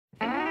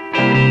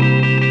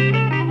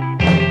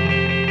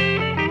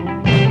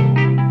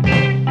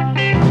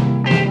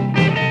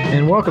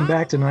Welcome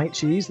back to Night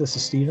Cheese. This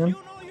is Steven.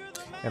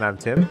 And I'm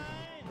Tim.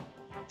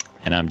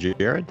 And I'm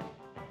Jared.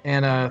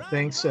 And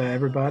thanks,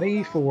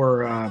 everybody,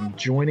 for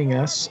joining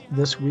us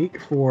this week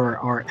for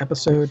our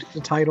episode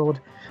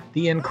titled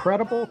The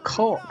Incredible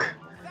Culk.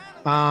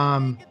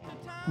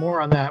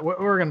 More on that.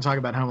 We're going to talk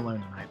about Home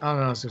Alone tonight. I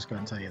don't know. I was just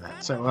going to tell you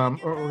that. So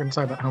we're going to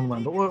talk about Home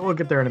Alone, but we'll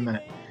get there in a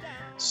minute.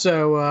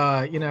 So,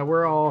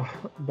 we're all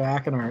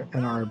back in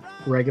our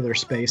regular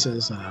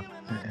spaces,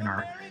 in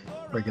our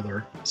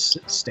regular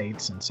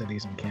states and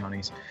cities and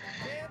counties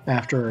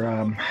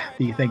after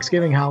the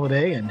Thanksgiving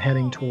holiday and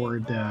heading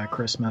toward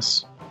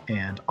Christmas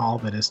and all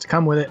that is to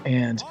come with it.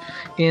 And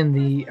in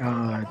the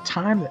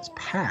time that's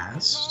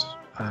passed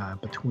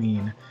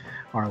between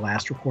our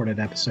last recorded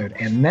episode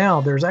and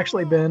now, there's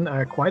actually been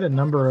quite a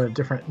number of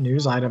different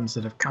news items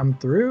that have come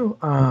through,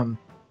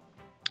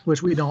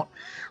 which we don't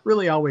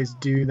really always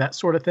do that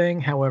sort of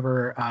thing.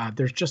 However,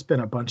 there's just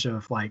been a bunch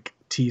of like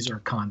teaser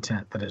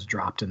content that has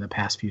dropped in the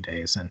past few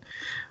days. And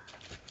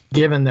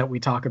given that we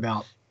talk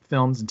about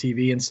films and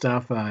TV and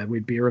stuff,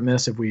 we'd be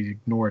remiss if we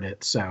ignored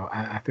it. So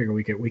I figure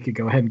we could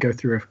go ahead and go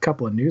through a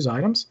couple of news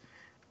items.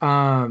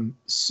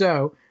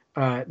 So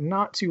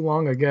not too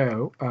long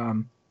ago,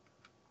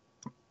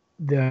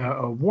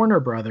 the Warner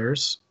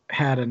Brothers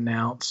had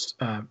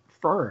announced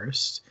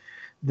first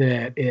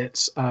that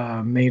its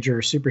major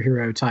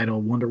superhero title,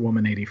 Wonder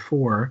Woman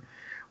 84,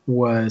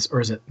 was, or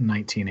is it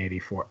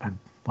 1984?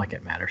 Like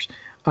it matters.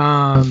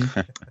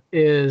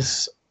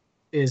 Is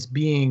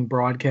being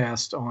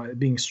broadcast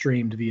being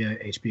streamed via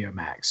HBO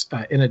Max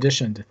in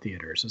addition to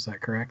theaters. Is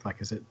that correct?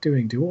 Like, is it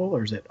doing dual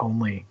or is it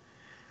only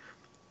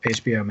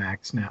HBO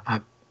Max now?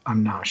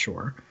 I'm not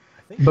sure.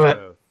 I think both.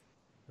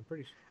 I'm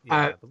pretty sure. Yeah,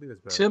 I believe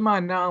it's both. To my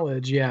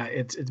knowledge, yeah,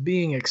 it's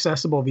being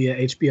accessible via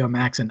HBO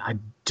Max, and I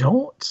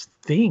don't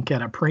think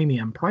at a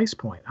premium price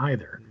point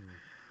either,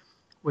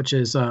 which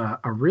is a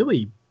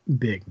really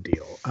big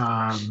deal.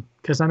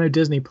 Because I know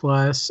Disney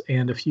Plus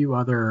and a few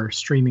other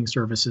streaming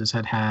services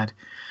had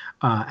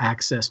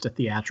access to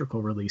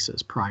theatrical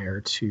releases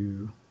prior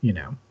to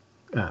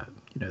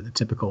the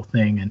typical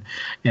thing,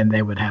 and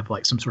they would have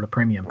like some sort of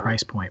premium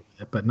price point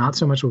with it, but not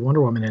so much with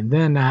Wonder Woman. And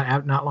then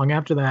not long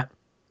after that,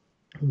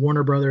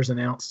 Warner Brothers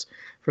announced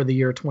for the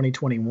year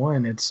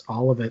 2021,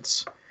 all of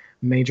its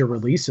major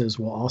releases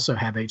will also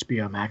have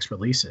HBO Max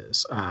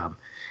releases.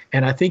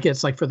 And I think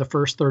it's like for the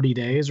first 30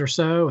 days or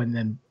so, and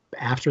then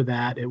after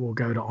that, it will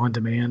go to on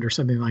demand or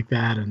something like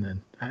that, and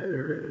then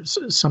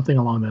something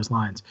along those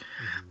lines.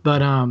 Mm-hmm.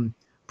 But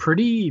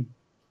pretty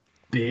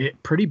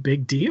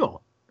big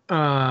deal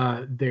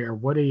there.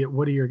 What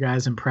are your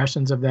guys'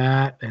 impressions of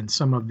that and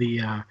some of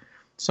the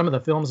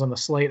films on the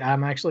slate?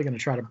 I'm actually going to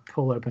try to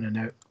pull open a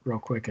note real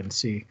quick and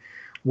see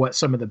what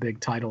some of the big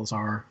titles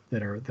are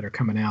that are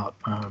coming out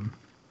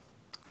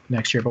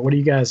next year. But what do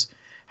you guys?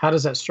 How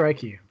does that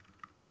strike you?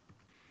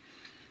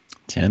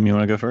 Tim, you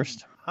want to go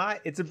first?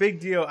 It's a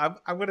big deal.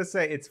 I'm going to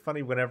say it's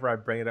funny whenever I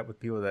bring it up with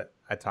people that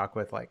I talk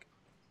with, like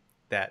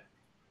that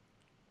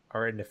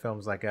are into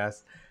films like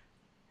us.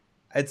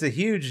 It's a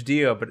huge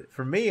deal, but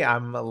for me,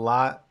 I'm a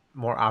lot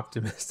more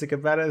optimistic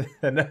about it.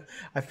 And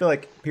I feel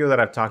like people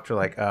that I've talked to are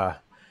like,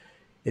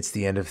 it's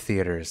the end of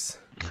theaters.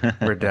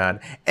 We're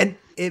done. And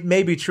it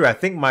may be true. I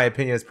think my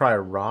opinion is probably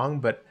wrong,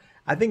 but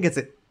I think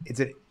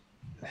it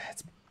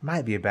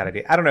might be a bad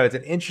idea. I don't know. It's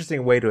an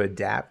interesting way to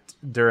adapt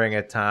during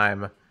a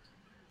time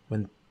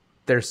when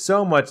there's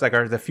so much, like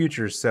the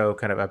future is so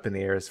kind of up in the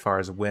air as far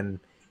as when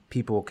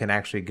people can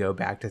actually go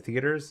back to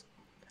theaters.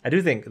 I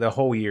do think the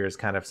whole year is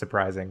kind of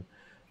surprising,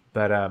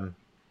 but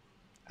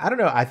I don't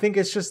know. I think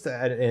it's just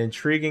an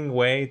intriguing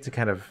way to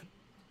kind of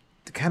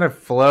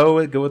go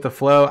with the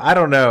flow. I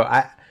don't know.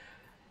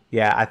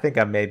 I think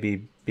I may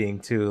be being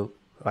too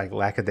like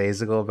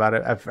lackadaisical about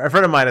it. A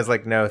friend of mine is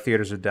like, no,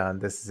 theaters are done.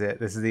 This is it.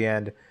 This is the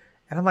end.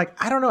 And I'm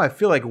like, I don't know. I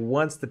feel like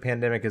once the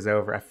pandemic is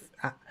over,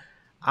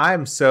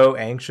 I'm so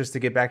anxious to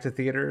get back to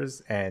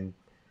theaters, and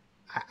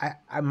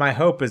my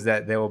hope is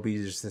that there will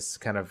be just this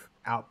kind of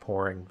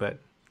outpouring, but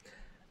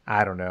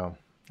I don't know.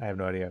 I have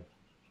no idea.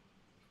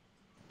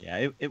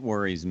 Yeah, it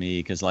worries me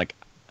because like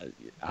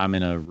I'm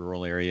in a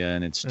rural area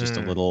and it's just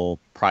a little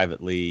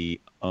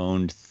privately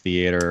owned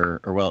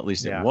theater, or well, at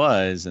least it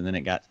was, and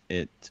then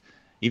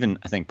even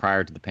I think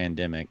prior to the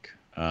pandemic,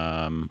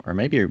 or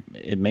maybe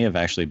it may have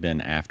actually been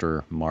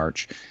after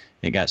March,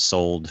 it got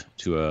sold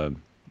to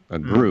a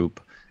group,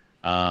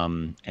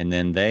 and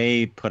then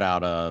they put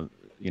out a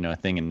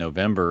thing in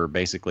November,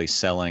 basically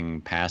selling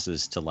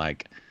passes to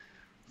like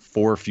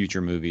 4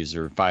 future movies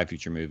or 5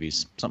 future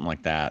movies, something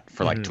like that,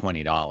 for like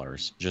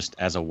 $20, just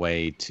as a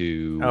way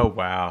to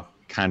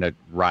kind of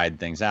ride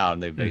things out.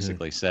 And they've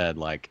basically said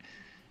like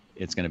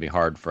it's going to be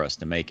hard for us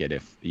to make it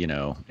if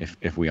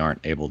we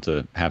aren't able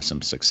to have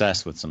some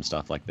success with some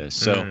stuff like this.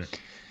 So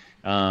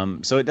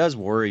so it does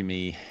worry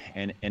me,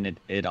 and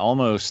it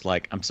almost,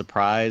 like, I'm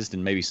surprised,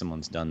 and maybe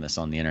someone's done this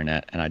on the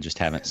internet and I just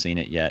haven't seen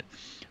it yet,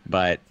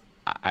 but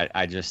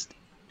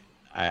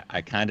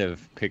I kind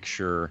of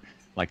picture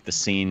like the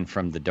scene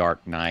from The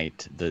Dark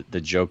Knight,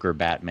 the Joker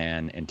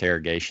Batman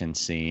interrogation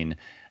scene,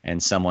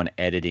 and someone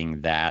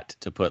editing that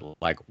to put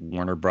like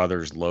Warner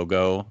Brothers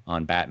logo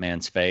on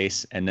Batman's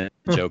face, and then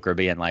Joker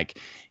being like,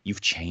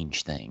 "You've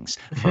changed things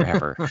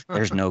forever.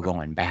 There's no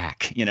going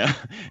back," you know.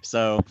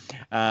 So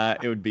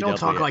it would be. Don't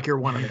talk like you're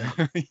one of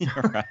them.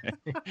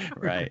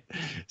 Right.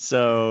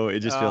 So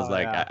it just feels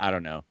like yeah. I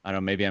don't know.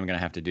 Maybe I'm gonna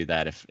have to do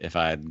that if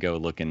I go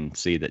look and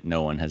see that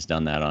no one has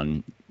done that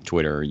on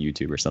Twitter or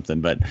YouTube or something.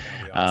 But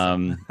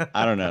awesome.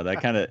 I don't know.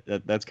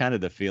 That's kind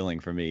of the feeling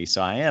for me.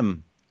 So I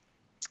am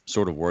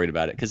sort of worried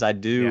about it because I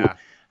do. Yeah.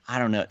 I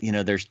don't know. You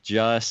know, there's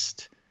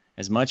just,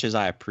 as much as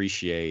I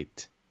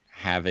appreciate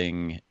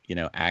having, you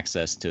know,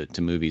 access to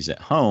movies at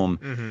home.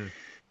 Mm-hmm.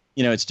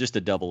 You know, it's just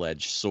a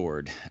double-edged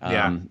sword.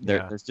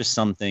 There's just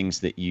some things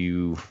that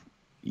you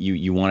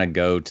want to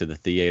go to the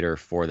theater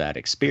for that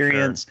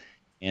experience. Sure.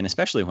 And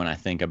especially when I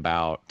think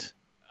about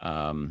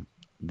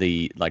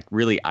the like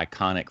really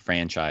iconic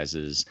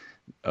franchises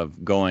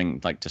of going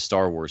like to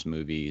Star Wars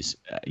movies,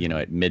 you know,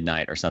 at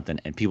midnight or something,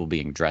 and people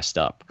being dressed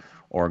up,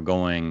 or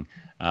going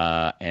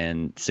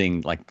and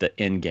seeing like the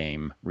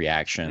in-game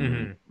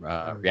reaction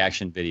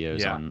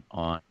videos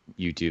on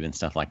YouTube and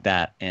stuff like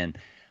that. And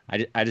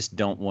I just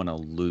don't want to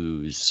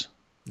lose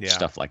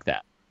stuff like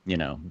that, you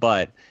know.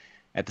 But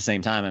at the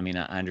same time, I mean,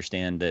 I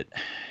understand that,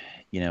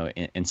 you know,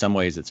 in some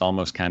ways it's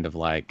almost kind of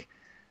like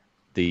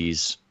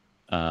these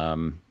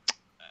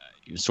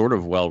sort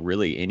of, well,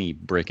 really any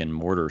brick and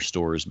mortar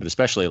stores, but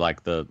especially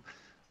like the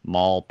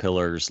mall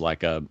pillars,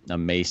 like a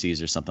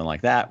Macy's or something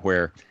like that,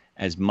 where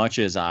as much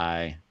as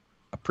I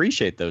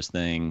appreciate those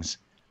things,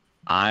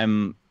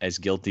 I'm as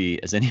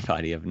guilty as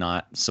anybody of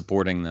not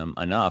supporting them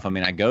enough. I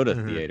mean, I go to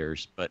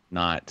theaters, but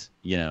not,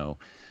 you know,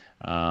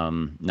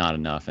 not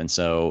enough. And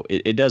so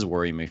it does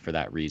worry me for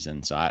that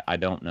reason. So I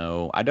don't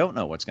know. I don't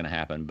know what's going to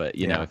happen, but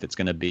you know, if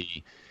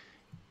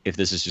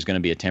this is just going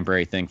to be a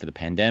temporary thing for the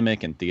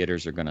pandemic and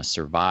theaters are going to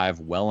survive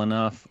well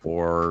enough,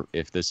 or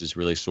if this is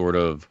really sort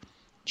of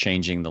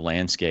changing the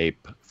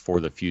landscape for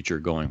the future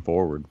going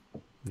forward.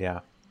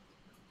 Yeah.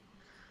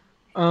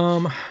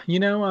 You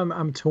know,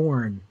 I'm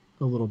torn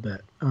a little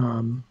bit.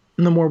 And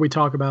the more we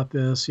talk about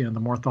this, you know, the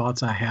more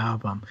thoughts I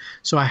have.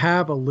 So I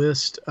have a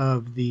list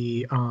of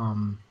the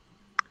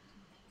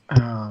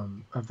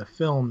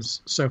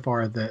films so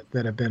far that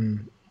have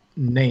been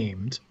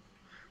named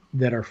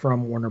that are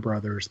from Warner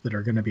Brothers that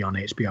are going to be on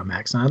HBO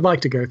Max. And I'd like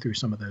to go through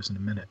some of those in a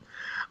minute.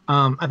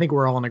 I think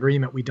we're all in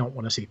agreement. We don't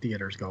want to see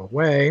theaters go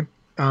away,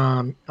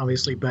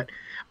 obviously, but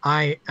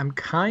I am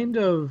kind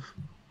of,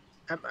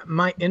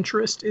 my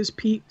interest is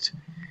piqued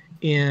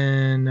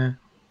in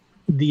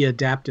the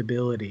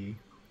adaptability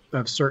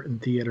of certain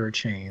theater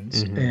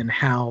chains and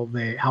how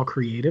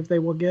creative they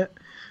will get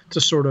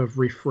to sort of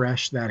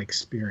refresh that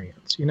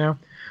experience, you know?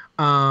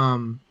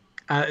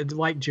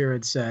 Like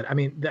Jared said, I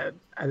mean,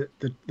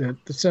 the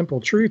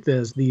simple truth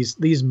is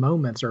these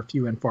moments are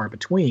few and far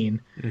between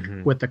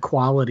with the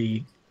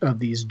quality of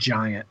these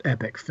giant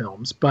epic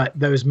films, but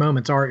those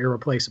moments are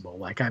irreplaceable.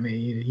 Like, I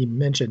mean, he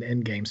mentioned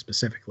Endgame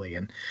specifically,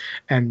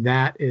 and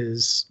that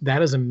is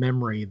a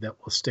memory that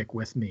will stick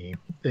with me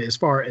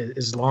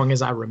as long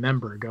as I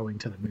remember going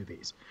to the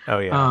movies. Oh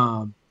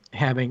yeah.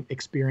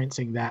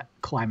 Experiencing that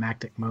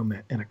climactic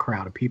moment in a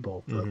crowd of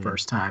people for the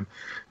first time,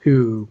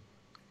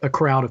 a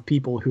crowd of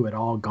people who had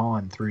all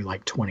gone through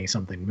like 20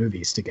 something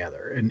movies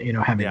together, and, you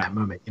know, having that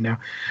moment, you know,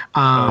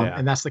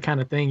 and that's the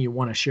kind of thing you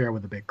want to share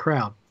with a big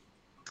crowd.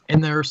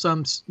 And there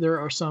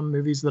are some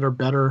movies that are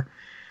better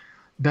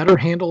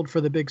handled for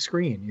the big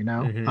screen, you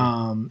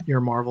know, your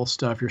Marvel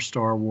stuff, your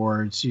Star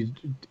Wars,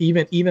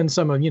 even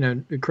some of, you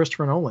know,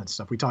 Christopher Nolan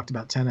stuff. We talked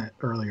about Tenet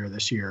earlier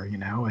this year, you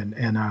know,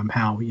 and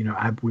how, you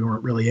know, we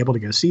weren't really able to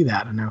go see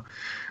that. I know,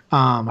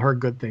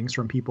 heard good things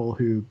from people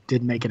who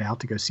did make it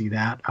out to go see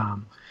that.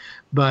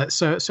 But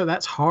so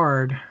that's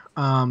hard.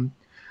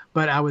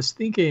 But I was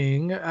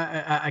thinking,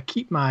 I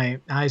keep my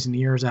eyes and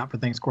ears out for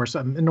things. Of course,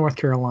 I'm in North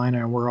Carolina,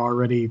 and we're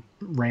already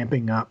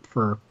ramping up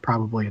for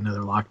probably another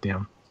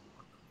lockdown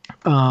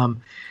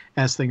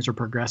as things are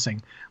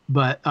progressing.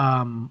 But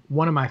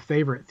one of my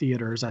favorite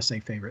theaters, I say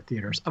favorite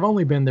theaters, I've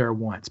only been there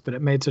once, but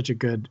it made such a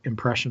good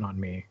impression on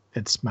me.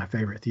 It's my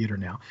favorite theater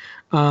now.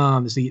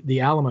 Is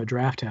the Alamo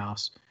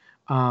Drafthouse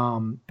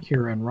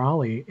here in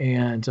Raleigh.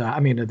 And I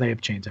mean, they have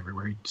chains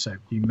everywhere, so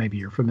maybe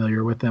you're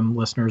familiar with them,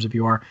 listeners, if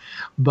you are.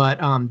 But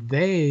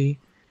they,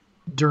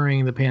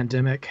 during the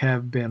pandemic,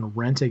 have been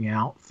renting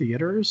out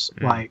theaters,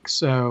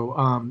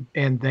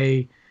 and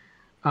they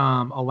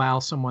allow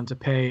someone to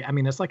pay, I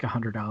mean, it's like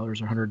 $100 or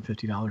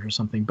 $150 or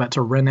something, but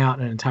to rent out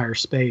an entire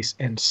space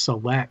and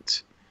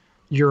select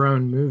your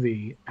own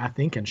movie, I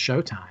think in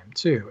Showtime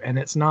too. And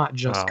it's not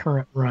just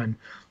current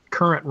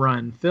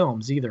run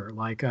films either.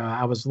 Like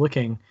I was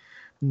looking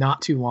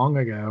not too long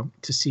ago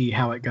to see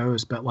how it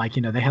goes. But like,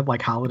 they had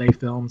like holiday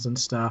films and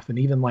stuff, and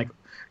even like,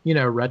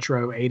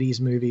 retro 80s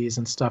movies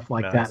and stuff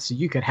like that. So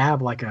you could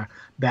have like a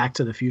Back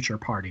to the Future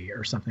party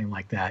or something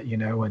like that,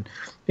 and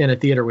in a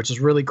theater, which is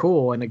really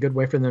cool and a good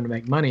way for them to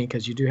make money,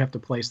 because you do have to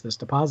place this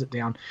deposit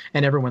down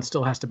and everyone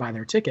still has to buy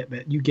their ticket,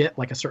 but you get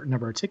like a certain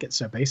number of tickets.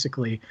 So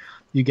basically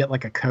you get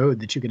like a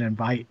code that you can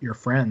invite your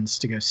friends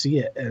to go see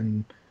it,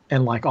 and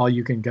like all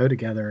you can go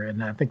together.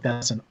 And I think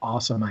that's an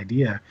awesome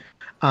idea.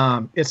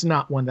 It's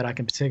not one that I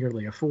can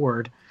particularly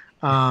afford,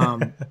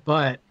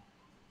 but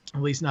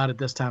at least not at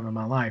this time of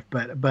my life.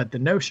 But the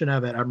notion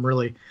of it, I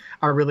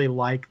really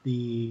like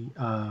the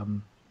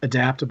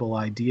adaptable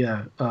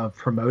idea of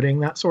promoting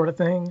that sort of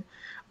thing,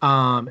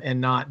 and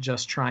not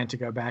just trying to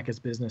go back as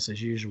business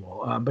as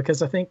usual.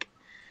 Because I think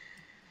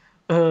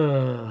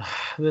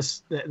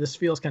this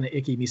feels kind of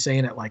icky, me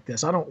saying it like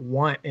this. I don't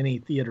want any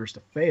theaters to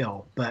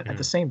fail, but at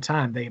the same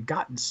time, they've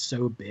gotten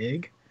so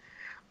big.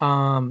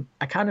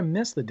 I kind of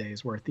miss the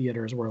days where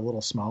theaters were a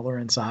little smaller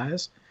in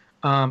size.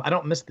 I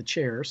don't miss the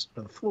chairs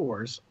or the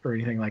floors or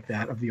anything like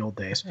that of the old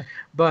days,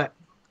 but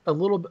a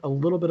little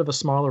bit of a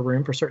smaller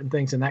room for certain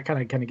things. And that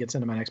kind of gets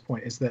into my next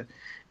point,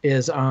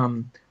 is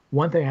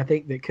one thing I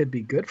think that could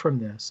be good from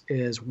this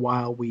is,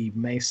 while we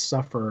may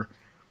suffer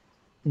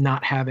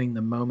not having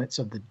the moments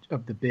of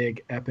the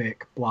big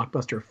epic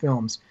blockbuster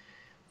films,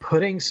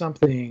 putting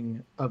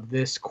something of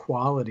this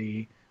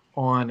quality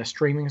on a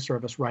streaming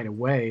service right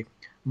away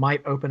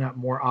might open up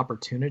more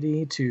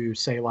opportunity to,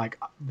 say, like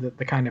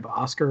the kind of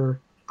Oscar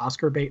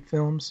bait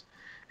films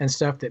and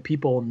stuff that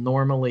people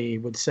normally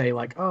would say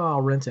like, oh,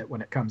 I'll rent it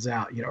when it comes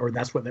out, or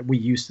that's what we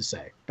used to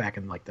say back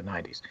in like the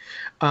 90s,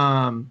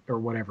 or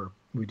whatever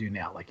we do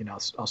now. Like,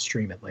 I'll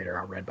stream it later,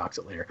 I'll Redbox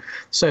it later.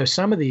 So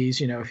some of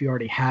these, if you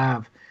already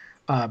have,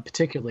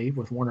 particularly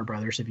with Warner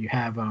Brothers, if you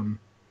have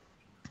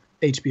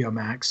HBO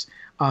Max,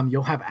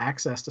 you'll have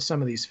access to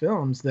some of these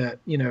films that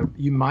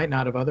you might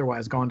not have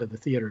otherwise gone to the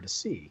theater to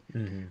see.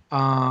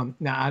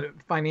 Now,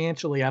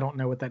 financially, I don't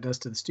know what that does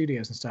to the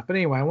studios and stuff. But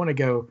anyway, I want to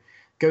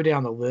go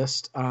down the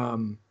list.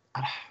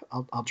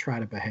 I'll try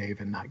to behave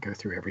and not go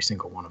through every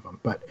single one of them.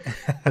 But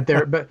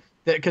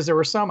because there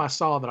were some I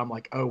saw that I'm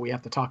like, oh, we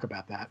have to talk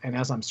about that. And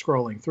as I'm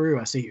scrolling through,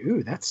 I see,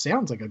 ooh, that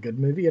sounds like a good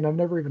movie, and I've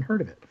never even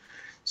heard of it.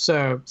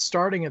 So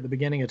starting at the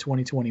beginning of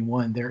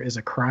 2021, there is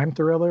a crime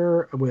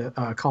thriller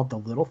called The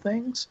Little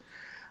Things,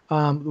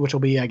 which will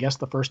be, I guess,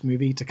 the first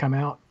movie to come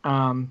out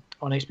on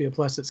HBO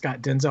Plus. It's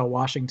got Denzel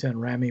Washington,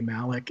 Rami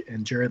Malek,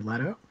 and Jared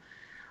Leto.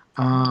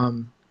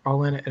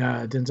 All in it.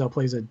 Denzel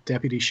plays a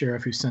deputy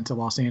sheriff who's sent to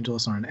Los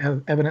Angeles on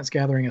an evidence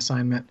gathering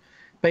assignment.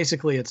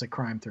 Basically, it's a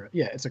crime thriller.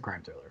 Yeah, it's a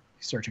crime thriller.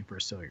 He's searching for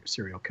a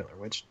serial killer,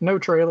 which no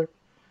trailer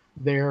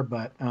there,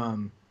 but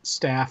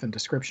staff and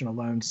description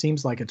alone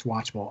seems like it's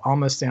watchable.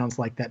 Almost sounds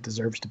like that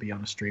deserves to be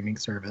on a streaming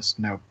service.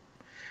 No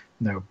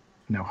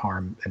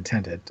harm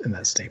intended in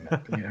that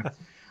statement. But,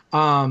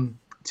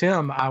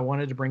 Tim, I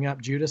wanted to bring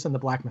up Judas and the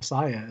Black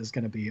Messiah is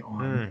going to be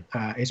on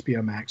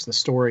HBO Max. The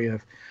story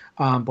of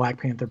Black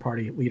Panther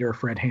Party leader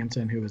Fred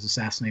Hampton, who was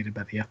assassinated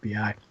by the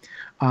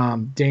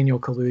FBI. Daniel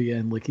Kaluuya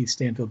and Lakeith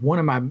Stanfield. One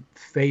of my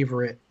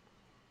favorite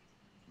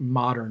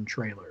modern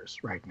trailers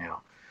right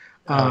now.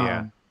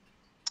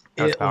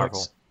 That's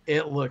powerful.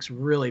 It looks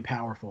really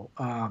powerful.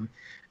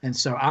 And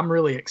so I'm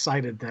really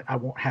excited that I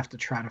won't have to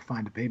try to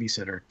find a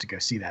babysitter to go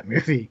see that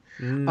movie.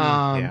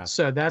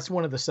 So that's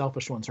one of the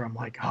selfish ones where I'm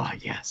like, oh,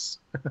 yes.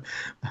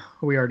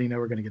 We already know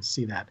we're going to get to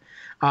see that.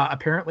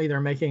 Apparently they're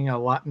making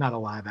not a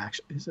live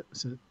action.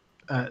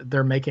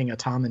 They're making a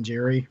Tom and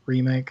Jerry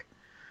remake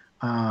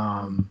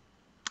film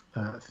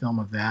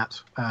of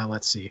that.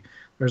 Let's see.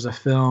 There's a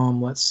film,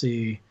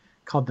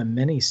 called The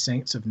Many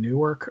Saints of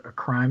Newark, a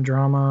crime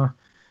drama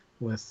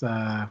with...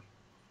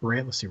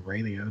 Ray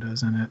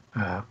Liotta's in it.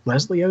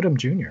 Leslie Odom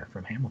Jr.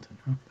 from Hamilton.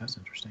 Oh, that's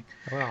interesting.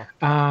 Wow.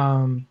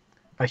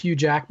 A Hugh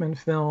Jackman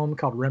film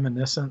called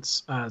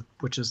Reminiscence,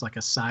 which is like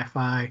a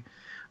sci-fi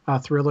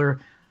thriller.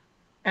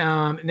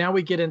 Now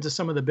we get into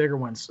some of the bigger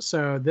ones.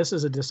 So this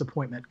is a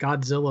disappointment.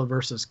 Godzilla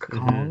versus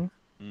Kong.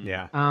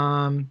 Yeah.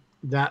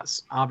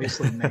 That's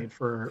obviously made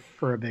for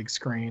a big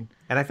screen.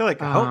 And I feel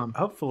like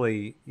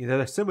hopefully,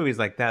 there's some movies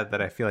like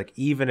that I feel like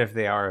even if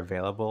they are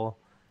available,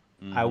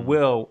 I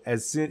will,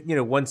 as soon,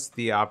 once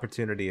the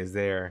opportunity is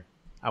there,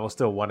 I will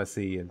still want to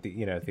see in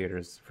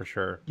theaters for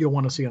sure. You'll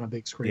want to see on a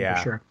big screen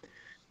for sure.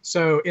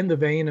 So in the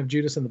vein of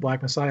Judas and the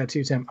Black Messiah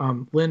too,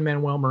 Tim,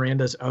 Lin-Manuel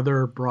Miranda's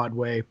other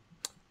Broadway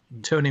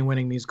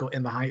Tony-winning musical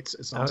In the Heights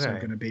is also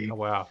going to be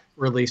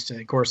released.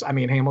 Of course, I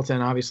mean,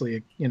 Hamilton,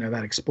 obviously,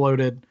 that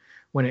exploded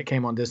when it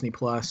came on Disney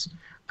Plus.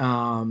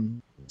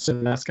 So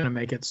that's going to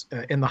make it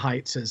In the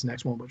Heights, his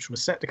next one, which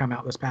was set to come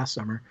out this past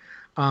summer,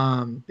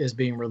 is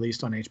being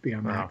released on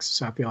HBO Max.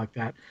 So I feel like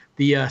that.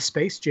 The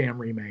Space Jam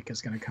remake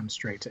is going to come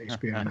straight to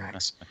HBO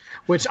Max,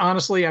 which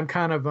honestly, I'm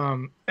kind of,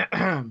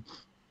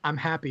 I'm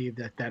happy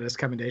that is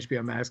coming to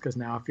HBO Max, because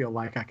now I feel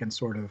like I can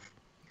sort of,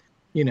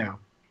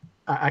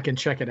 I can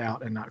check it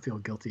out and not feel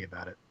guilty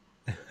about it.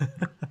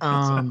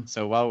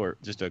 So while we're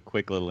just a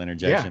quick little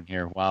interjection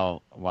here,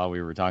 while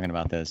we were talking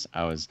about this,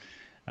 I was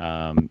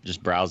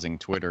just browsing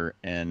Twitter,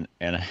 and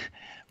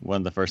one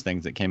of the first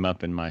things that came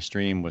up in my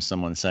stream was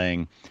someone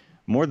saying,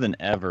 more than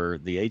ever,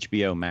 the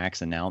HBO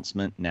Max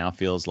announcement now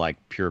feels like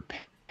pure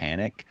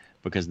panic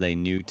because they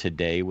knew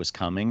today was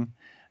coming.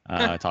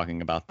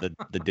 Talking about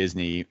the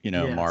Disney,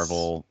 Yes.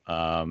 Marvel,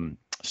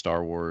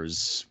 Star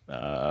Wars,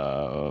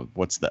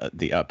 what's the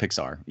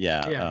Pixar?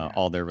 Yeah.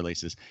 All their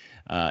releases.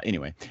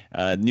 Anyway,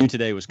 knew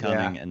today was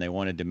coming, and they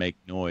wanted to make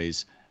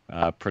noise.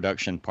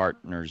 Production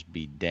partners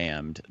be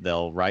damned.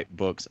 They'll write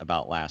books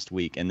about last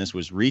week. And this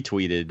was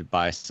retweeted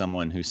by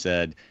someone who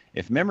said,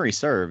 if memory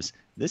serves,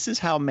 this is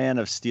how Man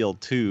of Steel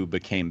 2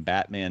 became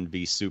Batman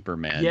v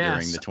Superman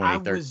during the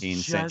 2013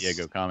 San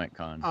Diego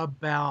Comic-Con.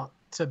 About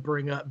to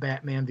bring up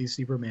Batman v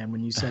Superman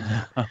when you said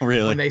that. Oh,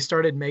 really? When they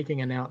started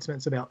making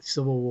announcements about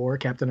Civil War,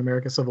 Captain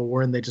America Civil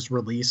War, and they just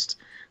released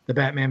the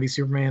Batman v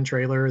Superman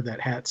trailer that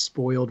had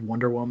spoiled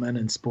Wonder Woman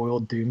and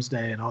spoiled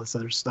Doomsday and all this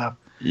other stuff.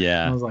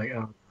 Yeah. I was like,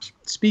 oh.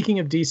 Speaking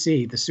of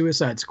DC, the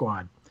Suicide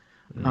Squad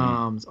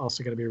is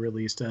also going to be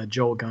released.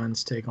 Joel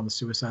Gunn's take on the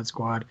Suicide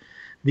Squad.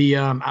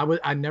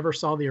 I never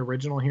saw the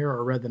original here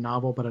or read the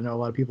novel, but I know a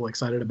lot of people are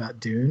excited about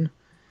Dune.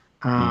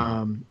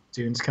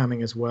 Dune's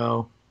coming as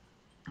well.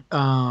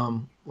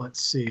 Let's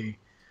see.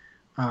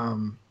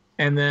 And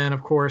then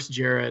of course,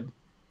 Jared,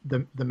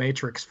 the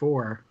Matrix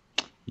 4.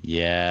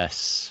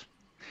 Yes.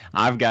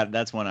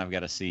 That's one I've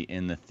got to see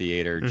in the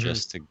theater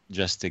just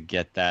to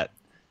get that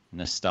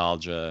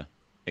nostalgia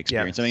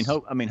experience. Yes.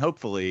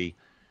 Hopefully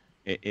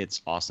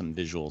it's awesome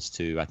visuals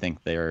too. I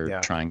think they're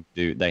trying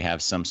to they have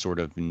some sort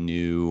of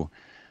new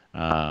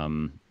I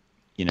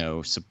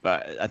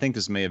think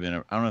this may have been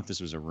I don't know if this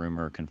was a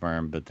rumor or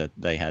confirmed, but that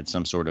they had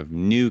some sort of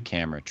new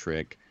camera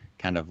trick,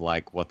 kind of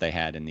like what they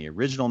had in the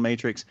original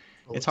Matrix.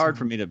 It's hard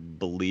for me to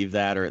believe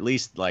that, or at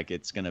least like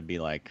it's going to be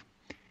like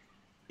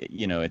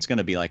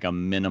a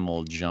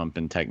minimal jump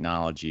in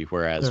technology,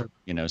 whereas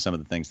some of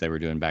the things they were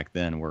doing back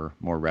then were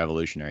more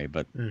revolutionary,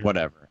 but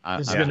whatever.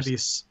 This is going to be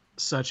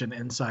such an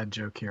inside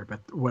joke here, but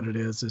what it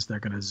is they're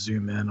going to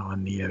zoom in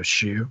on Neo's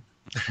shoe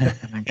and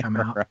then come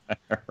out right.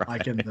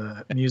 like in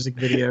the music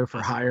video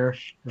for Hire.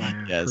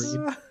 Yes.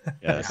 Creed.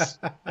 Yes.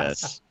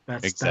 That's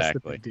Exactly. That's the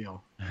big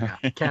deal. Yeah.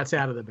 Cat's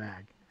out of the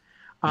bag.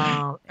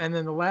 And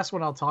then the last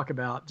one I'll talk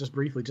about just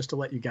briefly, just to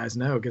let you guys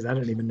know, because I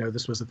didn't even know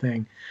this was a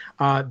thing.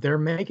 They're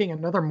making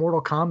another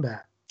Mortal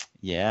Kombat.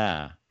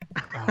 Yeah.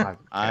 I've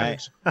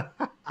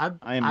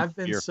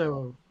been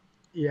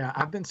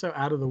so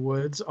out of the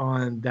woods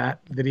on that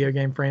video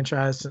game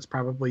franchise since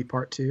probably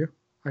part 2,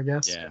 I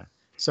guess. Yeah.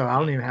 So I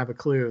don't even have a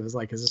clue. It was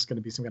like, is this going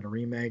to be some kind of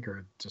remake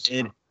or just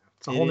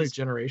it's a whole new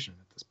generation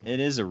at this point. It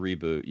is a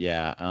reboot.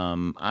 Yeah.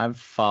 I've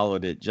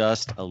followed it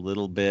just a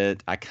little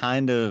bit. I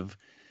kind of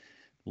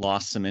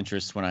lost some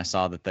interest when I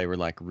saw that they were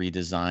like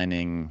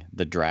redesigning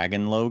the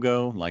dragon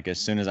logo. Like as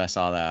soon as I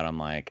saw that, I'm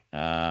like,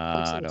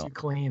 I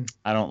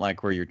don't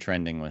like where you're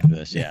trending with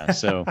this. Yeah.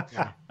 So,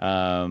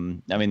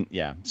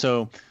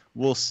 so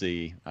we'll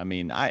see.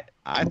 I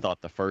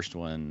thought the first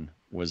one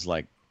was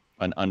like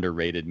an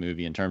underrated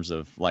movie in terms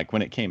of like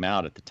when it came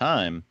out at the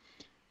time.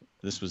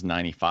 This was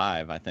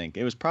 95. I think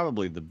it was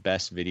probably the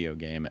best video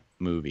game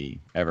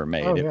movie ever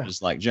made. It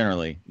was like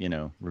generally,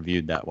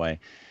 reviewed that way.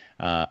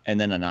 And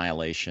then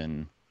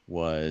Annihilation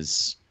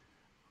was,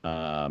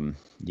 Well,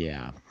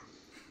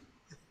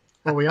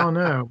 we all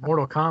know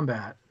Mortal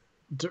Kombat,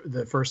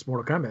 the first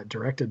Mortal Kombat,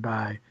 directed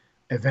by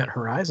Event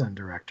Horizon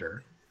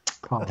director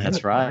Paul.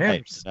 That's right.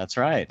 Anderson. If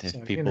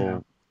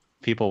So,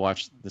 people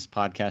watch this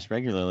podcast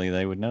regularly,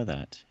 they would know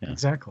that. Yeah.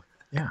 Exactly.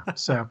 Yeah.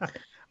 So,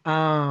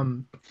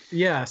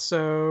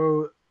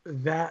 So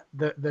that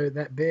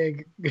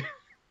big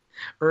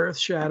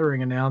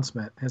earth-shattering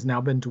announcement has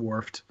now been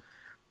dwarfed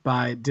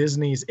by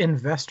Disney's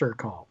investor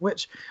call,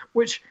 which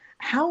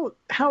how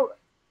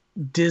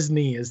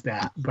Disney is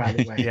that, by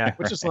the way? Yeah,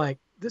 which is like,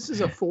 this is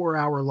a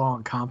 4-hour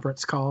long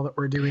conference call that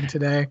we're doing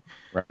today,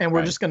 and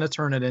we're just going to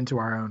turn it into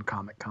our own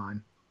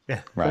Comic-Con.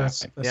 Yeah, right.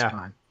 That's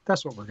fine.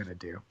 That's what we're going to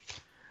do.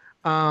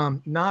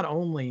 Not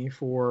only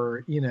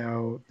for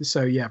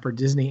for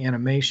Disney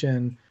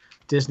Animation,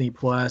 Disney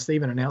Plus, they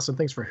even announced some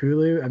things for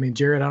Hulu.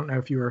 Jared, I don't know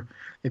if you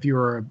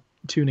were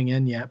tuning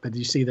in yet, but did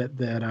you see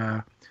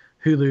that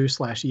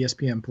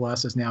Hulu/ESPN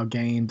Plus has now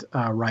gained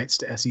rights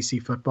to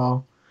SEC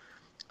football?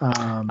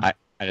 I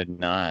did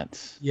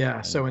not.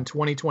 Yeah, so in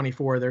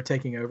 2024 they're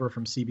taking over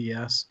from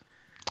CBS.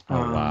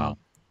 Wow.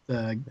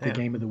 The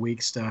game of the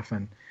week stuff,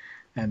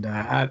 and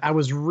I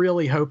was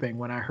really hoping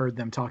when I heard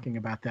them talking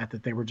about that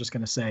they were just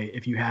going to say,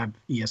 if you have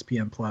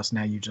ESPN Plus,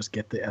 now you just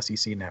get the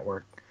SEC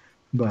network.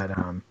 But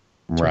turns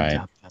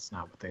out that's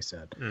not what they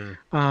said.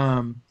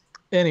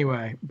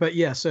 Anyway, but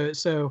yeah,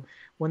 so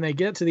when they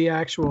get to the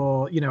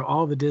actual,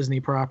 all the Disney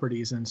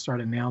properties and start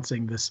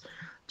announcing this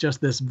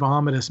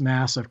vomitous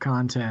mass of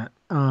content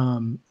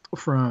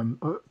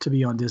to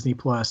be on Disney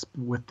Plus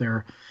with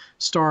their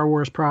Star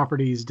Wars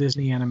properties,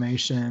 Disney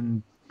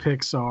Animation,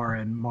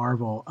 Pixar, and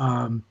Marvel.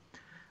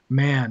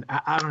 Man,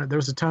 I don't know.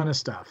 There's a ton of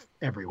stuff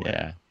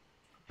everywhere.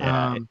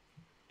 Yeah.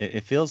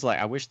 It feels like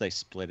I wish they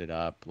split it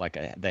up. Like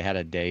they had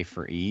a day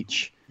for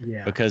each.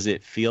 Yeah. because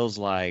it feels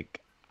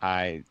like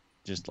I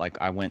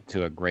went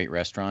to a great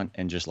restaurant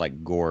and just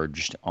like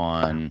gorged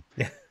on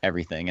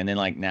everything, and then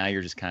like now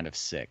you're just kind of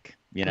sick,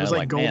 It was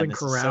like man, Golden this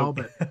Corral,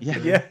 is so but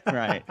yeah,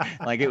 right.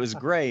 Like it was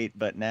great,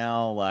 but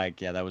now like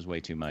that was way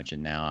too much,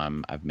 and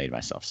now I've made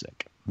myself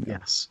sick.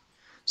 Yes.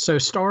 So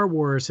Star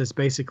Wars has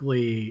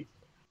basically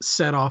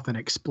set off an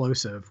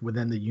explosive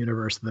within the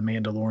universe of The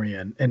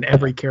Mandalorian, and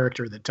every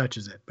character that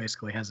touches it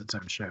basically has its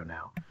own show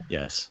now.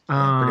 Yes.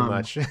 Pretty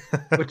much.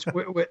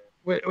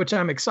 which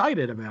I'm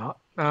excited about.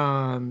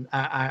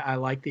 I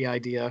like the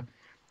idea.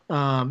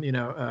 Help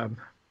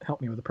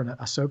me with the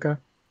pronunciation. Ahsoka.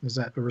 Is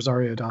that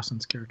Rosario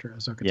Dawson's character,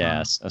 Ahsoka?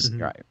 Yes, that's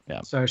right.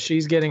 Yeah. So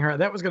she's getting her.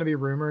 That was going to be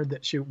rumored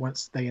that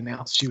once they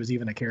announced she was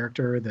even a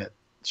character, that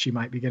she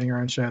might be getting her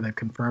own show. They've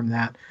confirmed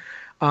that.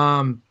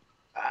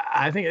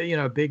 I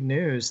think, big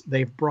news.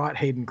 They've brought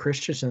Hayden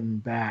Christensen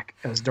back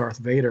as Darth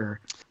Vader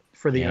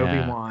for the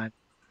Obi-Wan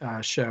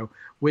show,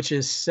 which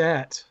is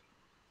set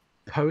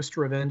post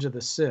Revenge of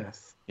the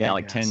Sith. Yeah,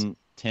 like 10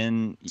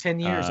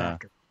 years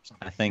after.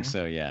 I think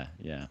so. Yeah.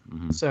 Yeah.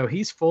 Mm-hmm. So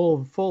he's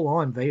full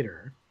on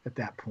Vader at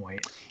that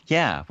point.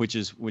 Yeah, which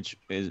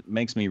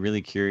makes me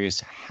really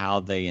curious how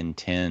they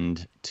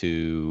intend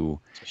to.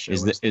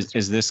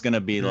 Is this going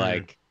to be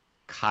like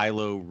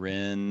Kylo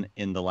Ren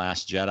in The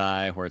Last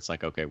Jedi, where it's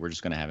like, okay, we're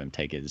just going to have him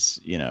take his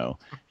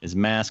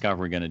mask off.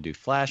 We're going to do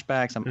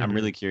flashbacks. I'm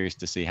really curious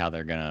to see how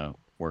they're going to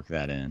work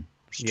that in.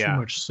 There's too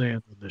much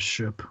sand in this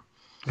ship.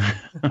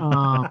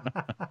 I've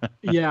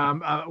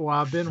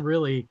been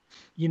really,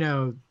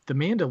 The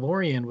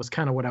Mandalorian was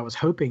kind of what I was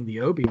hoping the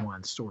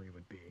Obi-Wan story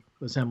would be.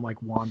 Was him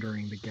like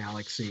wandering the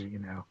galaxy,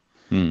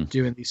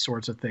 doing these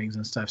sorts of things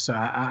and stuff. So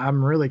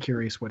I'm really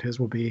curious what his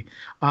will be.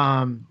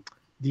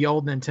 The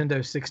old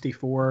Nintendo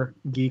 64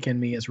 geek in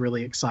me is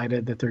really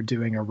excited that they're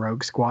doing a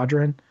Rogue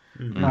Squadron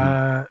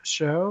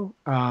show.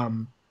 I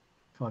feel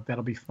like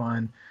that'll be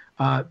fun.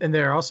 And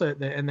they're also,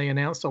 and they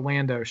announced a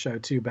Lando show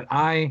too, but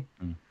I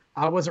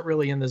wasn't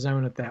really in the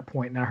zone at that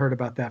point, and I heard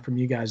about that from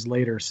you guys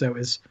later. So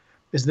is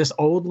this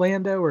old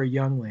Lando or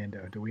young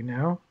Lando? Do we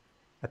know?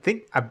 I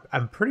think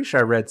I'm pretty sure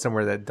I read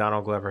somewhere that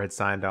Donald Glover had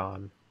signed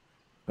on,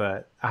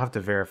 but I'll have to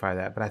verify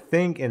that. But I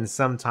think in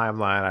some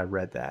timeline I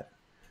read that.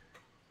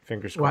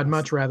 Fingers crossed. Well, I'd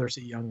much rather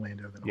see young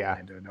Lando than old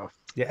Lando. No.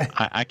 Yeah.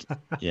 I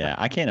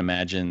can't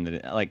imagine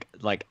that.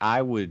 Like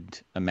I would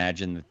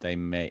imagine that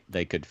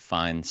they could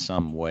find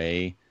some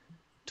way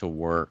to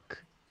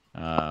work,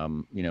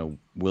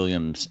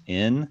 Williams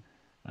in.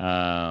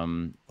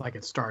 Like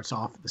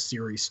the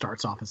series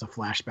starts off as a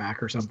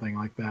flashback or something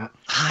like that.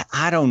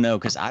 I don't know,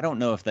 because I don't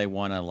know if they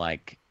want to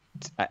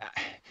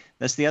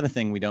that's the other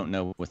thing we don't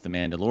know with The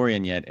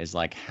Mandalorian yet, is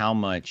like how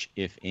much,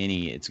 if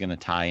any, it's going to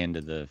tie into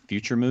the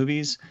future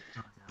movies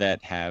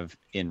that have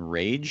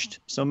enraged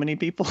so many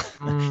people,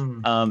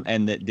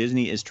 and that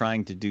Disney is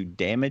trying to do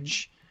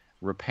damage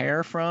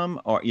repair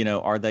from, or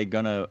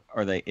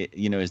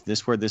is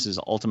this where this is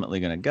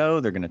ultimately going to go?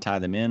 They're going to tie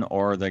them in,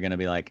 or they're going to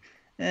be like,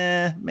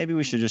 maybe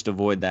we should just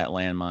avoid that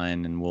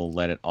landmine and we'll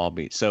let it all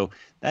be. So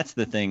that's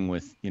the thing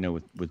with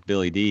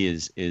Billy D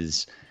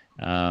is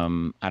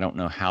I don't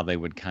know how they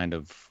would kind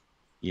of,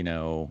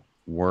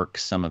 work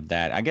some of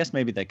that. I guess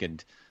maybe they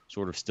could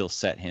sort of still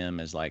set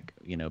him as like,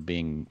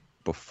 being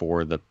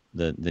before the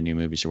new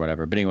movies or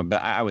whatever. But anyway,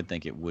 I would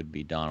think it would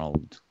be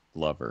Donald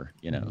Glover,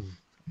 Yeah.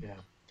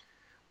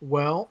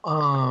 Well,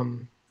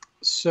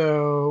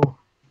 so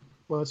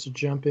let's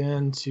jump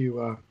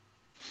into,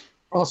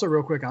 also,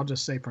 real quick, I'll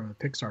just say from a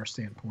Pixar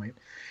standpoint,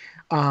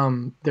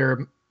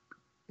 their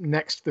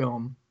next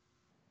film,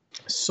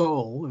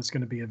 Soul, is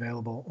going to be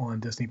available on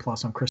Disney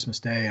Plus on Christmas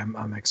Day.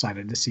 I'm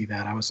excited to see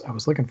that. I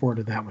was looking forward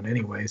to that one,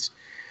 anyways.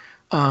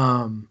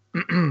 Coming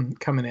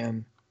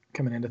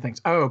into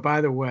things. Oh, by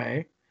the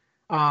way,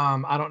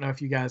 I don't know if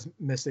you guys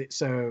missed it.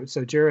 So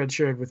Jared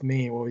shared with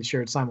me. Well, we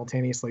shared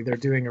simultaneously. They're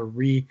doing a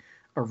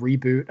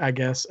reboot, I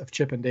guess, of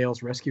Chip and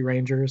Dale's Rescue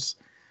Rangers,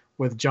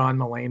 with John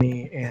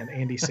Mulaney and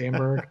Andy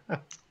Samberg.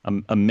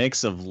 A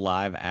mix of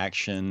live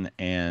action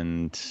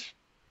and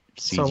CGI.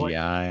 So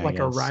like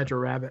a Roger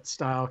Rabbit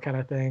style kind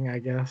of thing, I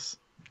guess.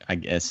 I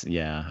guess so.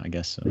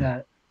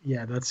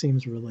 That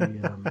seems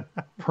really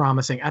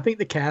promising. I think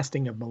the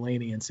casting of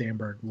Mulaney and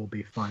Samberg will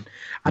be fun.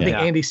 I think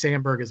Andy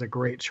Samberg is a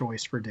great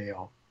choice for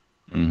Dale.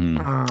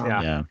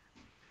 Mm-hmm.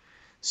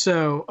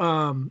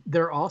 So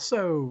they're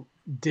also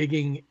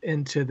digging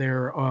into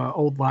their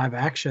old live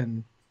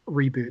action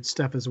reboot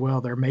stuff as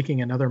well. They're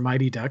making another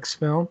Mighty Ducks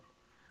film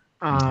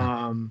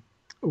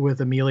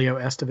with Emilio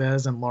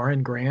Estevez and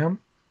Lauren Graham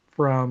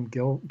from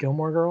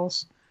Gilmore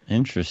Girls.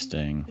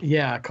 Interesting.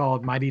 Yeah,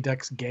 called Mighty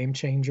Ducks Game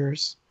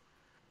Changers.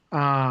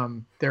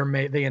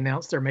 They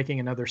announced they're making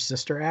another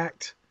Sister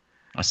Act.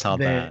 I saw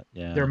that.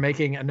 Yeah. They're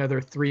making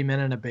another 3 Men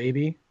and a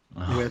Baby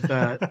with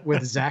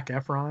Zac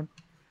Efron.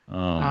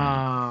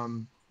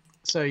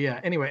 So yeah.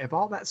 Anyway, if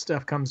all that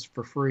stuff comes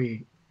for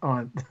free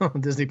on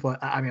Disney Plus,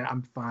 I mean,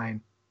 I'm fine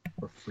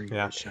for free.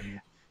 Yeah.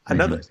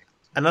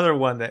 Another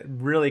one that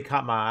really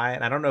caught my eye,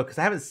 and I don't know because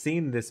I haven't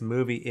seen this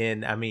movie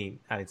since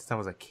I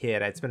was a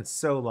kid. It's been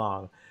so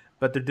long.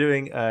 but they're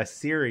doing a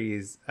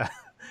series,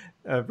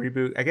 a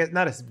reboot. I guess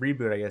not a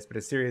reboot. I guess, but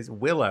a series,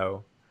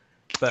 Willow,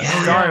 but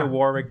starring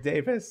Warwick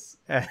Davis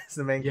as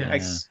the main character.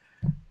 Yes.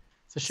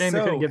 It's a shame they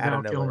couldn't get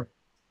Val Kilmer.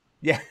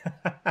 Yeah.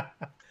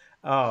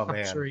 Oh man.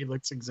 I'm sure he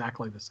looks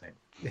exactly the same.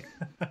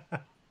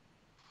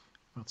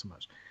 Not so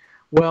much.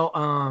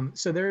 Well,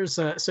 so there's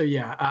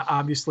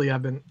obviously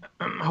I've been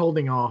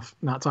holding off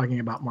not talking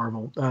about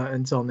Marvel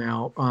until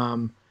now.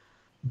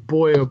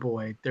 Boy, oh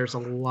boy, there's a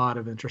lot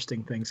of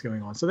interesting things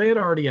going on. So they had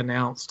already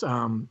announced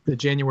the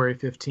January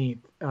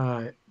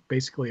 15th,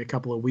 basically a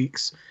couple of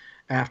weeks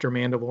after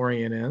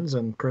Mandalorian ends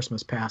and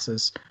Christmas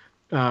passes,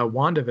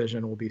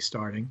 WandaVision will be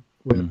starting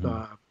with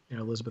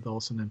Elizabeth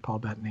Olsen and Paul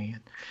Bettany.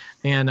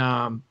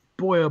 And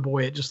boy, oh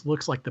boy, it just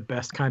looks like the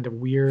best kind of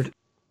weird.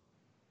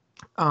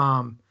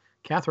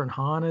 Catherine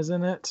Hahn is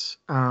in it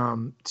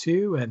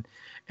too,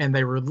 and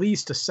they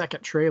released a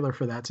second trailer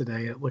for that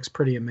today. It looks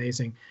pretty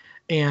amazing,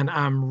 and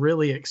I'm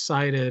really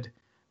excited.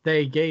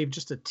 They gave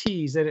just a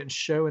tease. They didn't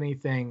show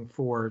anything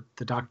for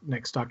the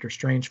next Doctor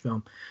Strange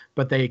film,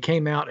 but they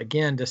came out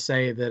again to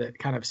say that it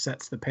kind of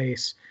sets the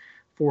pace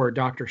for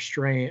Doctor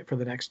Strange for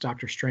the next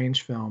Doctor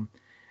Strange film,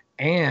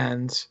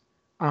 and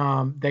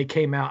they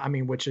came out. I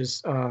mean, which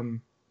is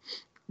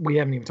we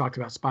haven't even talked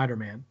about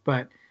Spider-Man,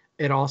 but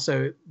they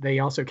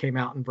also came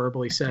out and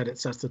verbally said it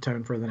sets the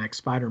tone for the next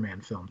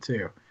Spider-Man film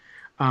too,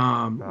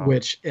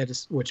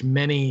 which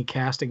many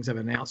castings have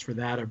announced for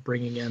that, of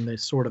bringing in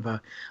this sort of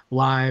a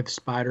live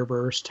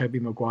Spider-Verse, Tobey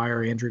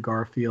Maguire, Andrew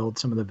Garfield,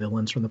 some of the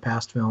villains from the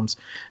past films,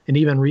 and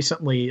even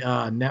recently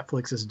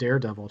Netflix's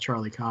Daredevil,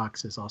 Charlie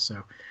Cox, is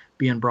also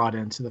being brought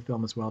into the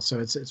film as well. So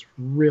it's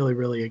really,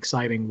 really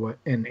exciting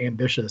and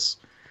ambitious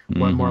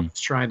what Marvel's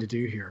trying to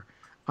do here.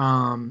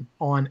 On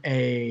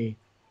a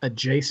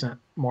adjacent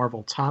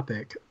Marvel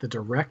topic, the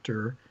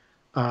director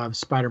of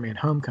Spider-Man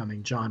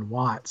Homecoming, John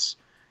Watts,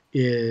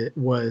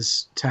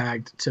 was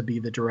tagged to be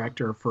the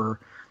director for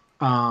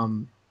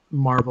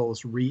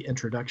Marvel's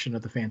reintroduction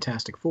of the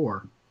Fantastic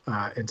Four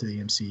into the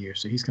MCU.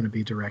 So he's going to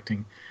be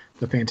directing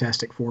the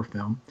Fantastic Four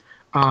film.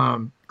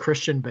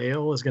 Christian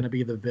Bale is going to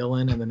be the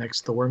villain in the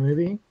next Thor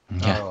movie.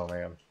 Yeah. Oh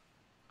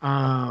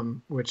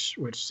man. Which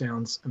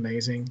sounds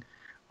amazing.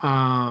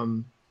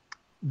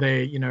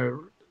 They,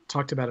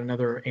 talked about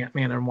another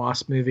Ant-Man and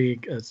Wasp movie.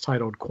 It's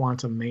titled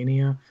Quantum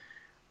Mania,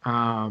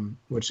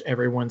 which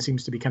everyone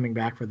seems to be coming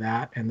back for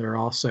that. And they're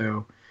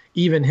also,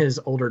 even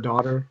his older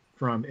daughter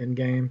from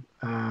Endgame,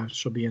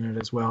 she'll be in it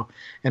as well.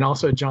 And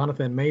also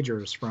Jonathan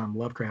Majors from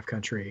Lovecraft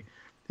Country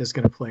is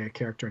going to play a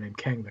character named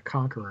Kang the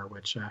Conqueror,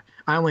 which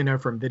I only know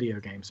from video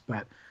games,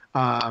 but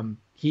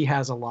he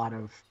has a lot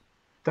of,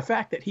 the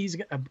fact that he's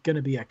going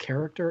to be a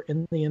character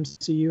in the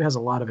MCU has a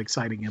lot of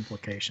exciting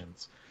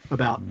implications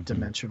about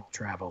dimensional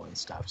travel and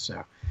stuff.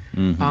 So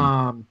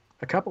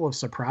a couple of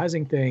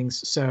surprising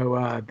things.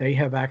 So they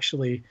have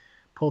actually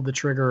pulled the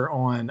trigger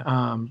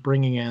on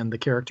bringing in the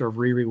character of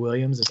Riri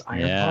Williams as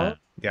Ironheart,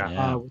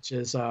 which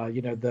is, I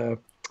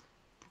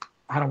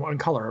don't want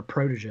to call her a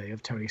protege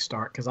of Tony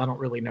Stark, because I don't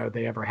really know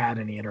they ever had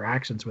any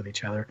interactions with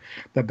each other.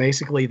 But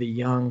basically the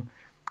young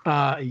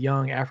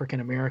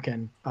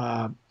African-American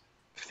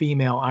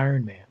female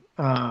Iron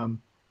Man.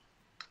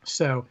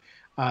 So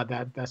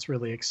that's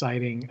really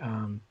exciting.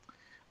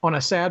 On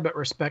a sad but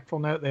respectful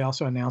note, they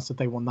also announced that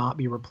they will not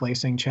be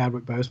replacing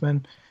Chadwick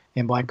Boseman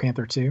in Black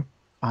Panther 2,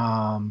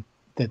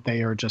 that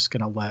they are just going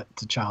to let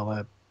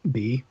T'Challa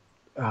be,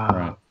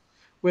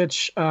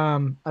 which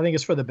I think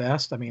is for the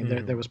best. I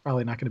mean, there was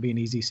probably not going to be an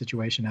easy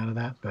situation out of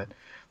that, but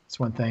it's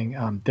one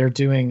thing. They're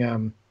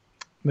doing,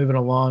 moving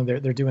along,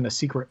 they're doing a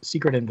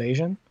secret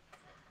invasion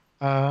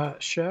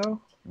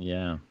show.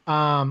 Yeah.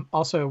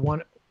 Also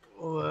one,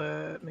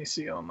 let me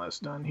see,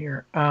 almost done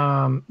here.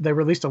 They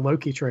released a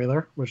Loki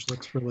trailer, which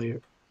looks really,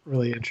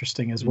 really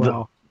interesting as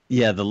well.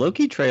 The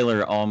Loki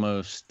trailer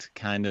almost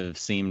kind of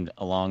seemed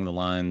along the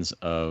lines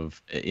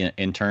of,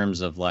 in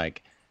terms of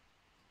like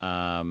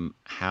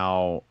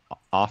how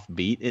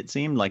offbeat it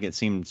seemed. Like it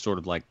seemed sort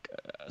of like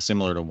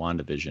similar to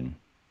WandaVision.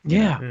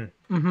 Yeah.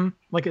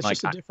 Like it's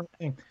just a different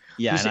thing.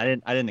 Yeah,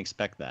 and I didn't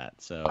expect that.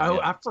 So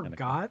I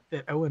forgot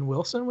that Owen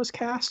Wilson was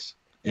cast.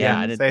 Yeah,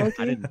 I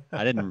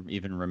didn't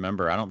even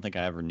remember. I don't think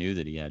I ever knew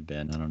that he had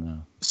been. I don't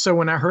know. So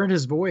when I heard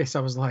his voice, I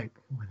was like,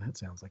 "Oh, that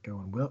sounds like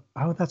Owen Will."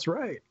 Oh, that's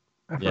right.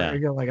 I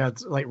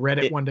read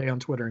it one day on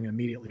Twitter and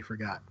immediately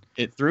forgot.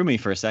 It threw me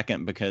for a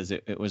second because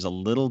it was a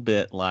little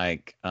bit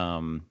like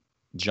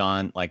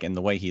John, like in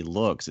the way he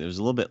looks. It was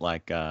a little bit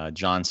like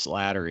John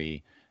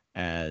Slattery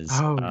as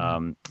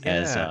Howard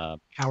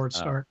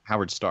Stark.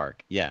 Howard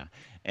Stark, yeah.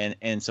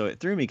 And so it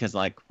threw me because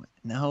like,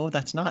 no,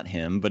 that's not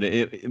him, but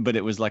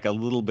it was like a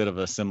little bit of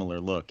a similar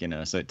look,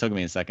 so it took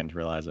me a second to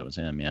realize it was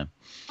him. Yeah.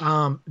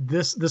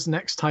 This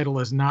next title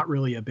is not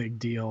really a big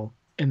deal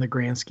in the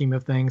grand scheme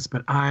of things,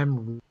 but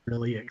I'm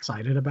really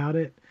excited about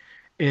it.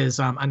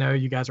 I know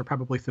you guys are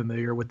probably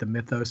familiar with the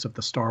mythos of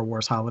the Star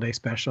Wars holiday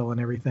special and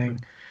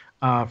everything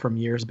from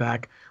years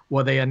back.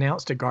 Well, they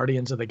announced a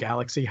Guardians of the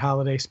Galaxy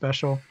holiday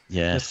special.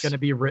 Yes. It's going to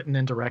be written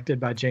and directed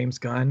by James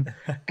Gunn.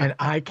 And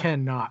I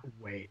cannot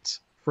wait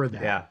for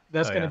that. Yeah.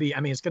 That's going to be, I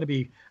mean, it's going to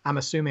be, I'm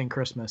assuming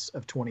Christmas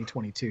of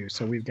 2022.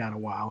 So we've got a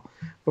while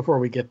before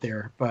we get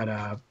there, but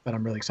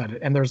I'm really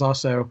excited. And there's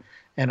also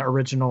an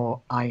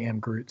original I Am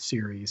Groot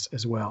series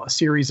as well, a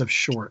series of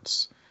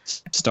shorts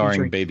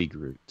starring Baby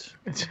Groot.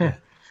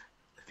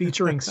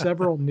 Featuring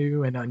several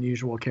new and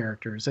unusual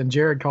characters. And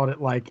Jared called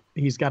it like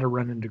he's got to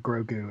run into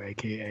Grogu,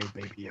 aka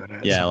Baby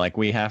Yoda. Yeah, like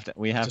we have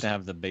to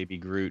have the Baby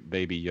Groot,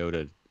 Baby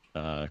Yoda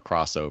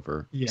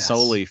crossover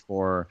solely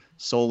for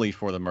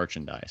the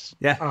merchandise.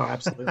 Yeah. Oh,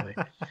 absolutely.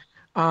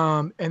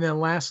 And then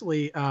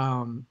lastly,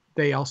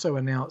 they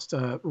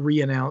also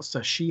re-announced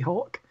a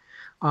She-Hulk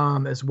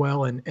as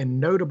well. And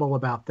notable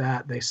about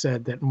that, they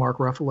said that Mark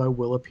Ruffalo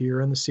will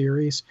appear in the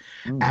series,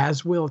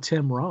 as will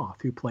Tim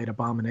Roth, who played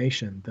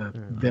Abomination, the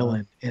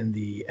villain in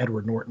the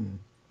Edward Norton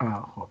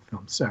Hulk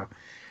film. So,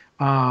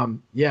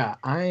 yeah,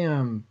 I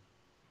am.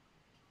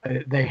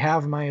 They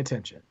have my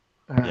attention.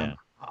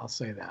 I'll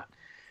say that.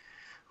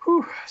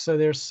 Whew, so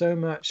there's so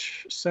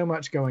much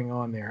going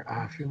on there.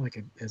 I feel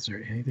like is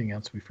there anything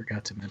else we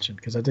forgot to mention?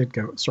 Because I did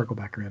circle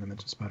back around and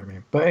mention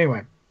Spider-Man. But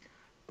anyway,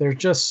 there's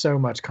just so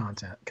much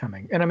content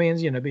coming, and I mean,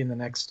 be in the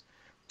next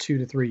 2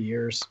 to 3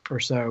 years or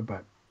so.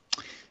 But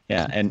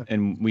yeah,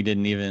 and we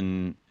didn't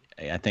even,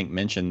 I think,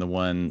 mention the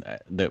one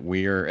that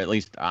at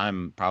least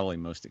I'm probably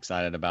most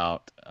excited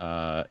about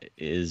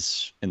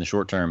is in the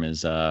short term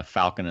is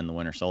Falcon and the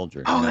Winter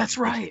Soldier. Oh, that's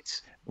right.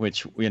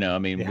 Which I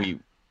mean,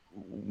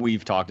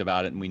 we've talked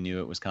about it and we knew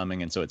it was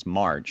coming, and so it's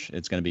March.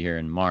 It's going to be here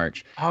in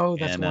March. Oh,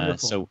 that's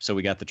wonderful. So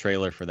we got the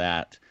trailer for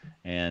that,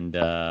 and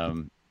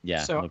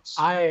yeah. So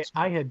I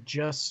had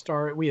just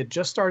started. We had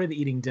just started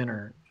eating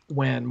dinner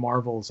when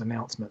Marvel's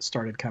announcement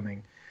started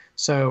coming.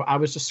 So I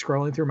was just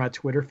scrolling through my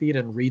Twitter feed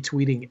and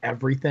retweeting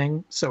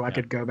everything so I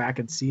could go back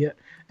and see it.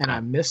 And I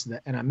missed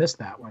that. And I missed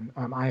that one.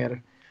 I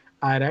had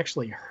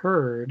actually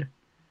heard.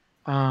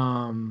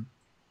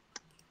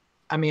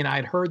 I mean,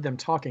 I'd heard them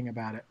talking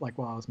about it like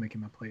while I was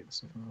making my plate and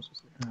stuff. And I was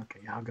just like,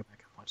 okay, yeah, I'll go back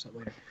and watch that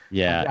later.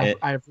 Yeah,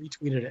 I've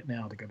retweeted it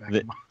now to go back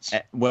and watch.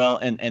 Well,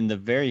 and the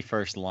very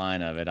first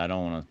line of it, I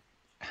don't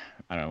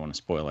want to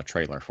spoil a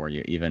trailer for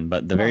you even,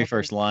 but the very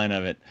first line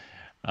of it,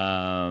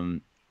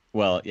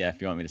 well, yeah, if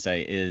you want me to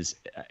say, is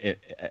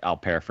I'll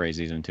paraphrase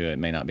these into it. It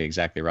may not be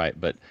exactly right,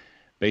 but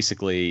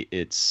basically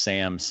it's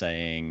Sam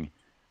saying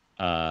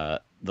the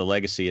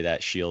legacy of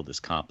that shield is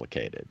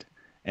complicated.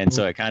 And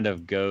so it kind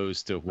of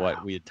goes to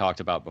what we had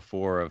talked about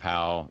before of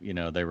how,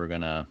 they were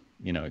going to,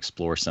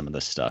 explore some of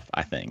this stuff.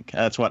 I think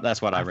that's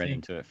what I read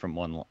into it from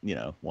one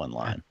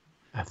line.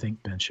 I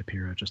think Ben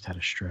Shapiro just had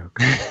a stroke.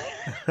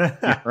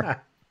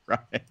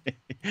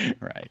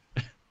 Right.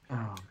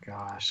 Oh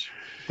gosh,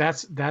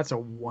 that's a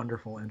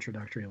wonderful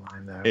introductory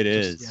line though. It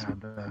is.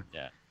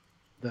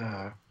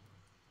 The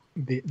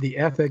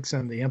ethics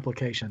and the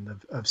implication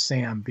of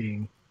Sam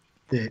being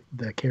the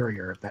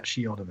carrier of that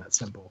shield and that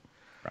symbol.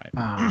 Right.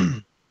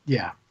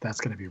 Yeah,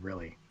 that's going to be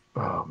really.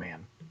 Oh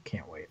man,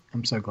 can't wait.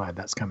 I'm so glad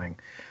that's coming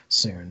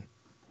soon.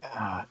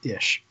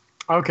 Ish.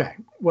 Okay,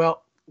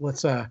 well,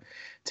 let's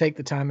take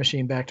the time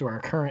machine back to our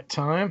current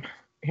time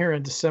here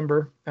in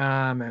December,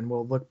 and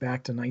we'll look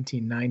back to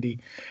 1990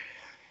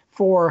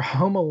 for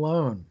Home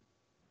Alone.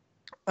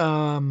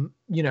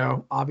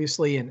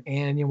 Obviously an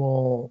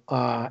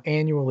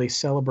annually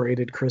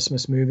celebrated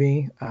Christmas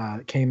movie.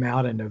 Came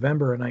out in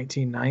November of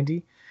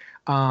 1990.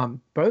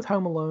 Both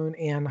Home Alone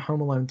and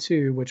Home Alone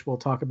 2, which we'll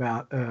talk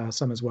about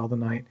some as well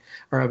tonight,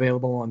 are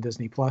available on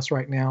Disney Plus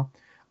right now.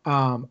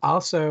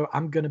 Also,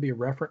 I'm going to be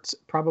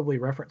probably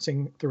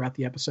referencing throughout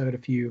the episode a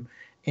few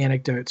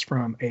anecdotes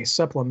from a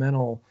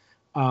supplemental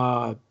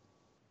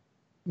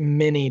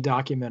mini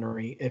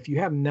documentary. If you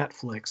have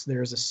Netflix,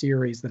 there's a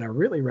series that I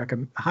really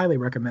highly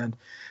recommend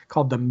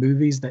called The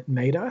Movies That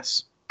Made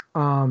Us.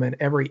 And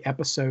every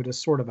episode is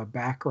sort of a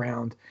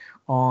background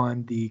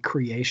on the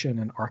creation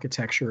and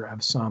architecture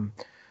of some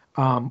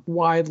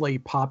widely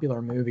popular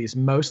movies,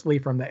 mostly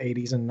from the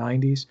 80s and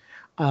 90s.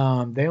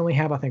 They only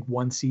have, I think,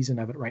 one season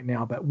of it right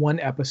now, but one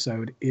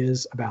episode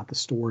is about the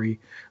story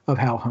of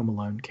how Home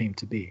Alone came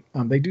to be.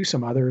 They do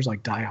some others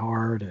like Die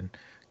Hard and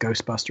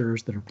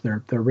Ghostbusters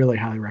that they're really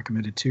highly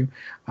recommended too.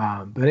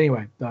 But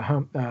anyway,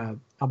 I'll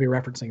be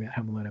referencing that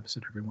Home Alone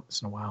episode every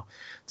once in a while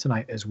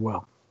tonight as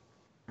well.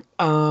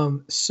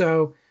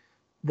 So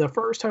the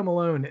first Home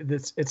Alone,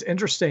 it's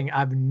interesting.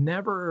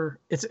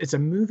 It's a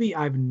movie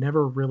I've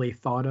never really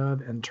thought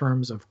of in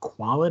terms of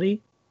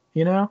quality,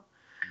 in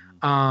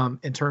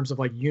terms of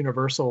like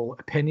universal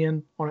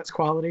opinion on its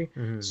quality.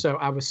 Mm-hmm. So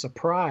I was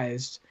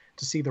surprised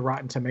to see the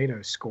Rotten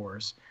Tomatoes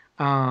scores.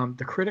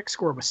 The critic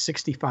score was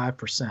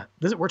 65%.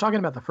 We're talking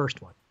about the first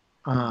one,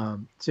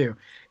 too.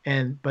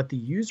 But the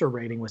user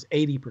rating was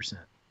 80%.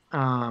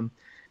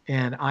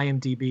 And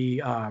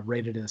IMDb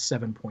rated it a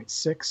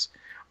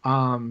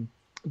 7.6.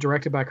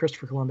 Directed by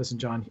Christopher Columbus,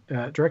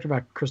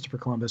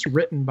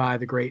 written by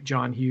the great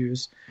John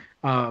Hughes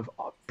of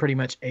pretty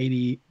much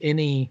every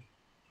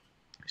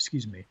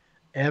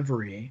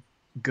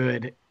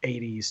good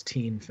 80s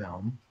teen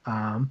film.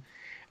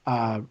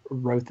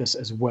 Wrote this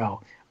as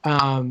well.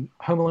 Home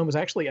Alone was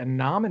actually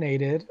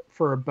nominated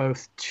for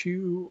both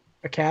 2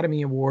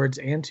 Academy Awards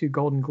and 2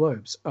 Golden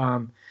Globes.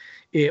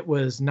 It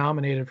was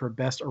nominated for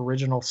Best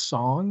Original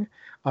Song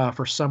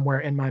for "Somewhere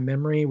in My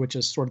Memory," which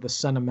is sort of the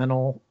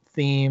sentimental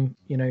theme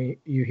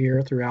you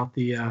hear throughout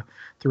the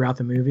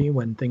movie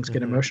when things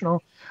get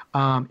emotional.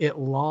 It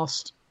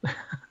lost,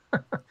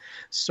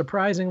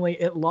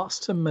 surprisingly, it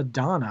lost to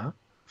Madonna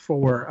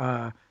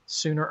for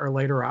 "Sooner or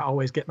Later I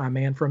Always Get My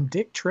Man" from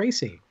Dick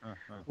Tracy,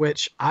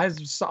 which I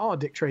saw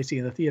Dick Tracy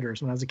in the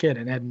theaters when I was a kid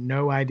and had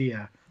no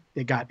idea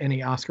it got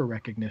any Oscar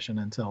recognition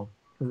until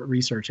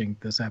researching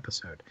this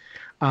episode.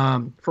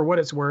 For what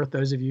it's worth,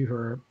 those of you who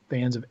are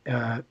fans of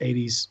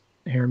 80s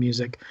hair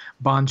music,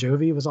 Bon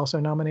Jovi was also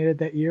nominated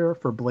that year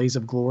for "Blaze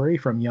of Glory"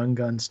 from Young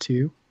Guns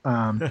 2.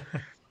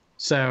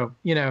 So,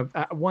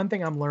 one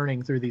thing I'm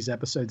learning through these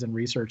episodes and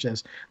research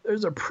is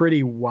there's a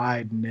pretty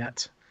wide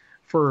net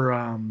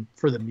for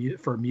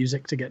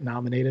music to get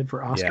nominated for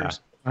Oscars.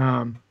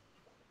 Yeah.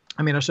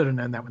 I mean, I should have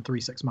known that when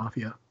 3 6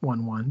 Mafia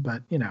won one,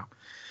 but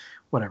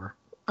whatever.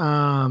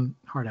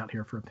 Hard out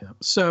here for a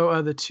pimp.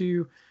 So the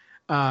 2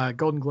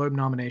 Golden Globe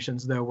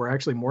nominations, though, were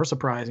actually more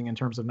surprising in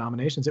terms of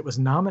nominations. It was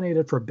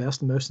nominated for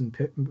Best Motion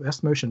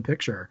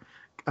Picture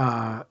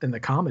in the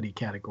comedy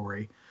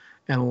category,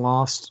 and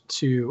lost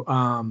to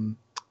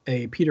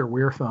a Peter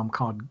Weir film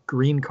called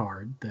Green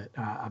Card that,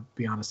 I'll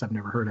be honest, I've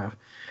never heard of.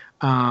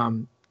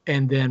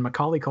 And then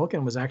Macaulay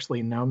Culkin was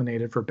actually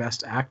nominated for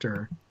Best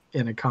Actor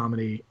in a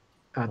comedy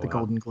at the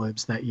Golden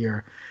Globes that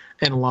year,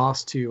 and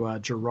lost to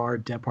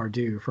Gerard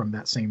Depardieu from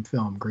that same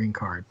film, Green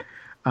Card.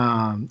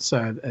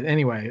 So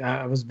anyway,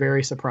 I was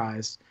very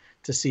surprised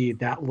to see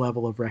that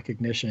level of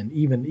recognition,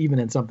 even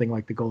in something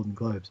like the Golden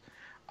Globes,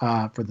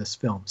 for this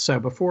film. So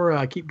before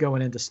I keep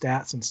going into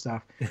stats and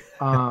stuff,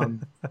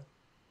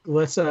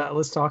 let's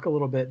talk a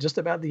little bit just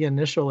about the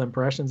initial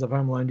impressions of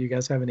Home Alone. Do you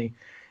guys have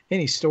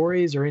any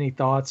stories or any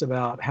thoughts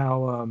about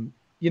how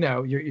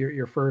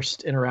your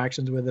first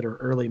interactions with it or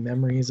early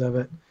memories of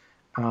it?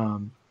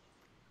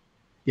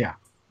 Yeah.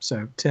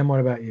 So Tim, what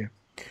about you?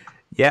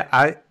 Yeah,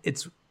 I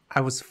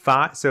was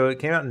 5, so it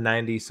came out in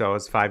 90, so I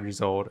was 5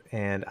 years old,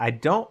 and I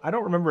don't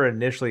remember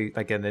initially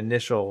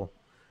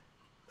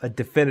a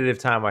definitive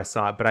time I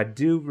saw it, but I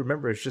do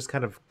remember it's just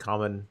kind of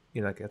common,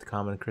 like a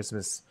common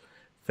Christmas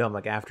film.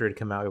 Like after it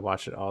came out, we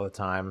watched it all the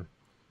time,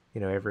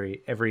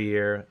 every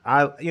year.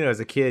 As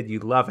a kid, you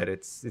love it.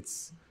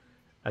 It's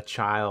a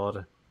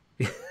child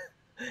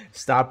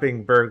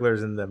stopping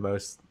burglars in the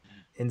most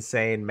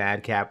insane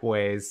madcap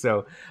ways,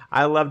 so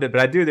I loved it.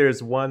 But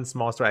there's one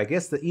small story, I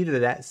guess, that either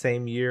that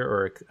same year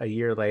or a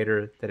year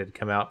later that it had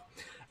come out,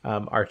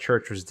 our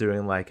church was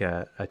doing like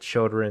a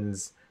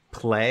children's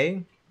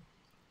play.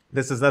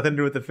 This has nothing to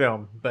do with the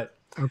film, but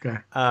okay.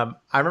 I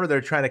remember they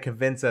were trying to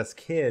convince us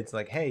kids,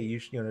 like, hey, you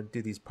should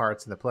do these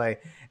parts in the play.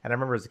 And I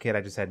remember as a kid,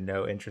 I just had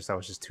no interest. I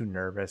was just too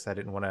nervous. I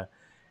didn't want to.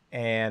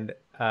 And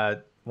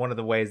one of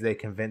the ways they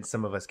convinced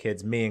some of us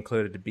kids, me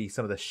included, to be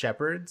some of the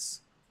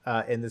shepherds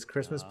in this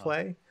Christmas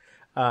play.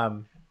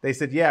 They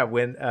said, yeah,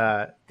 when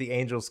the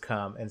angels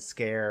come and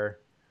scare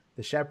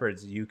the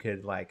shepherds, you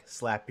could like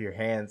slap your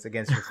hands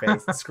against your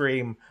face and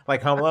scream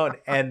like Home Alone.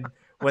 And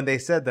when they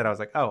said that, I was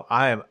like, oh,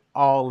 I am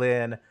all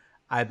in.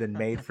 I've been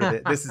made for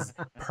this. This is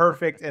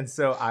perfect. And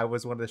so I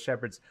was one of the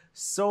shepherds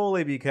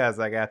solely because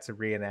I got to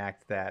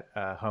reenact that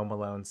Home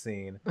Alone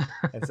scene.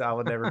 And so I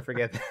will never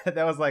forget that.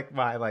 That was like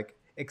my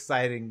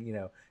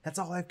exciting, that's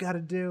all I've got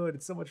to do. And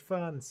it's so much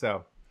fun.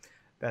 So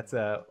that's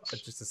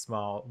just a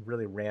small,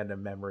 really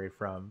random memory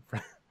from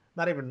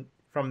not even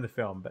from the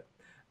film, but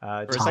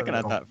for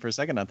a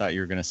second I thought you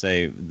were going to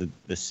say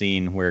the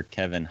scene where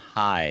Kevin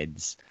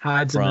hides from,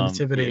 in the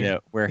nativity,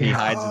 where he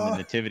hides in the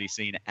nativity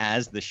scene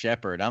as the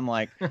shepherd. I'm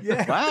like,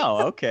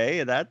 wow,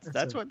 okay,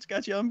 that's what's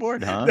got you on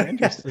board, huh?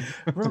 Interesting.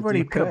 Remember when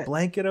he put a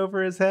blanket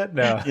over his head?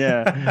 No.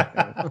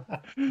 Yeah.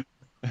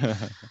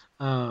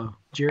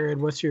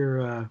 Jared, what's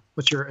your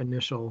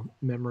initial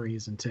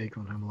memories and take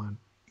on Home Alone?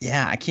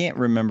 Yeah, I can't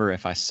remember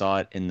if I saw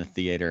it in the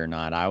theater or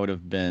not. I would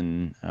have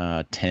been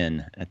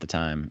 10 at the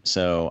time.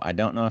 So I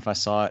don't know if I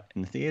saw it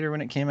in the theater when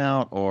it came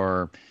out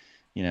or,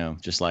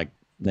 just like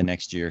the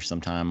next year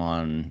sometime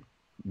on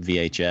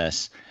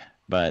VHS.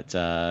 But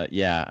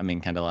yeah, I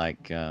mean, kind of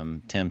like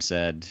Tim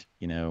said,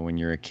 when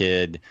you're a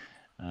kid,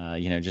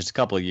 just a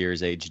couple of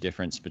years age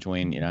difference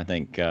between, I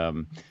think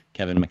Kevin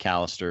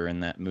McAllister in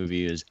that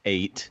movie is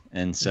 8.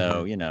 And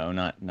so,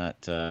 not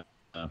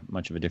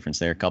much of a difference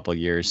there, a couple of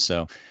years.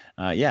 So,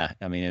 yeah,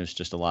 I mean, it was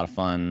just a lot of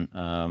fun.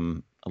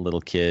 A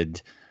little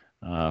kid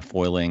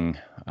foiling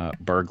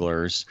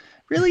burglars,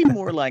 really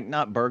more like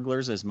not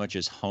burglars as much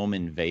as home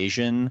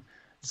invasion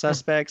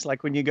suspects.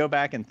 Like when you go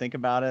back and think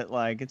about it,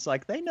 like it's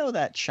like they know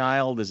that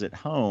child is at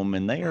home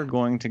and they are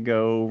going to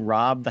go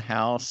rob the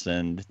house.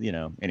 And,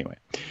 anyway.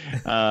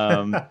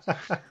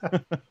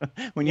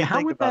 When you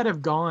how would that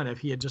have gone if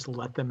he had just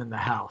let them in the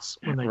house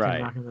when they came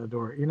knocking on the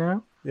door,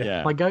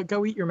 Yeah. Like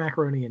go eat your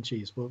macaroni and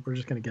cheese. We're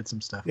just going to get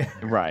some stuff.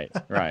 Right.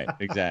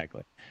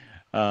 Exactly.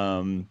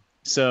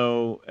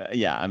 So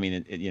yeah, I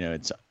mean,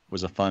 it's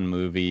was a fun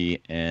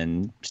movie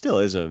and still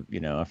is a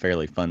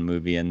fairly fun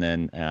movie. And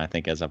then I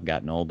think as I've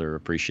gotten older,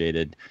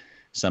 appreciated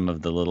some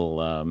of the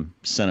little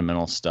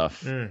sentimental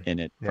stuff in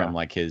it from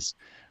like his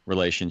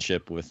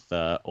relationship with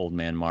Old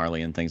Man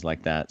Marley and things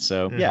like that.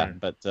 So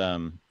but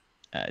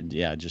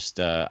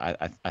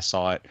I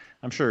saw it.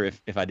 I'm sure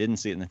if I didn't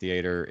see it in the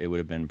theater, it would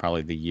have been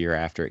probably the year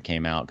after it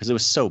came out because it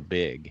was so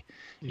big,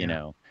 you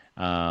know.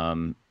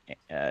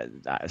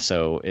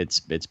 So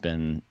it's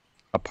been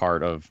a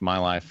part of my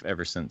life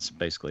ever since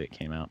basically it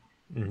came out.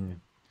 You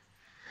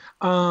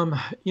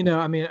know,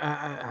 I mean,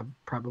 I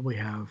probably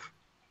have.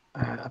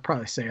 I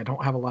probably say I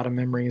don't have a lot of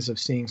memories of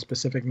seeing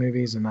specific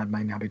movies, and that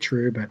might not be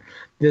true. But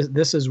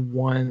this is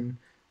one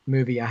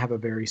movie I have a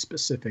very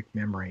specific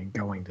memory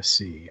going to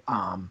see.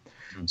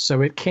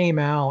 So it came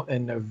out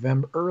in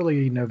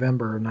early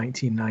November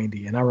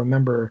 1990, and I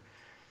remember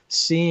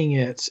seeing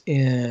it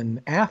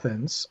in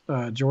Athens,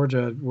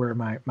 Georgia, where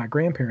my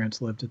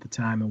grandparents lived at the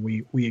time, and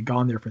we had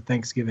gone there for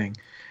Thanksgiving,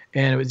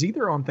 and it was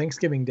either on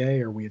Thanksgiving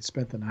Day or we had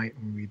spent the night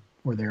and we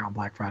were there on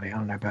Black Friday. I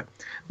don't know, but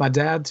my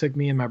dad took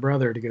me and my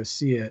brother to go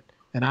see it,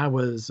 and I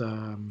was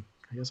I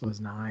guess I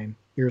was 9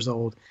 years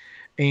old,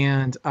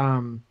 and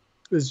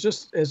it's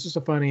just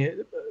a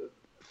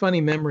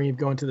funny memory of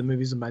going to the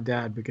movies with my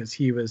dad because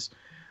he was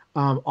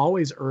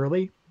always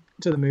early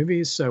to the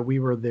movies, so we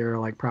were there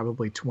like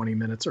probably 20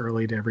 minutes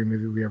early to every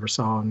movie we ever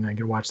saw, and I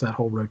could watch that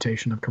whole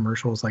rotation of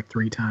commercials like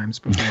 3 times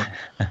before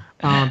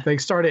they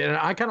started. And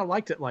I kind of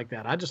liked it like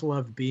that. I just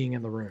loved being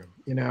in the room,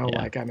 you know.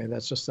 Like, I mean,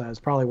 that's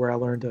probably where I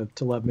learned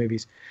to love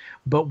movies.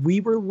 But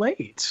we were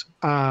late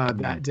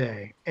that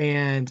day,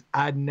 and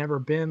I'd never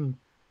been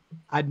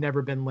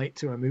late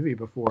to a movie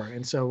before,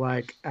 and so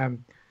like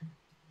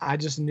I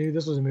just knew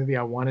this was a movie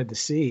I wanted to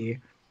see,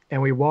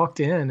 and we walked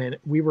in and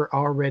we were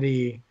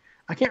already.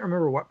 I can't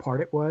remember what part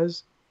it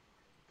was,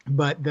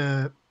 but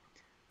the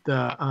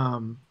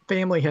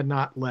family had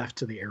not left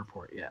to the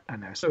airport yet. I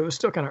know, so it was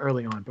still kind of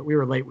early on, but we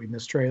were late. We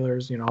missed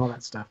trailers, you know, all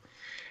that stuff,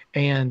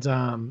 and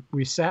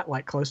we sat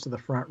like close to the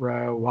front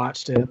row,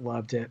 watched it,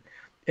 loved it,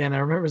 and I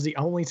remember it was the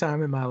only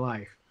time in my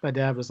life my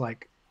dad was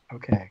like,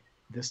 "Okay,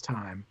 this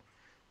time,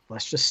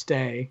 let's just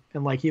stay,"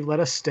 and like he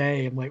let us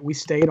stay, and like we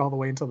stayed all the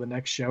way until the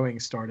next showing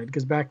started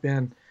because back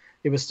then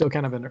it was still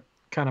kind of an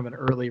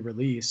early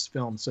release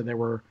film, so there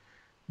were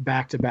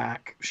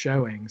back-to-back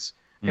showings,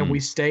 and we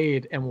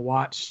stayed and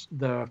watched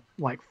the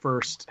like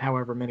first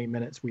however many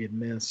minutes we had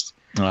missed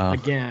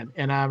again.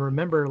 And I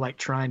remember like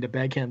trying to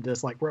beg him,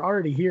 just like, we're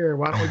already here,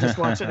 why don't we just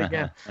watch it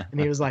again? And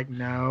he was like,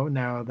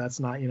 no, that's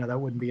not, you know, that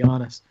wouldn't be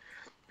honest.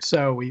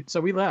 So we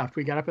left.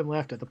 We got up and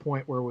left at the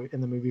point where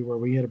in the movie where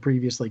we had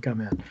previously come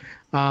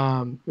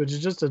in, which is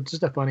just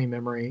a funny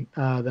memory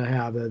that I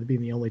have,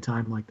 being the only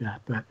time like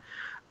that. But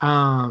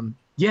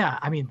yeah,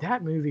 I mean,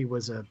 that movie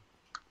was a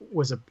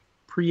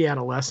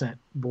pre-adolescent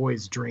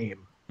boy's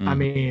dream. I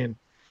mean,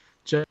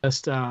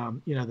 just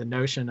you know, the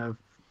notion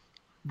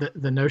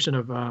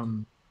of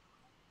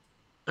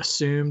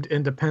assumed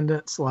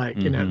independence, like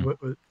you know,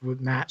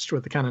 matched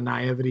with the kind of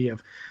naivety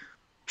of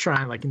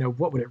trying, like, you know,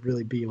 what would it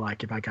really be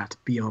like if I got to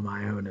be on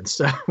my own and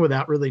stuff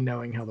without really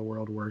knowing how the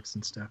world works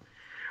and stuff.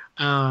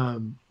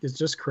 It's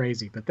just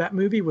crazy. But that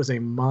movie was a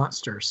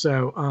monster.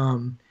 So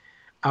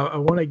I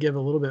want to give a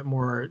little bit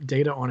more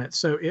data on it.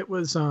 So it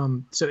was,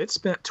 so it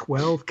spent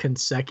 12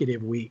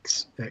 consecutive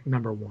weeks at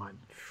number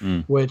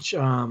 1, which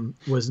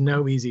was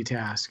no easy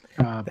task.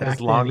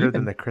 That's longer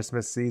than the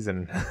Christmas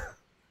season.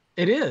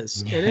 It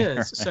is.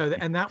 So,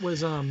 and that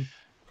was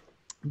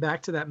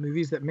back to that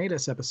Movies That Made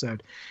Us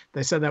episode.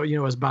 They said that, you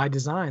know, it was by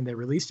design. They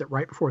released it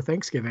right before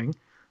Thanksgiving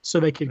so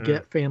they could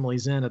get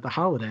families in at the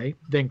holiday.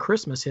 Then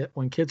Christmas hit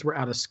when kids were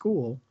out of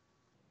school,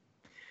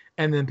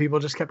 and then people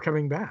just kept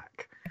coming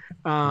back.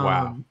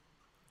 Wow.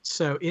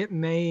 So it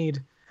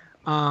made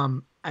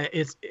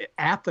it's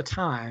at the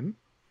time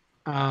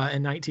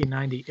in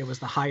 1990 it was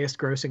the highest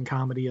grossing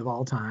comedy of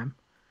all time.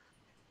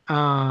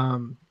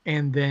 And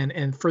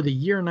for the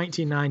year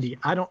 1990,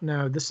 I don't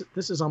know, this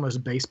is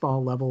almost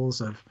baseball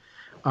levels of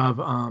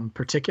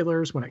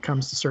particulars when it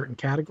comes to certain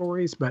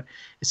categories, but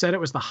it said it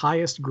was the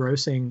highest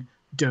grossing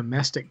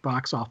domestic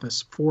box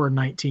office for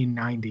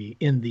 1990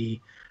 in the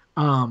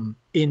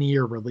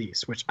in-year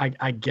release, which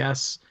I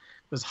guess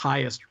was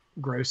highest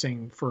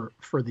grossing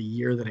for the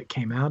year that it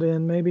came out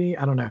in, maybe.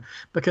 I don't know,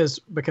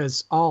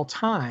 because all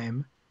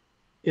time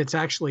it's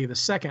actually the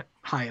second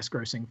highest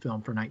grossing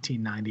film for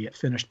 1990. It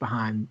finished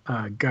behind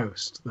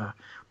Ghost, the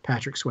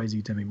Patrick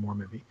Swayze Demi Moore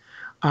movie.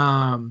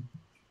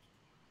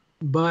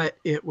 But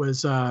it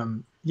was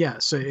so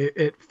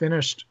it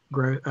finished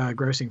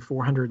grossing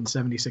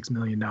 $476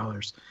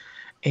 million,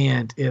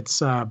 and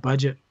its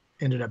budget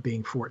ended up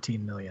being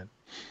 $14 million,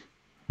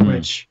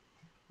 which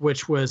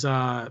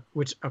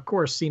of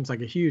course seems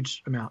like a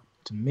huge amount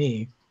to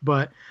me,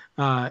 but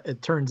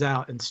it turns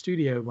out in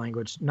studio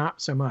language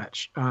not so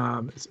much.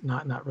 It's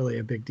not really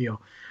a big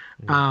deal.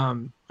 I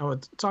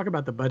want to talk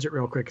about the budget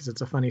real quick because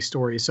it's a funny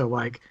story. So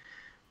like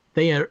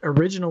they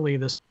originally,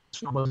 this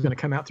film was going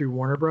to come out through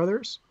Warner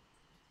Brothers,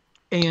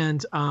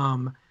 and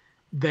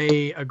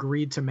they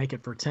agreed to make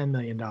it for $10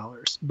 million,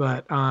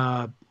 but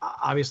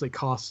obviously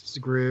costs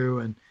grew,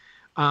 and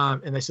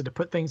they said to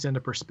put things into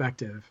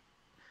perspective,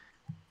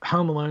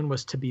 Home Alone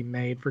was to be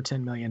made for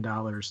 $10 million.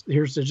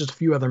 There's just a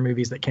few other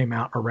movies that came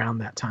out around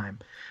that time.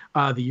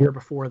 The year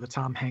before, the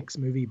Tom Hanks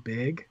movie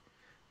Big,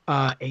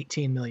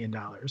 $18 million.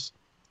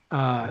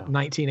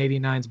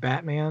 1989's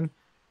Batman,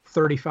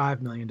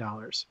 $35 million.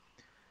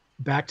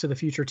 Back to the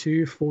Future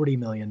 2, $40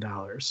 million.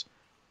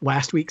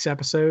 Last week's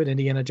episode,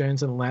 Indiana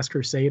Jones and the Last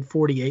Crusade,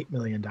 $48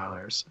 million.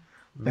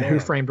 The Who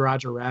Framed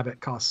Roger Rabbit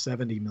cost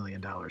 $70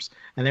 million.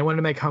 And they wanted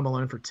to make Home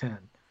Alone for 10.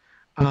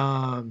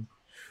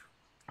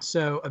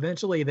 So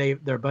eventually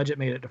their budget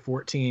made it to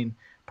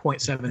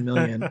 14.7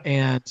 million.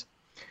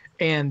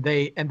 and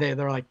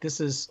they're like,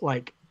 this is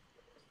like,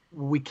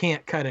 we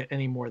can't cut it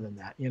any more than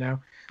that, you know?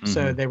 Mm-hmm.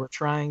 So they were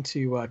trying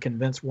to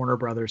convince Warner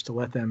Brothers to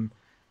let them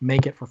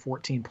make it for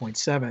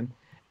 14.7.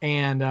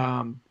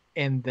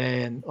 And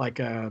then like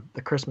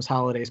the Christmas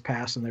holidays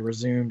passed and they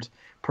resumed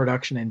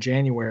production in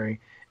January,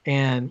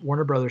 and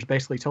Warner Brothers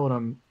basically told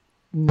them,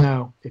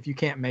 no, if you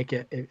can't make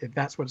it, if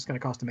that's what it's going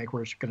to cost to make,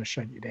 we're going to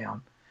shut you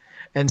down.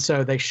 And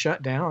so they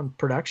shut down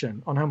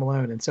production on Home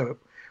Alone. And so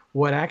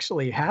what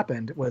actually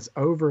happened was,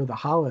 over the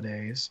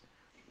holidays,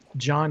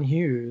 John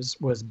Hughes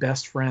was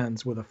best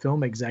friends with a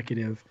film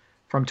executive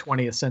from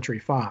 20th Century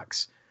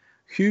Fox,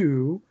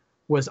 who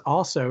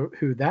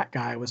that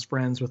guy was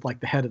friends with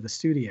like the head of the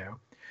studio.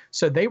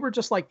 So they were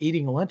just like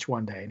eating lunch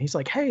one day, and he's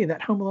like, hey,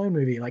 that Home Alone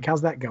movie, like,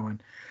 how's that going?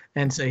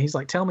 And so he's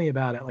like, tell me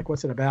about it. Like,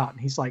 what's it about? And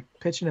he's like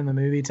pitching in the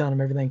movie, telling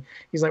him everything.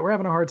 He's like, we're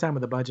having a hard time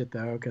with the budget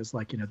though, because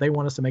like, you know, they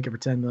want us to make it for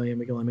 10 million.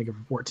 We can only make it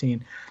for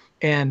 14.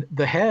 And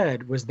the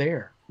head was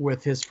there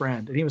with his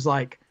friend, and he was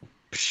like,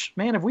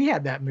 man, if we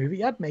had that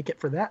movie, I'd make it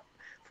for that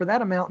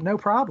amount, no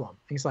problem.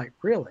 And he's like,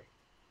 really?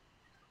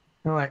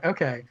 And I'm like,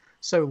 okay.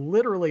 So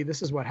literally,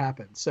 this is what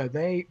happened. So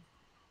they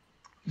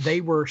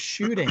were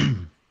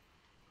shooting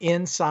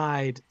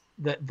inside,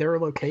 that their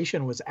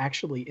location was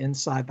actually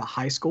inside the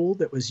high school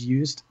that was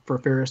used for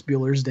Ferris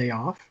Bueller's Day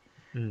Off.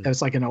 It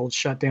was like an old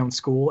shut down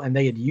school, and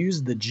they had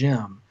used the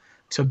gym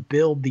to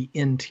build the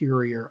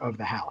interior of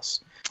the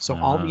house. So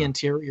all the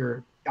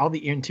interior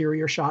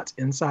shots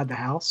inside the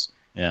house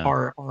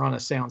are on a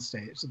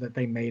soundstage that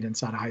they made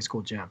inside a high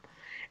school gym.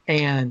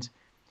 And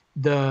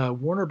the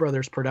Warner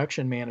Brothers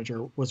production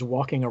manager was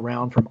walking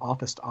around from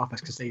office to office,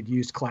 because they'd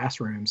used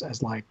classrooms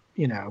as like,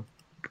 you know,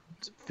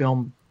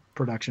 film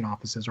production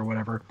offices or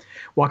whatever,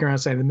 walking around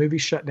saying, the movie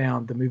shut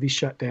down,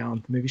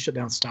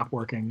 stopped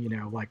working, you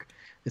know, like,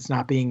 it's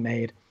not being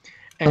made.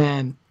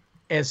 And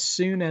as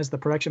soon as the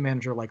production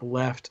manager like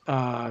left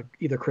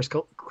either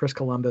Chris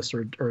Columbus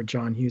or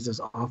John Hughes's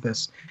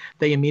office,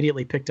 they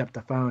immediately picked up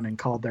the phone and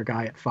called their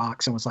guy at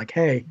Fox and was like,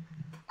 hey,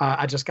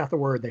 I just got the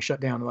word they shut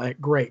down. Like,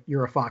 great,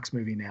 you're a Fox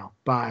movie now.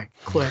 Bye.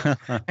 Click.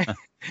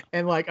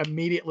 And like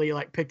immediately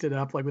like picked it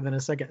up like within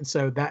a second. And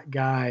so that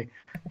guy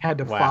had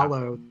to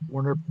follow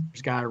Warner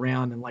Brothers guy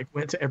around and like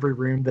went to every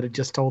room that had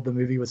just told the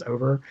movie was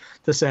over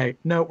to say,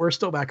 no, we're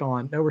still back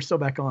on. No, we're still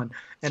back on.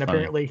 And That's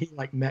apparently he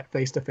like met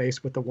face to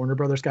face with the Warner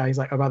Brothers guy. He's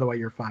like, oh, by the way,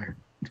 you're fired.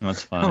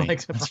 That's funny.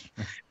 Like,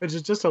 which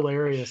is just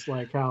hilarious,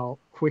 like how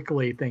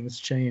quickly things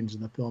change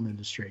in the film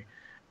industry.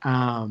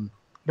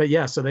 But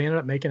yeah, so they ended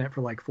up making it for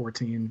like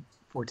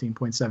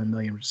 14.7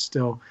 million, which is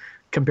still,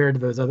 compared to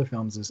those other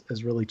films,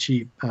 is really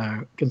cheap,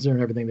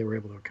 considering everything they were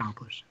able to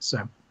accomplish.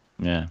 So,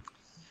 yeah.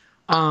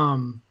 I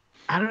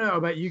don't know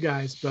about you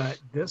guys, but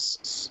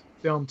this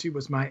film too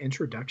was my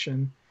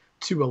introduction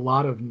to a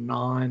lot of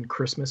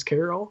non-Christmas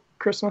Carol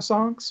Christmas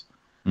songs.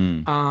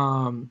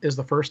 Is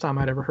the first time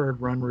I'd ever heard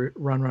Run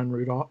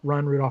Rudolph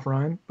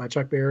Run by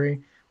Chuck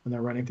Berry when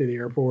they're running through the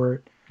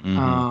airport.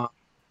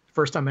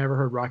 First time I ever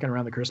heard Rocking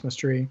Around the Christmas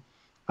Tree.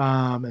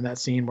 And that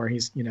scene where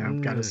he's, you know,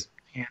 got his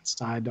hands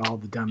tied to all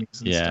the dummies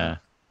and stuff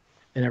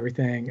and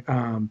everything.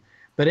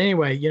 But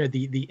anyway, you know,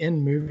 the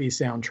in movie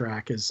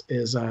soundtrack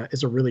is a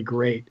really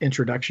great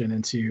introduction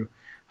into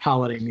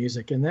holiday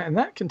music, and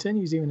that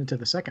continues even into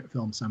the second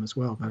film some as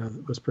well. But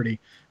it was pretty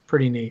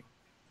neat.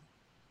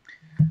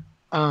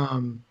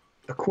 A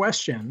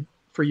question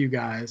for you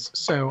guys.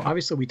 So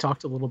obviously we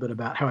talked a little bit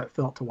about how it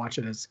felt to watch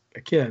it as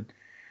a kid.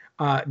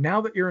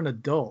 Now that you're an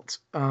adult,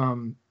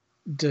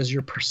 does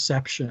your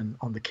perception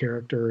on the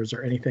characters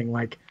or anything,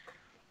 like,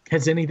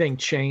 has anything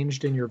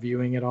changed in your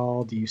viewing at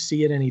all? Do you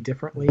see it any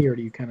differently, or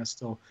do you kind of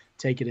still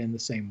take it in the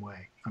same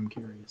way? I'm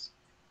curious.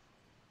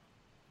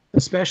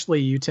 Especially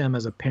you, Tim,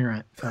 as a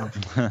parent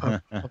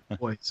of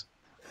boys.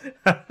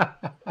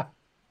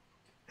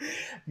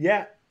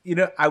 Yeah, you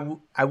know,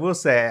 I will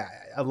say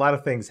a lot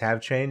of things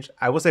have changed.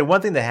 I will say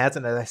one thing that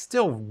hasn't, is I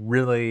still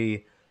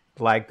really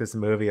like this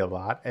movie a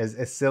lot,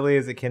 as silly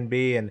as it can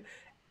be, and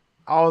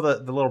all the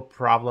little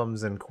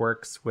problems and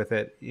quirks with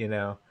it, you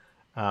know.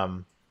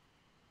 I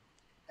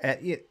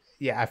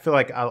feel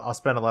like I'll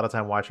spend a lot of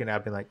time watching it.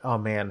 I've been like, oh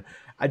man,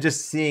 I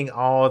just seeing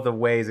all the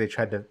ways they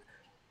tried to.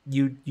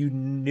 You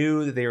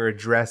knew that they were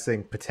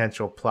addressing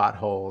potential plot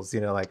holes,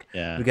 you know, like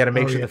we got to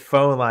make sure the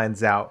phone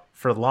line's out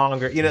for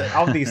longer, you know,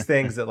 all these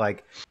things that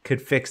like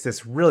could fix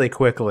this really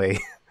quickly.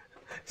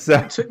 So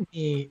it took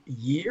me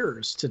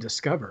years to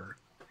discover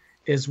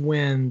is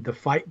when the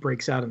fight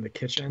breaks out in the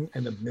kitchen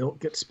and the milk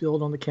gets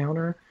spilled on the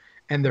counter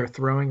and they're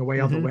throwing away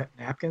all the wet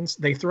napkins.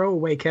 They throw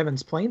away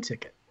Kevin's plane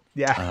ticket.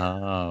 yeah,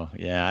 Oh,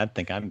 yeah. I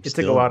think I'm it took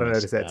a still while to missed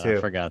notice that I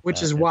too. forgot Which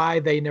that. is why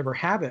they never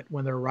have it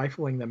when they're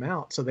rifling them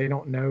out, so they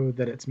don't know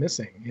that it's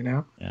missing. You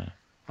know. Yeah.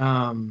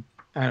 And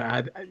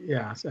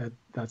so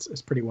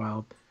it's pretty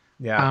wild.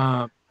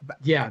 Yeah,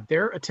 Yeah,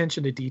 their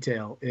attention to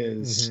detail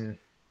is mm-hmm.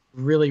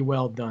 really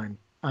well done.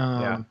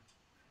 Yeah,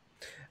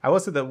 I will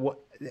say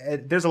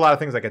that there's a lot of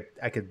things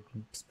I could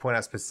point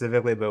out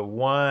specifically, but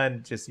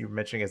one, just you were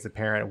mentioning as a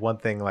parent, one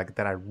thing like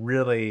that I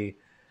really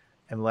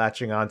am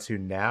latching onto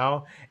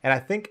now, and I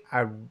think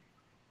I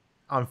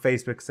on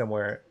Facebook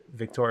somewhere,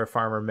 Victoria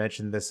Farmer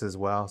mentioned this as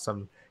well, so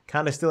I'm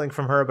kind of stealing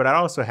from her, but I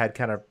also had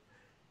kind of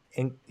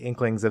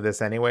inklings of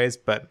this anyways.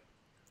 But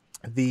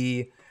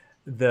the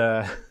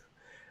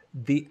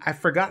I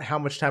forgot how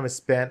much time is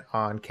spent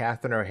on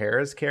Catherine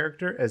O'Hara's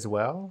character as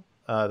well,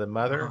 the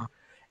mother,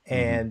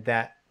 and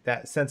that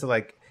sense of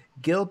like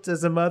guilt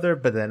as a mother,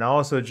 but then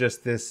also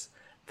just this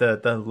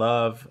the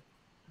love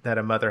that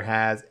a mother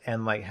has,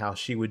 and like how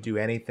she would do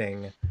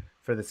anything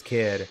for this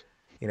kid,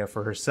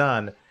 for her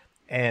son,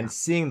 and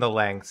seeing the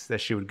lengths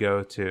that she would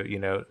go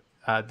to.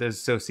 There's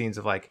so scenes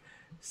of like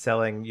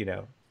selling,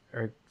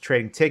 or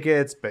trading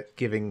tickets, but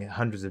giving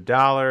hundreds of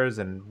dollars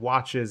and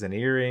watches and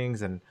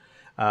earrings and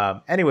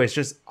anyways,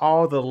 just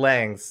all the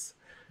lengths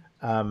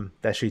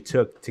that she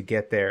took to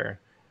get there,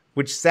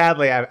 which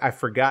sadly I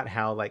forgot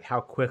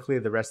how quickly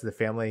the rest of the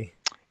family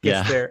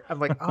gets there. I'm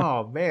like,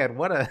 oh man,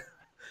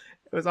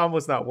 it was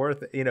almost not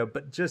worth it,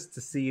 but just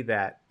to see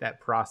that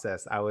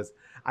process,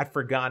 I'd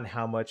forgotten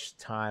how much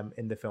time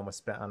in the film was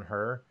spent on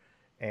her.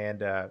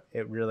 And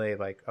it really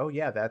oh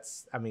yeah,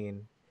 it's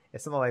something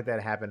like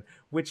that happened,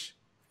 which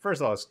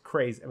first of all, it's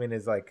crazy.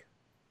 It's like,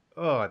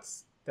 oh,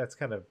 that's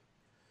kind of,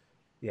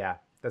 yeah,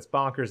 that's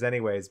bonkers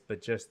anyways,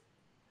 but just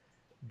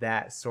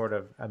that sort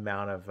of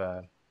amount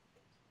of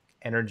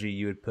energy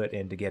you would put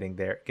into getting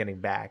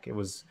back. It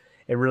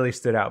really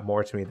stood out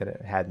more to me than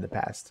it had in the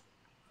past.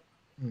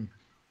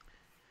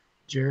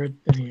 Jared,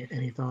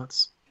 any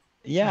thoughts?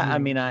 Yeah,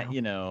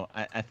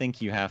 I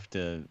think you have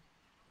to,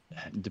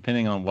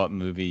 depending on what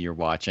movie you're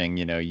watching,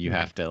 you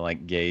have to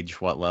like gauge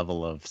what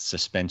level of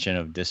suspension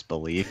of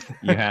disbelief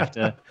you have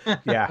to.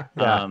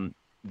 Yeah.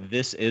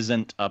 This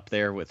isn't up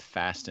there with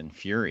Fast and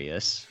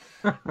Furious.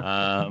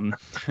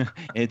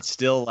 It's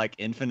still like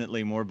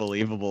infinitely more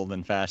believable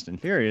than Fast and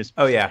Furious.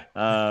 Oh yeah.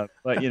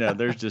 But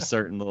there's just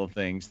certain little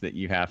things that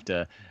you have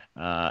to,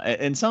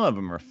 and some of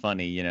them are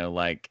funny.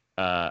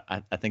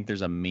 I think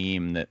there's a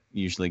meme that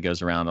usually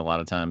goes around a lot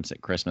of times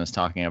at Christmas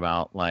talking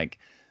about like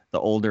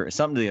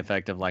something to the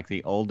effect of like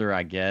the older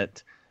I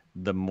get,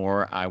 the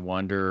more I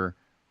wonder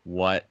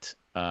what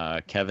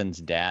Kevin's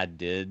dad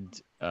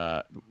did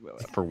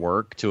for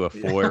work to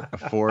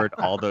afford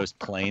all those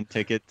plane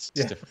tickets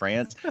to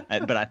France.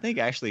 But I think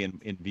actually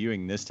in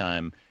viewing this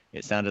time,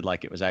 it sounded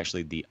like it was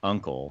actually the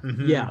uncle.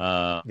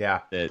 The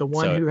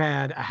one who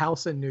had a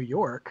house in New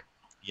York.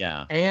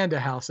 Yeah. And a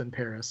house in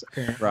Paris,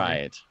 apparently.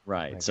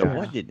 Right. So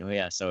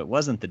so it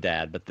wasn't the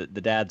dad, but the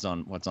dad's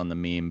on what's on the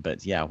meme.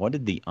 But yeah, what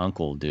did the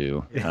uncle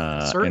do?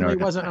 Certainly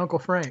wasn't Uncle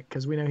Frank,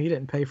 because we know he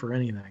didn't pay for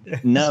anything.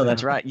 No,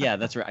 that's right. Yeah,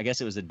 that's right. I guess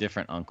it was a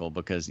different uncle,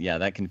 because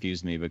that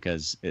confused me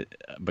because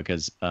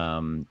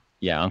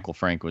Uncle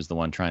Frank was the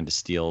one trying to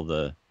steal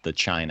the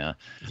china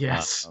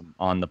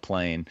on the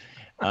plane.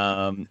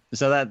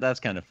 So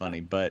that's kind of funny.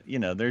 But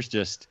there's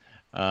just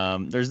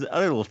there's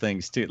other little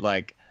things too.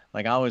 Like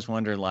I always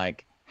wonder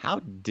how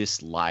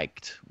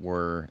disliked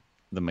were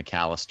the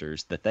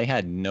McAllisters that they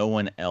had no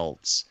one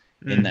else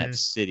in that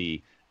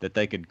city that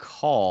they could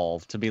call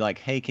to be like,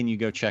 hey, can you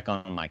go check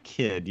on my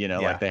kid?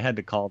 Like they had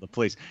to call the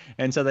police.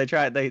 And so they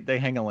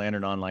hang a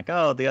lantern on like,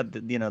 oh,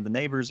 the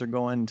neighbors are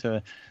going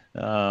to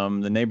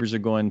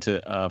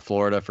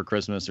Florida for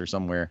Christmas or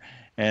somewhere.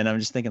 And I'm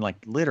just thinking like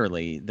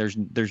literally there's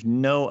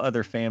no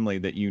other family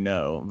that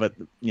but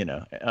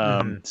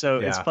so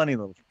it's funny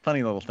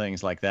little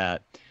things like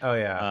that. Oh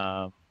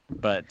yeah.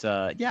 But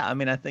I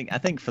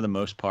think for the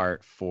most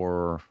part,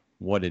 for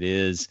what it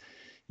is,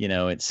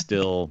 it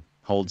still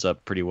holds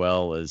up pretty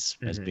well as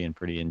being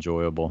pretty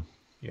enjoyable.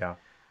 Yeah.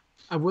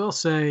 I will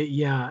say,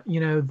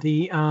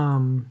 the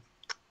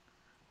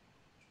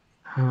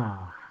what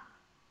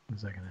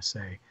was I going to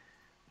say?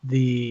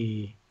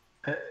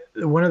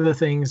 One of the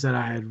things that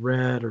I had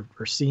read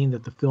or seen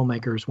that the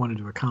filmmakers wanted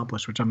to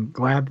accomplish, which I'm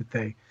glad that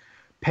they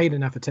paid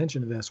enough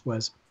attention to this,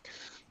 was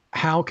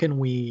how can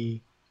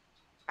we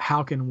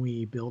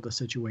build a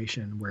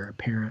situation where a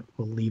parent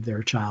will leave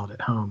their child at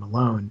home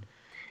alone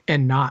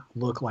and not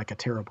look like a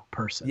terrible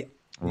person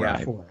for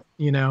it,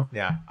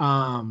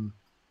 Yeah.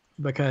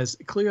 Because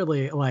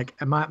clearly, like,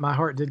 my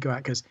heart did go out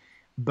because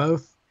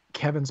both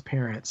Kevin's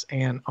parents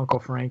and Uncle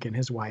Frank and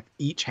his wife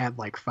each had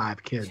like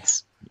 5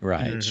 kids.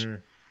 Right. Each.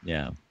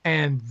 Yeah.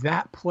 And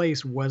that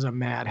place was a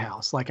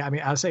madhouse. Like,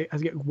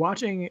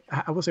 watching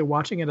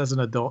it as an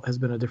adult has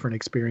been a different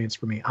experience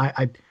for me.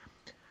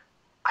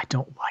 I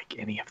don't like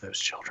any of those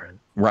children.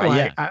 Right.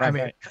 Like, Yeah. I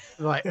mean,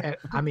 like,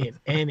 I mean,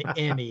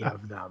 any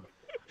of them,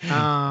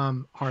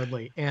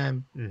 hardly.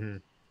 And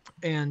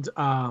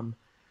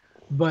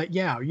but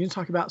yeah, you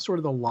talk about sort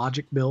of the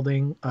logic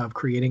building of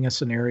creating a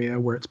scenario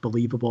where it's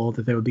believable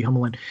that they would be home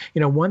alone.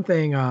 One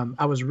thing,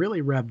 I was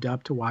really revved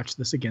up to watch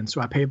this again, so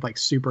I paid like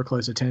super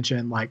close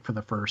attention, like for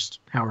the first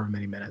however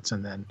many minutes,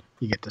 and then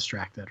you get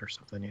distracted or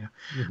something,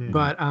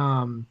 But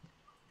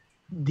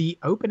the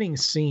opening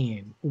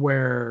scene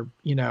where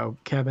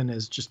Kevin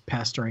is just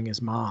pestering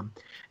his mom,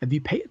 if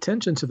you pay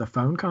attention to the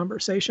phone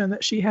conversation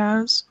that she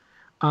has,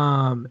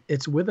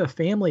 it's with a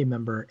family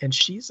member, and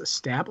she's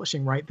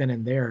establishing right then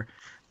and there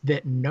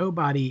that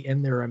nobody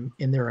in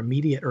their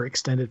immediate or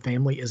extended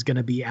family is going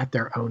to be at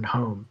their own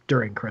home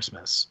during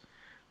Christmas.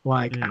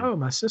 Like, oh,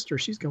 my sister,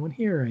 she's going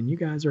here, and you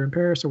guys are in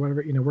Paris or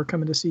whatever, we're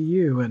coming to see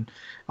you, and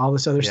all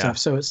this other stuff.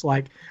 So it's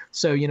like,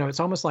 it's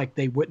almost like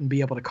they wouldn't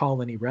be able to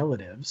call any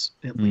relatives,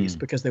 at least,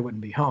 because they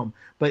wouldn't be home.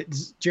 But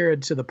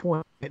Jared, to the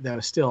point, though,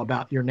 still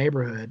about your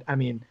neighborhood, I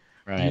mean,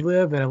 you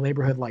live in a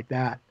neighborhood like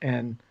that,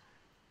 and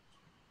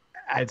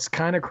it's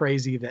kind of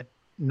crazy that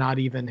not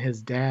even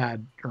his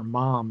dad or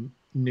mom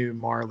knew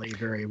Marley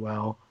very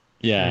well.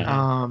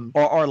 Yeah.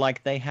 Or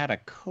like they had a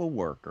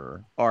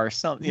coworker or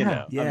something,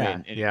 Yeah. I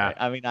mean, anyway,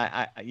 I mean,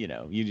 I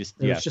you just,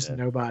 there's just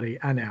nobody.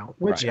 I know,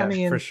 which, right. I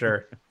mean, for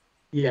sure.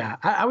 Yeah.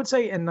 I would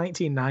say in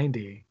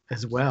 1990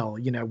 as well,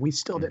 we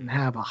still didn't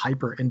have a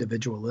hyper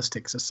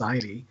individualistic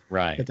society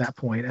at that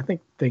point. I think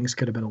things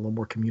could have been a little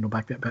more communal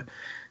back then, but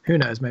who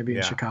knows, maybe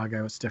in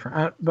Chicago it's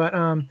different.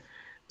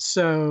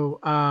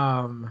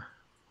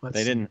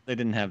 They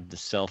didn't have the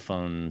cell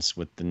phones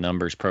with the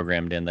numbers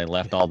programmed in. They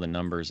left all the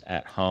numbers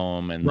at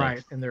home, and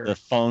the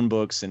phone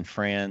books in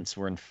France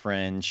were in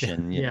French,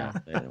 and there's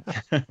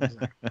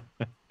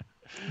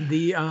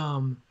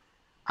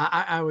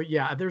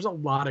a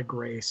lot of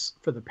grace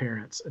for the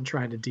parents in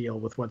trying to deal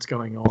with what's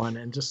going on,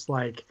 and just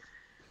like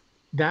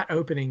that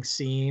opening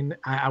scene,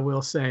 I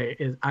will say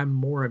is I'm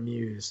more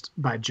amused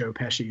by Joe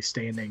Pesci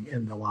standing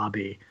in the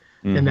lobby.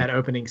 In that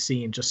opening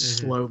scene, just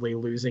slowly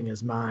losing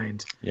his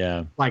mind.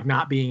 Yeah. Like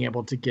not being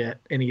able to get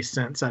any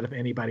sense out of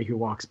anybody who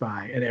walks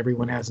by, and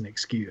everyone has an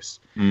excuse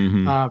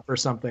for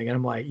something. And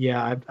I'm like,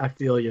 yeah, I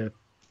feel you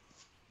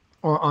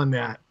on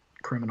that,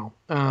 criminal.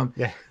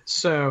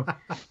 So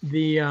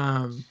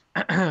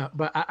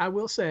but I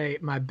will say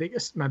my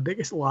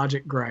biggest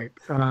logic gripe,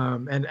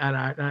 and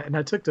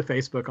I took to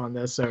Facebook on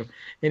this. So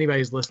anybody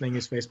who's listening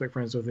who's Facebook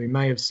friends with me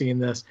may have seen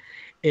this.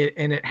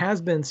 It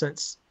has been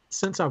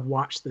since I've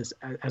watched this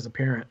as a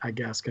parent, I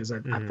guess, because I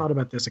thought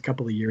about this a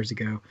couple of years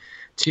ago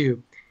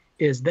too,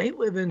 is they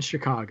live in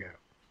Chicago,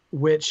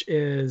 which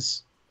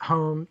is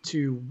home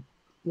to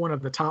one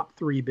of the top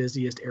 3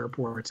 busiest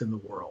airports in the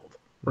world,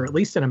 or at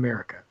least in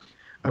America,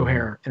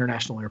 O'Hare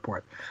International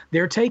Airport.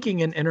 They're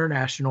taking an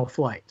international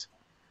flight.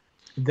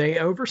 They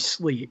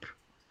oversleep,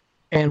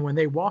 and when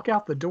they walk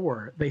out the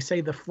door, they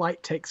say the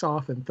flight takes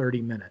off in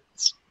 30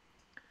 minutes.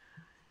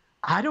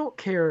 I don't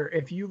care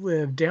if you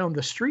live down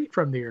the street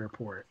from the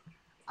airport.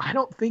 I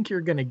don't think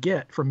you're going to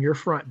get from your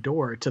front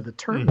door to the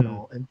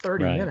terminal in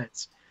 30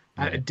 minutes.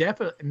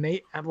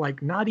 Definitely,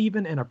 like not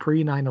even in a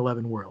pre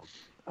 9/11 world.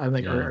 I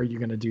think are you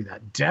going to do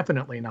that?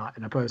 Definitely not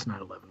in a post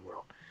 9/11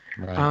 world.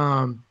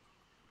 Right.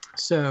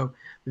 So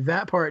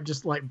that part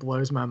just like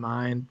blows my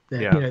mind.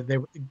 That they,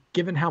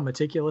 given how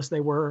meticulous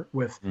they were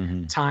with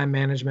time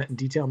management and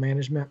detail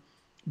management,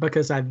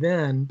 because I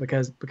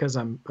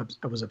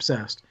was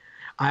obsessed.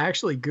 I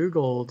actually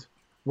Googled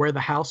where the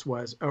house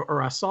was,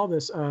 or I saw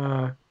this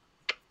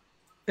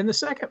in the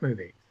second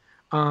movie.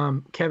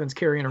 Kevin's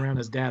carrying around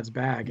his dad's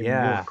bag in New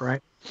York,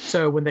 right?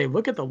 So when they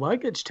look at the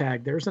luggage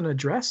tag, there's an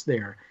address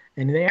there,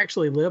 and they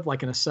actually live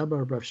like in a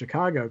suburb of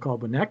Chicago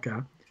called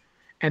Winnetka,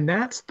 and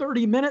that's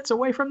 30 minutes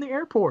away from the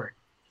airport.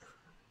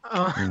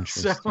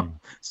 So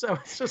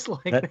it's just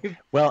like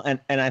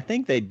and I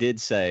think they did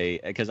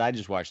say, because I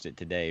just watched it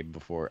today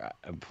before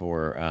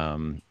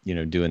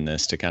doing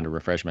this to kind of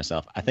refresh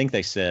myself. I think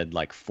they said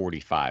like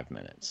 45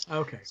 minutes.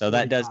 Okay. So 45.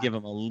 That does give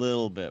them a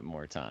little bit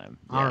more time.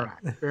 All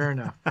right, fair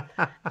enough.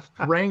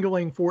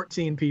 Wrangling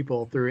 14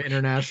 people through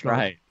international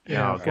flight.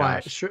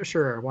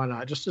 Sure, why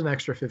not? Just an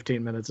extra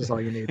 15 minutes is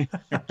all you need.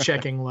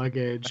 Checking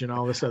luggage and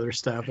all this other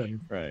stuff, and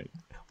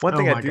one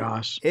thing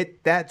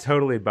that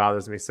totally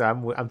bothers me. So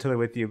I'm totally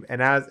with you.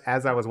 And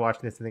as I was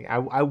watching this thing,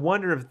 I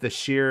wonder if the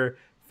sheer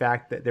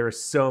fact that there were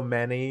so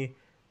many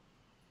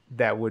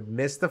that would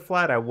miss the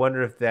flight, I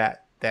wonder if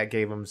that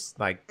gave them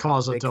like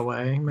cause a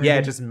delay. Maybe? Yeah,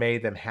 it just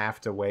made them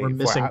have to wait. We're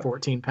missing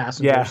 14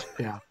 passengers.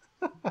 Yeah.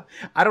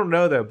 I don't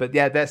know though, but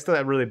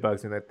that really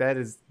bugs me. Like that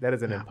is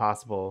an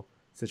impossible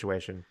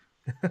situation.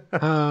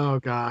 Oh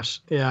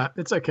gosh, yeah,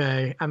 it's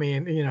okay. I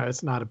mean,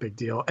 it's not a big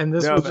deal. And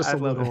this was just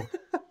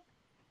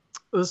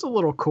this is a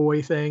little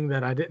coy thing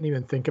that I didn't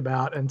even think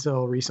about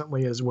until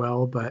recently as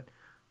well. But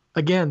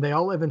again, they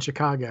all live in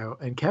Chicago,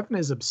 and Kevin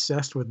is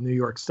obsessed with New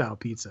York style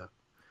pizza.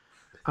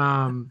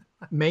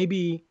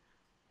 Maybe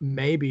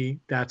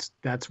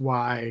that's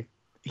why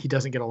he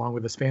doesn't get along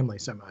with his family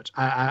so much.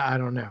 I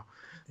don't know,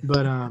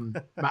 but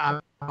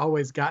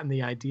always gotten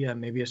the idea,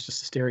 maybe it's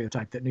just a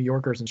stereotype, that New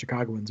Yorkers and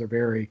Chicagoans are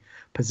very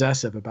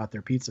possessive about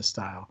their pizza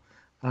style.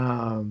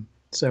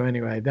 So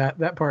anyway,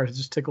 that part has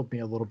just tickled me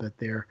a little bit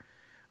there.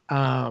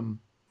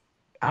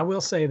 I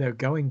will say though,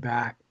 going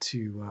back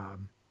to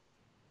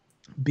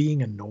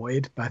being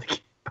annoyed by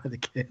the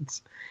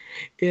kids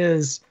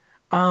is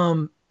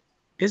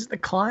the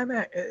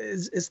climax,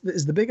 is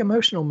the big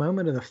emotional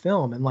moment of the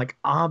film, and like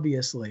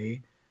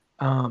obviously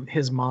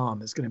his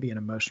mom is going to be an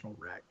emotional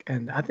wreck,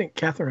 and I think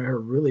Catherine O'Hara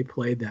really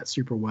played that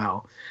super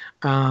well.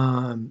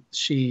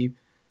 She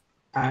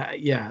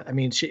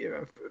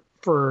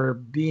for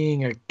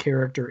being a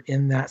character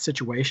in that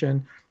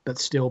situation but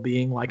still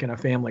being like in a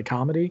family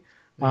comedy,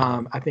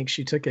 I think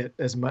she took it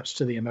as much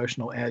to the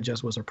emotional edge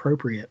as was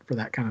appropriate for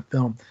that kind of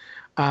film.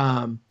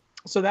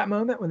 So that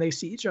moment when they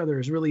see each other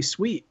is really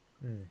sweet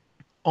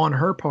on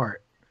her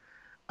part.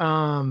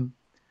 And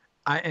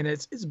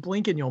it's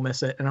blink and you'll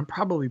miss it. And I'm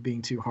probably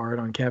being too hard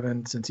on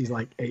Kevin since he's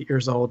like 8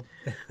 years old,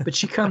 but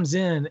she comes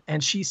in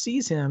and she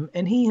sees him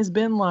and he has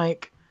been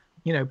like,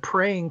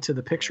 praying to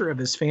the picture of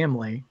his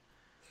family.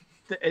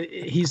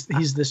 He's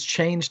this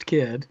changed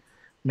kid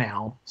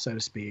now, so to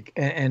speak.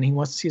 And he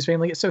wants to see his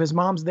family. So his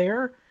mom's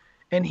there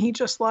and he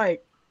just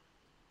like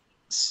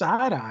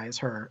side eyes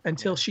her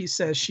until she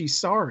says she's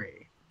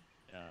sorry.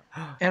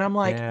 Yeah. And I'm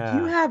like,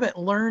 you haven't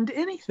learned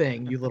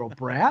anything, you little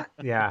brat.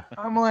 Yeah.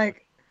 I'm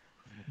like,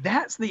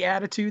 that's the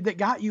attitude that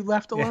got you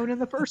left alone in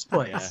the first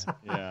place.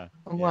 I'm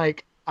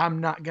like,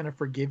 I'm not going to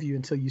forgive you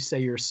until you say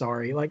you're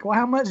sorry. Like, well,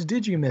 how much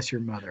did you miss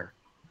your mother?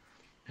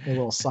 A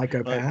little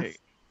psychopath.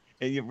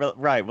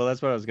 Right. Well,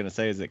 that's what I was going to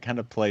say, is it kind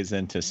of plays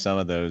into some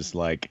of those,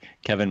 like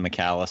Kevin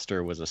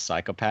McAllister was a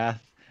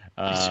psychopath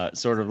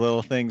sort of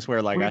little things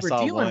where like we I were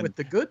saw dealing one with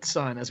the good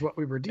son is what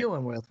we were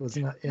dealing with,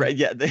 wasn't it? Right.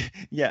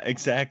 Yeah,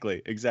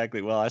 exactly.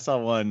 Well, I saw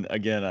one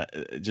again,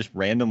 just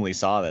randomly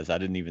saw this. I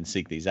didn't even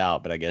seek these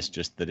out, but I guess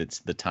just that it's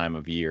the time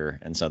of year.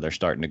 And so they're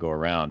starting to go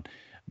around.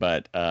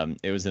 But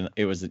it was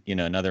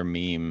another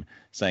meme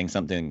saying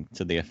something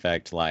to the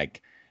effect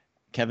like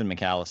Kevin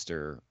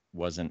McAllister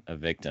wasn't a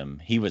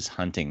victim. He was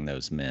hunting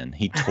those men.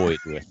 He toyed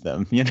with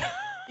them, He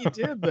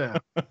did though.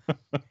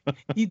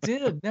 He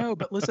did. No,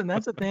 but listen,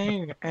 that's the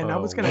thing. And I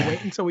was going to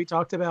wait until we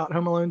talked about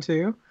Home Alone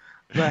 2,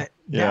 but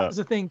that was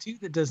the thing too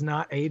that does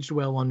not age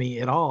well on me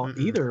at all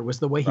either, was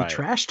the way he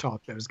trash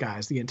talked those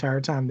guys the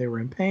entire time they were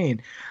in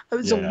pain. It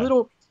was a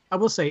little, I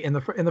will say, in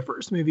the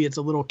first movie, it's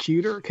a little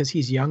cuter because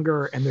he's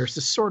younger and there's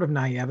this sort of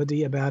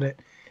naivety about it.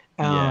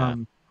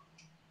 And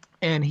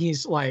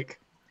he's like,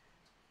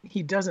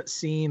 he doesn't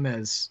seem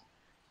as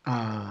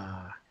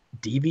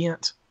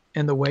deviant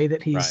in the way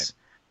that he's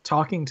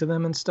talking to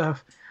them and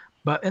stuff.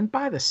 And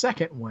by the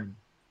second one,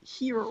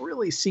 he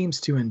really seems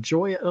to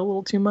enjoy it a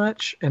little too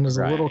much and is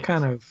a little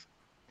kind of,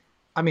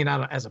 I mean,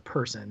 as a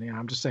person,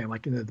 I'm just saying,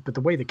 like, but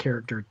the way the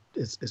character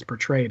is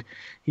portrayed,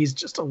 he's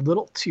just a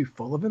little too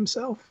full of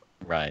himself.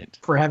 Right.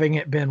 For having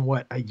it been,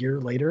 a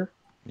year later?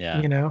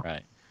 Yeah.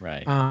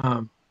 Right.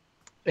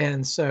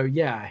 And so,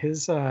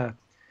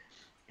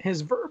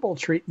 his verbal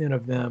treatment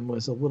of them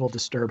was a little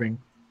disturbing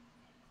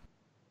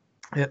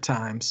at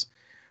times.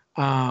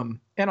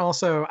 And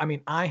also, I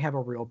mean, I have a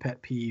real pet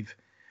peeve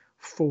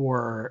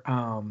for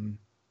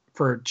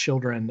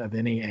children of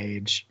any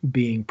age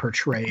being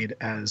portrayed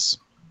as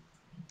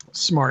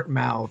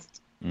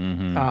smart-mouthed,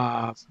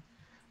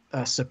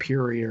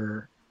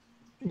 superior,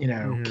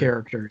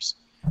 characters.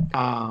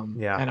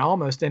 And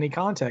almost any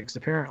context,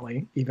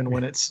 apparently, even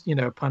when it's,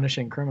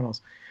 punishing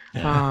criminals.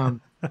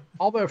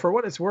 Although for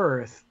what it's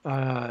worth,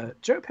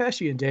 Joe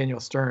Pesci and Daniel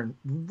Stern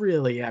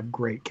really have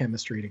great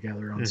chemistry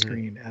together on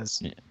screen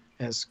as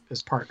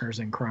partners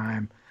in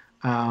crime.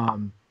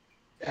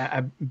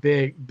 A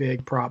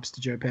big props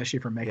to Joe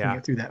Pesci for making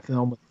it through that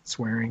film with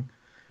swearing.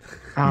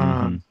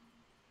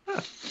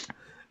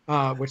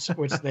 Which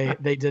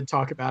they did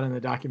talk about in the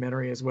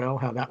documentary as well,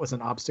 how that was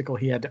an obstacle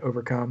he had to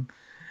overcome.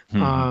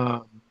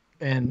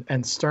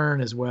 And Stern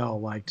as well,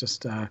 like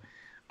just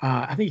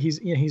I think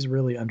he's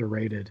really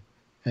underrated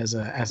as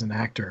an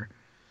actor.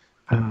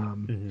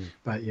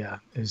 But yeah,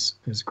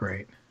 is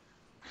great.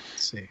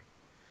 Let's see.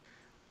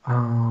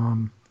 I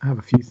have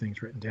a few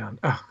things written down.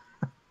 Oh.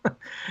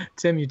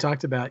 Tim, you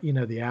talked about, the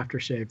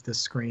aftershave, the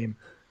scream,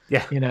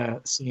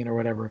 scene or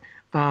whatever.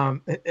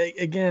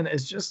 Again,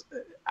 it's just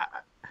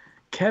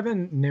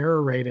Kevin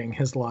narrating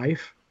his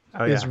life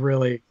is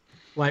really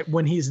like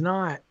when he's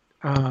not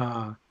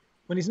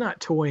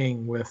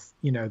toying with,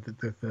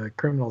 the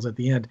criminals at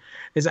the end,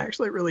 is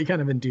actually really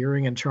kind of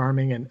endearing and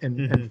charming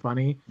and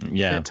funny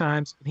at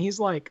times. And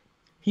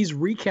he's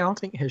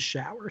recounting his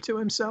shower to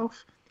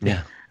himself.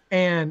 Yeah.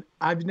 And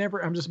I'm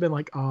just been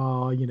like,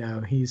 oh,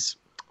 he's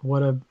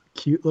what a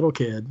cute little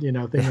kid,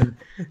 thinking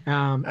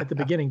at the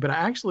beginning. But I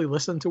actually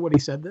listened to what he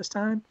said this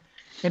time,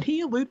 and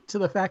he alluded to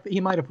the fact that he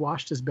might have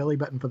washed his belly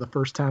button for the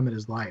first time in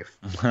his life.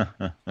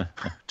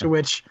 To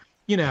which,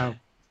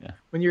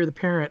 when you're the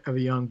parent of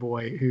a young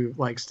boy who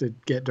likes to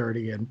get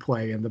dirty and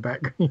play in the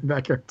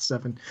backyard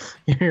stuff, and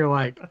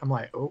I'm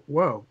like, oh,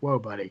 whoa,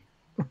 buddy.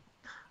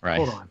 Right.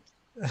 Hold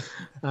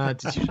on.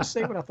 Did you just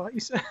say what I thought you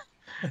said?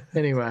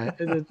 Anyway,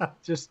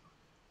 just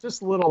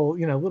little,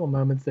 little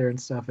moments there and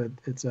stuff.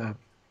 It's a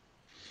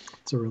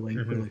really,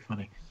 really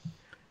funny.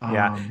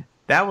 Yeah,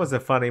 that was a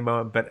funny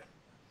moment, but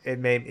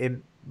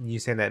you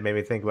saying that made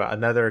me think about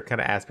another kind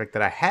of aspect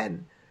that I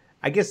hadn't.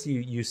 I guess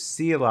you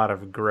see a lot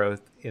of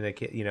growth in a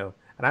kid, and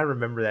I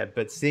remember that,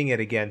 but seeing it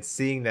again,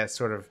 seeing that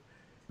sort of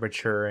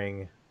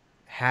maturing,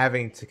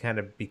 having to kind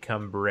of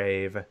become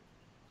brave,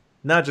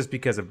 not just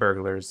because of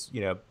burglars,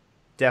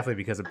 definitely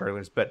because of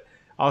burglars, but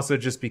also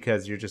just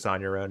because you're just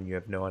on your own and you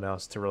have no one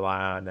else to rely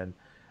on. And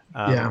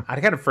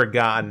I'd kind of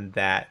forgotten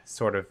that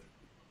sort of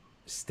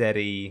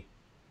steady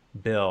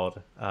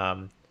build,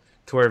 to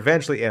where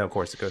eventually, and of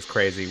course it goes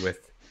crazy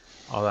with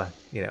all the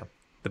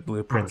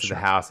blueprints of the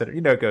house,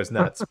 and it goes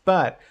nuts.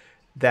 But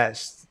that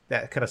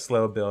kind of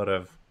slow build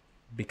of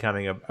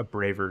becoming a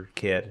braver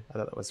kid, I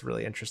thought that was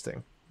really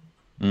interesting.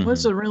 Well,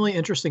 it's a really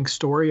interesting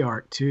story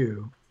arc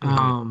too,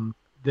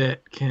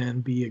 that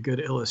can be a good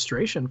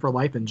illustration for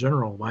life in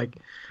general. Like,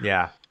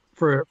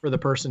 for the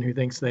person who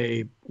thinks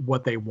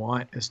what they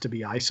want is to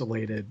be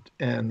isolated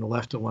and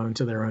left alone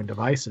to their own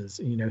devices.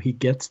 He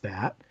gets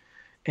that,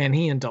 and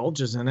he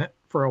indulges in it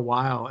for a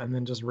while, and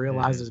then just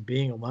realizes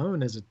being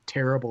alone is a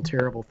terrible,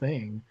 terrible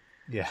thing.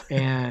 Yeah.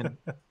 And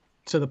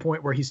to the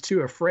point where he's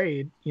too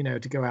afraid, to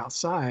go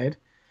outside.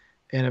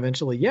 And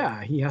eventually,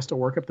 he has to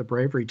work up the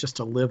bravery just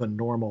to live a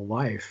normal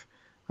life.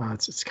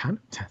 It's kind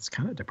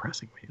of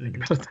depressing when you think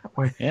about it that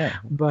way. Yeah.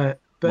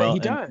 But he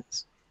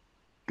does.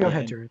 Go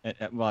ahead, Jared.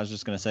 Well, I was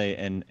just going to say,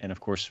 and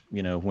of course,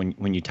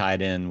 when you tie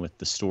it in with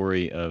the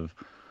story of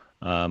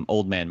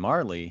Old Man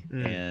Marley,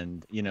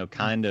 and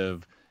kind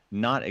of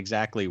not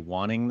exactly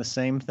wanting the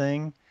same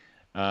thing,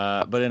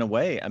 but in a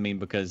way, I mean,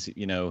 because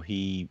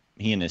he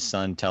and his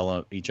son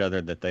tell each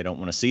other that they don't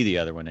want to see the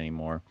other one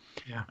anymore.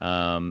 Yeah.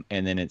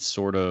 And then it's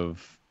sort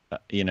of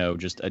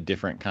just a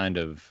different kind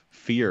of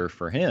fear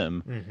for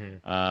him,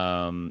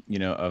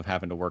 of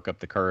having to work up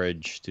the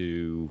courage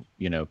to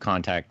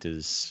contact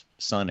his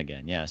son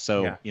again. Yeah.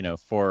 So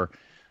for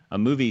a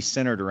movie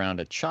centered around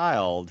a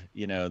child,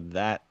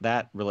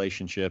 that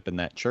relationship and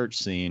that church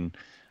scene,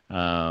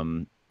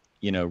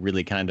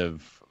 really kind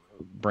of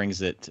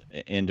brings it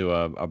into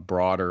a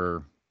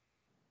broader.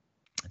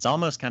 It's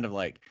almost kind of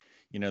like,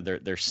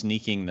 they're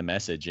sneaking the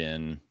message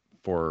in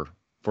for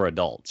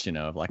adults,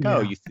 like,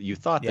 oh, you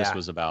thought this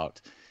was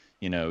about,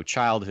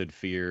 childhood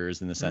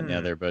fears and this, that, and the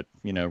other, but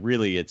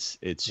really it's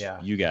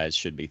you guys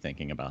should be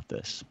thinking about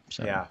this.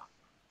 So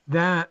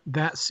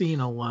that scene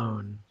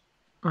alone,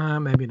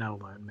 maybe not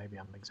alone, maybe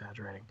I'm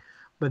exaggerating,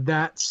 but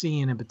that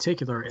scene in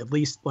particular, at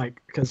least,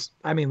 like, because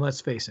I mean,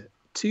 let's face it,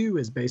 2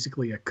 is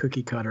basically a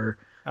cookie cutter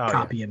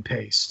copy and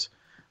paste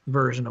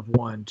version of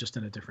 1, just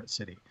in a different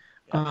city,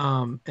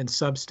 and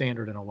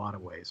substandard in a lot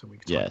of ways, and we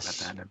can talk about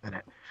that in a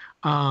minute.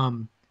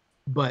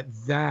 But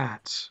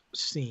that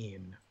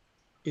scene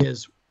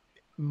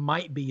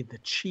might be the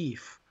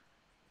chief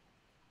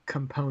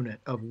component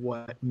of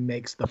what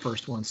makes the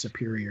first one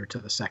superior to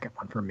the second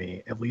one for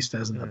me, at least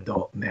as an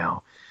adult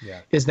now.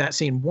 Is that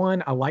scene.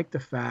 One, I like the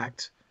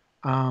fact,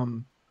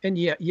 and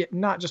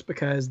not just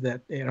because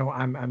that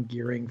I'm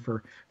gearing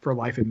for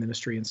life and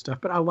ministry and stuff,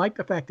 but I like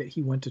the fact that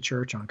he went to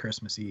church on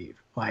Christmas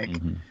Eve. Like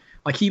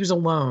he was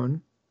alone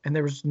and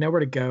there was nowhere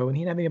to go, and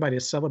he didn't have anybody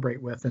to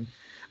celebrate with. And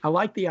I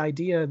like the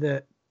idea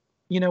that,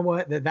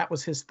 that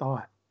was his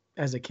thought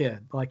as a kid.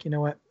 Like,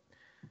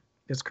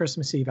 it's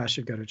Christmas Eve, I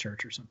should go to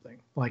church or something.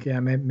 Like,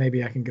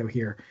 maybe I can go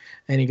here.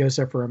 And he goes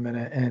there for a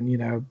minute,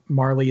 and,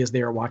 Marley is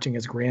there watching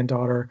his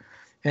granddaughter.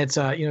 It's,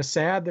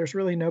 sad. There's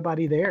really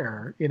nobody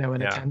there, in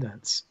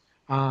attendance.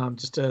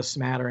 Just a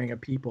smattering of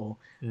people,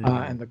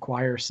 and the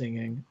choir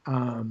singing.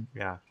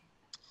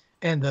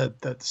 And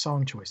the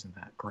song choice in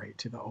that, great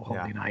too. The Oh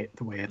Holy Night,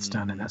 the way it's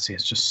done in that scene,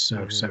 it's just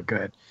so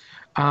good.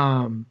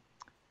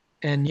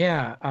 And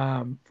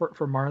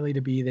for Marley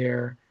to be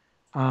there,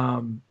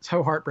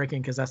 so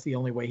heartbreaking because that's the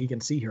only way he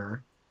can see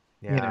her,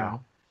 at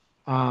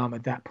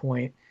that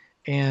point.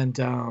 And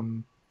I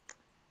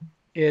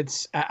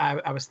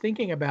was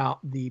thinking about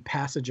the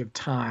passage of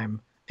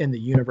time in the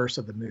universe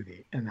of the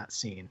movie in that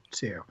scene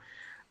too.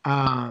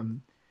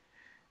 And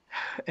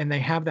they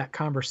have that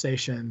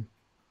conversation,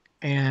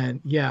 and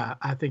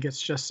I think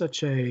it's just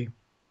such a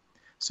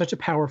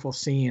powerful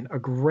scene, a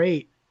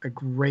great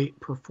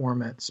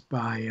performance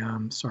by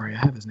sorry, I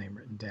have his name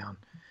written down.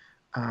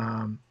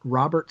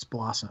 Roberts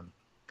Blossom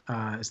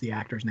is the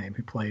actor's name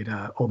who played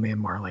Old Man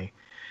Marley.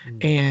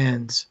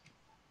 And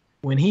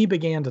when he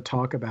began to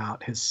talk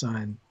about his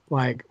son,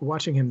 like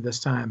watching him this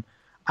time,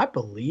 I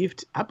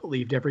believed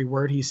every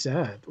word he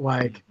said.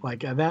 Like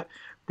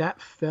that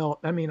felt,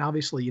 I mean,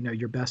 obviously,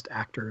 your best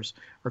actors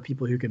are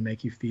people who can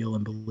make you feel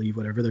and believe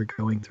whatever they're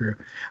going through.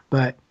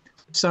 But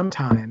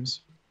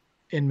sometimes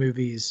in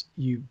movies,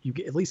 you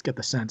at least get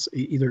the sense,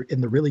 either in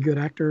the really good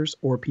actors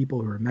or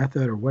people who are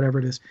method or whatever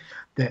it is,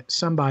 that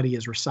somebody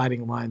is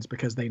reciting lines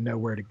because they know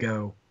where to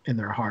go in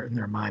their heart and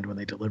their mind when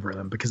they deliver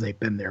them, because they've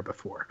been there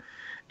before.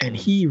 And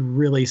he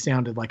really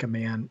sounded like a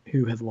man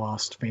who had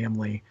lost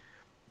family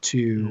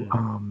to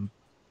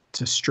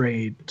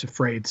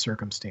frayed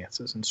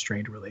circumstances and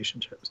strained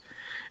relationships.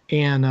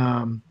 And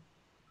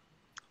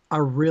I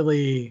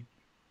really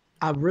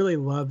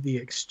love the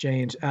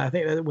exchange. I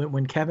think that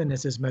when Kevin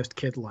is his most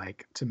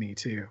kid-like to me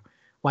too,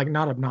 like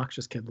not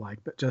obnoxious kid-like,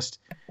 but just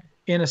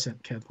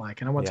innocent kid-like.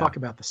 And I want to talk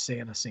about the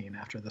Santa scene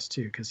after this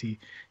too, because he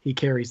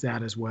carries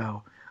that as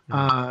well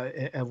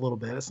a little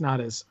bit. It's not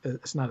as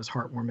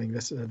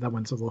heartwarming. That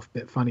one's a little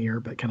bit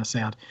funnier, but kind of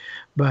sad.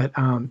 But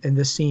in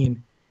this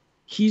scene,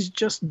 he's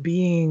just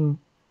being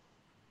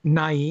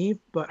naive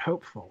but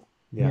hopeful.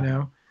 You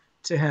know.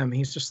 To him,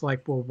 he's just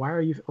like, well, why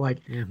are you like,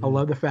 I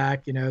love the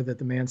fact, that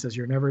the man says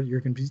you're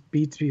going to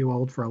be too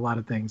old for a lot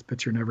of things,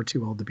 but you're never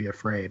too old to be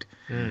afraid.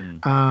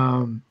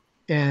 And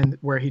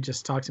where he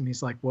just talks to me,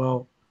 he's like,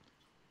 well,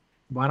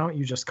 why don't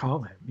you just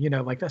call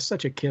him? Like that's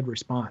such a kid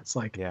response.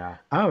 Like,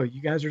 oh, you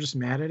guys are just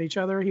mad at each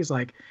other. He's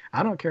like,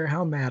 I don't care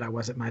how mad I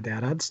was at my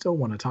dad. I'd still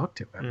want to talk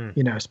to him,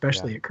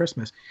 especially at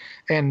Christmas.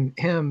 And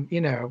him,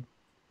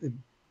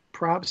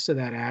 props to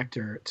that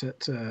actor,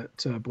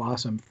 to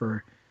Blossom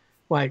for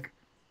like,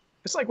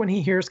 it's like when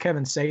he hears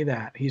Kevin say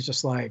that, he's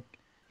just like,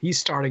 he's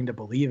starting to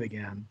believe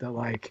again that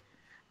like,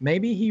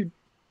 maybe he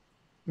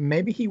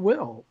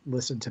will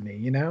listen to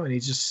me, and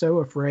he's just so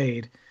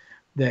afraid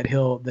that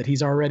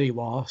he's already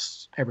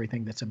lost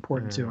everything that's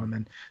important to him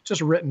and just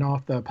written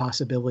off the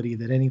possibility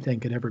that anything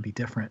could ever be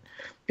different.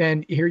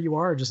 And here you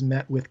are just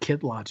met with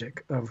kid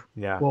logic of,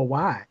 well,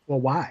 why?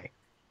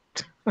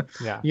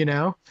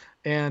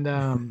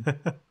 And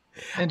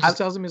just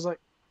tells him, he's like,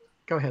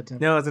 go ahead, Tim.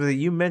 No,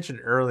 you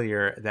mentioned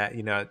earlier that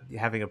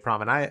having a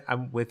problem, and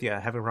I'm with you,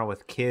 having a problem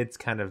with kids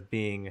kind of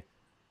being,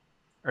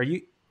 or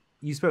you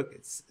spoke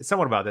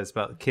somewhat about this,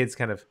 about kids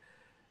kind of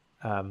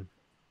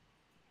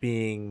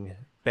being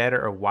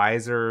better or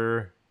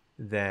wiser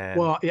than.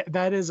 Well, yeah,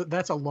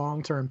 that's a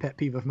long-term pet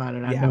peeve of mine,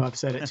 and I know I've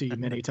said it to you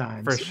many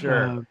times for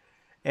sure.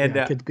 And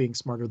kids being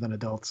smarter than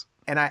adults.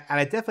 And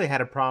I definitely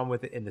had a problem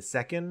with it in the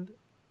second.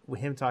 With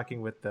him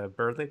talking with the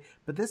bird lady,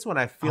 but this one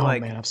I feel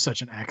like, man, I have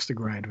such an axe to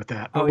grind with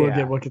that.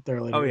 We'll get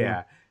there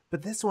later.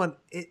 But this one,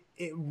 it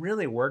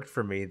really worked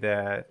for me.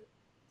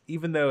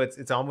 Even though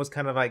it's almost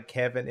kind of like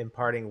Kevin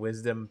imparting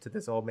wisdom to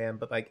this old man,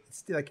 but like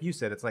like you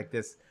said, it's like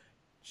this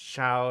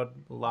child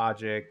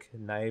logic,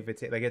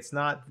 naivete. Like it's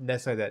not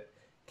necessarily that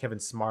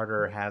Kevin's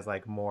smarter, has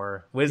like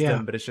more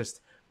wisdom, but it's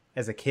just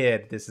as a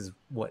kid, this is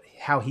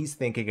how he's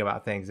thinking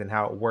about things and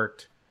how it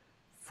worked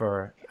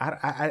for.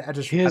 I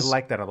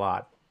like that a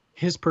lot.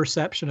 His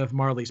perception of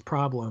Marley's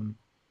problem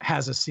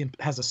has a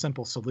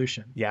simple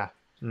solution. Yeah.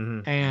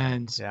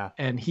 And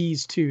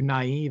he's too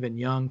naive and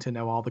young to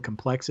know all the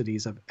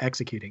complexities of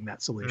executing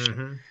that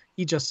solution.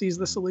 He just sees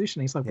the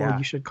solution. He's like, well,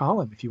 you should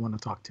call him if you want to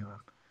talk to him.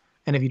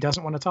 And if he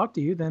doesn't want to talk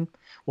to you, then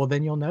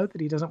you'll know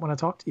that he doesn't want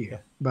to talk to you.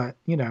 But,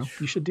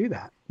 you should do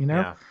that,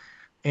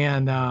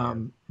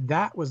 And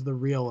that was the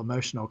real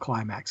emotional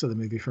climax of the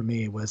movie for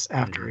me, was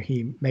after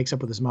he makes up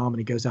with his mom and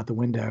he goes out the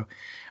window.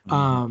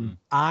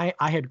 I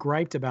had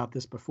griped about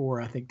this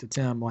before, I think, to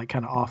Tim, like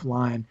kind of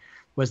offline,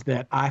 was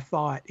that I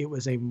thought it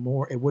would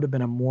have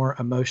been a more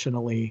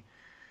emotionally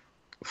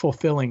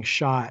fulfilling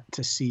shot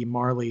to see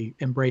Marley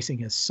embracing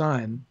his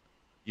son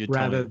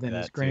rather than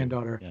his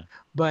granddaughter. Yeah.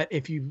 But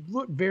if you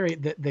look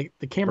the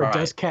camera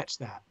does catch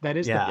that. That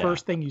is the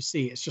first thing you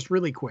see. It's just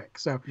really quick.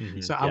 So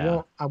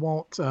I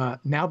won't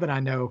now that I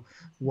know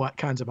what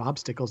kinds of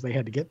obstacles they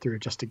had to get through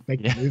just to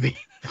make the movie,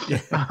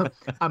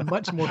 I'm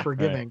much more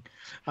forgiving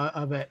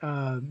of it.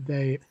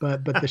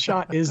 But the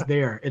shot is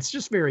there. It's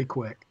just very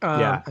quick.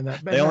 And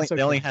they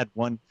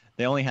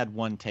only had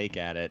one take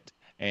at it.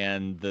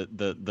 And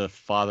the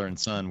father and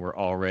son were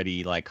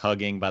already like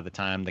hugging by the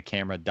time the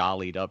camera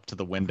dollied up to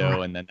the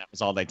window, and then that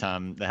was all they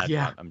had.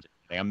 Yeah.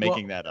 I'm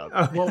making that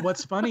up. Well,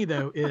 what's funny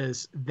though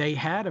is they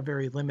had a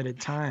very limited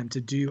time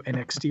to do an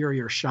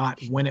exterior shot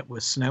when it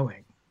was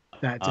snowing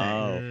that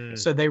day.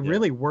 So they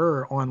really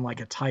were on like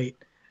a tight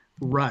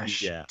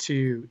rush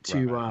to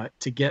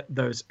get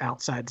those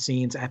outside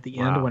scenes at the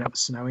end when it was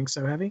snowing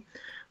so heavy.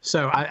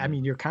 So I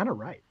mean, you're kind of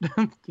right,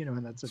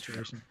 in that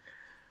situation.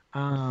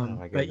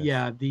 But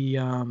yeah,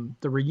 the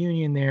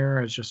reunion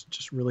there is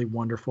just really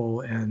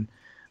wonderful, and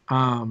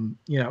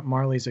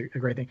Marley's a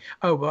great thing.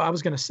 Oh, well, I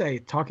was going to say,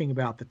 talking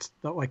about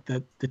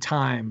the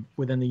time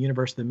within the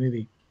universe of the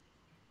movie.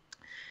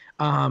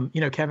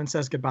 Kevin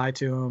says goodbye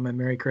to him and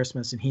Merry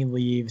Christmas, and he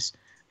leaves,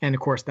 and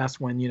of course that's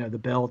when the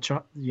bell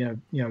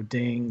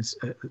dings,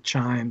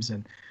 chimes,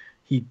 and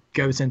he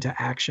goes into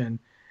action,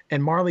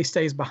 and Marley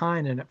stays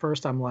behind. And at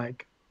first I'm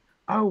like,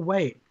 oh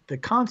wait, the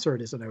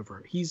concert isn't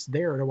over. He's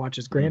there to watch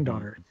his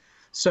granddaughter.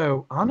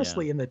 So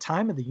honestly, in the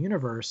time of the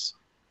universe,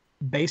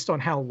 based on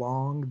how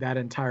long that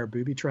entire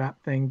booby trap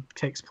thing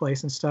takes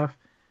place and stuff,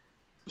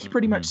 he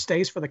pretty much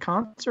stays for the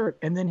concert,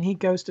 and then he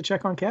goes to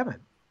check on Kevin.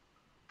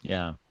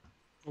 Yeah.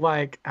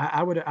 Like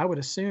I would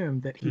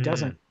assume that he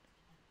doesn't.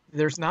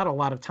 There's not a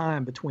lot of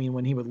time between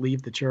when he would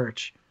leave the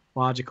church,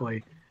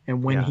 logically,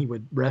 and when he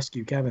would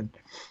rescue Kevin.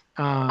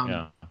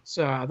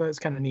 So I thought it was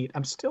kind of neat.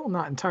 I'm still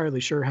not entirely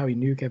sure how he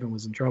knew Kevin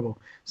was in trouble,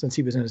 since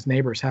he was in his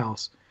neighbor's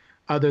house.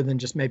 other than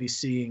just maybe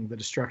seeing the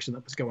destruction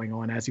that was going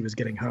on as he was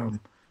getting home,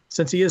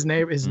 since he is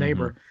his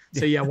neighbor.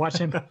 So yeah, watch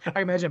him.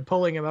 I imagine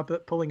pulling up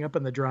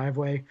in the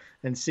driveway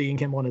and seeing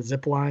him on a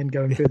zip line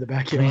going through the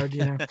backyard.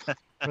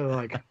 We're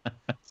like,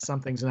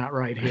 something's not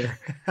right here.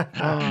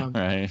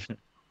 Right.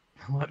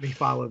 Let me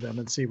follow them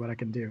and see what I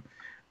can do.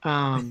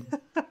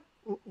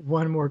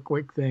 One more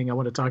quick thing I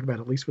want to talk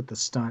about, at least with the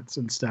stunts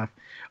and stuff.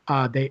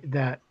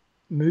 That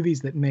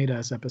Movies That Made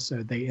Us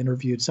episode, they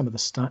interviewed some of the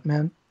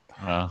stuntmen.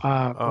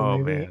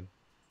 Man,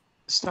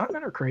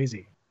 Stuntmen are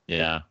crazy.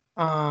 Yeah.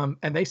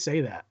 And they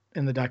say that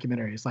in the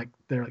documentary. It's like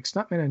they're like,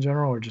 stuntmen in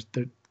general are just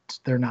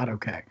they're not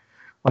okay.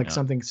 Like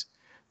something's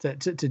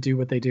to do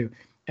what they do.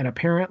 And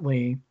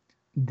apparently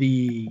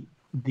the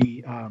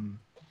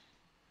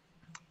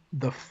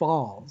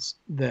falls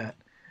that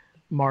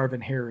Marv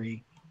and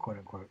Harry, quote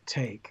unquote,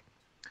 take,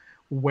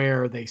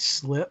 where they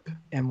slip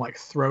and like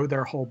throw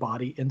their whole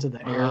body into the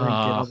air and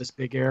get all this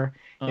big air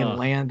and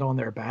land on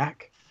their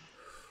back.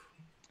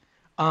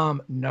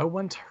 No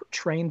one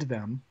trained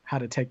them how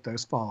to take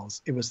those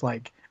falls. It was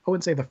like, I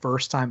wouldn't say the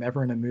first time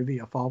ever in a movie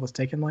a fall was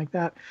taken like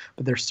that,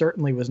 but there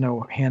certainly was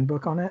no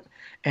handbook on it.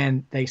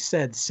 And they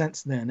said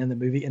since then in the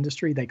movie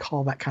industry, they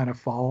call that kind of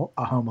fall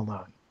a Home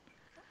Alone.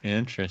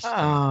 Interesting.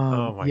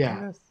 oh my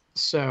goodness.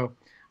 So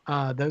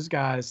those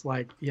guys,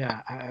 like,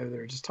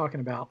 they're just talking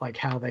about like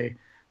how they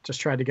just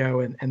tried to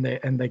go and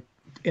they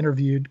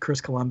interviewed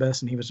Chris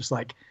Columbus, and he was just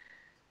like,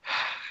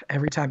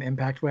 every time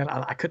Impact went,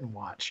 I couldn't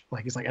watch.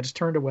 Like, he's like, I just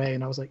turned away,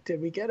 and I was like,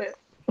 did we get it?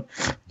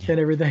 And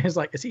everything is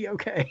like, is he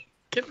okay?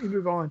 Can we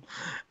move on?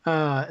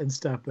 And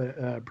stuff,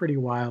 but pretty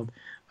wild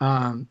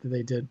that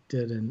they did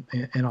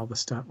and all the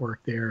stunt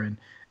work there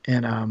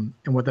and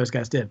what those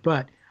guys did.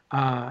 But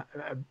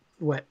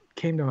what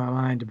came to my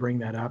mind to bring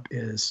that up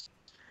is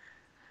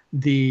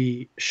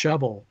the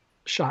shovel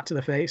shot to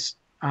the face.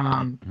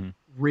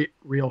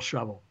 Real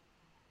shovel.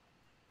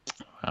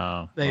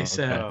 They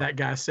said, that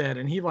guy said,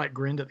 and he like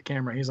grinned at the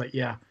camera. He's like,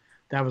 yeah,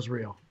 that was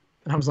real.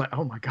 And I was like,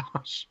 oh my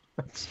gosh,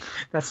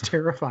 that's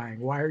terrifying.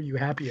 Why are you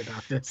happy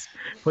about this?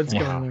 What's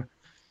going on?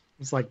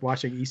 It's like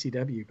watching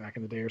ECW back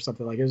in the day or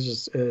something. Like,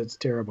 it's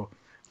terrible.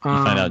 You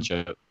find out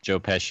Joe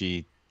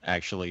Pesci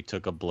actually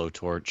took a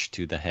blowtorch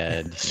to the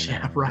head.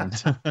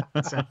 Right.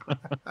 Exactly.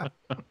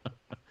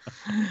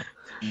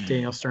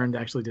 Daniel Stern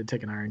actually did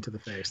take an iron to the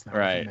face.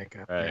 Right.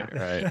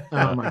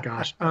 Oh my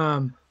gosh.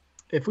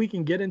 If we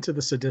can get into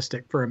the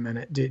sadistic for a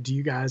minute, do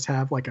you guys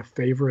have like a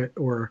favorite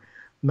or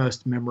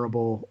most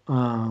memorable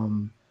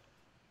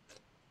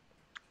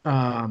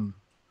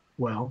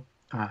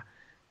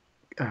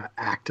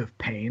act of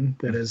pain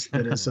that is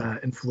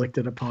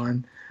inflicted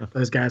upon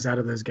those guys out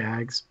of those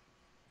gags?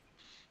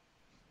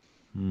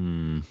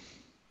 I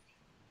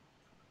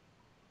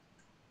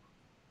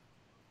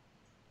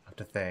have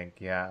to think.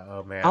 Yeah.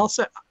 Oh man.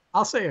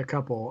 I'll say a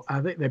couple.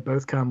 I think they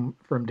both come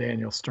from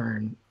Daniel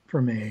Stern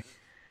for me.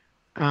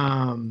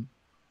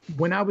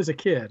 When I was a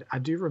kid, I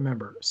do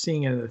remember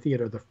seeing it in the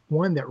theater. The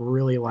one that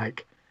really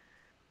like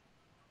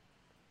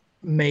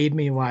made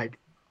me like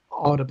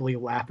audibly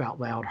laugh out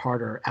loud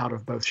harder out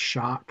of both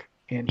shock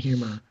and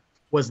humor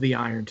was the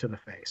iron to the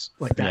face.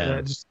 Like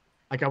that just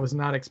like I was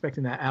not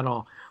expecting that at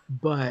all.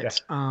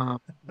 But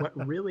but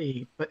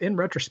in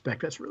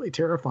retrospect, that's really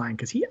terrifying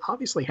because he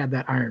obviously had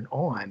that iron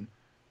on,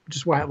 which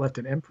is why it left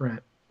an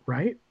imprint,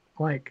 right?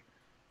 Like,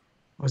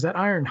 was that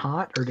iron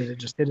hot, or did it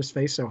just hit his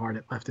face so hard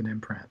it left an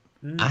imprint?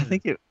 I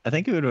think it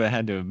would have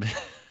had to have been,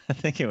 I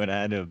think it would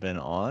have had to have been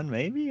on,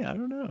 maybe. I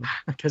don't know.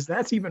 Because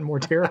that's even more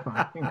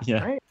terrifying,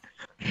 right?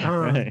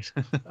 Right.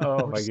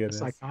 Oh my goodness.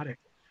 Psychotic.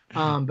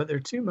 But there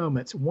are two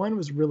moments. One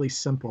was really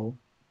simple.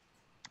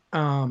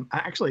 But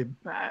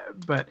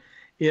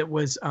it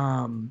was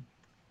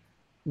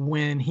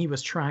when he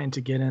was trying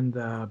to get in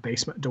the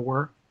basement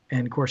door.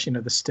 And of course,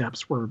 the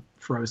steps were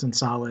frozen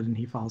solid and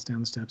he falls down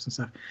the steps and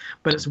stuff.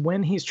 But it's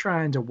when he's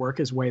trying to work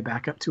his way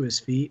back up to his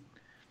feet.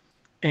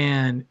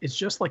 And it's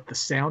just like the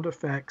sound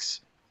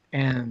effects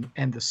and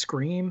the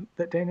scream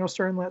that Daniel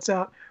Stern lets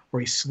out,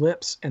 where he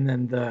slips and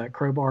then the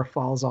crowbar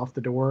falls off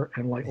the door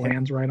and like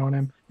lands right on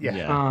him.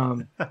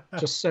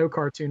 Just so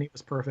cartoony. It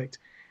was perfect.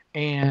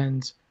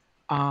 And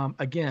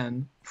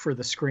again, for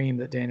the scream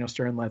that Daniel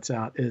Stern lets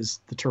out is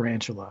the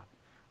tarantula.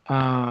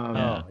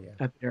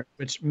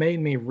 Which made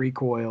me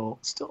recoil.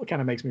 Still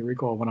kind of makes me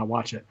recoil when I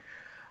watch it.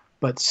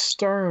 But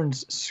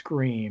Stern's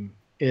scream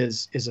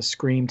is a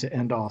scream to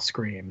end all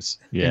screams.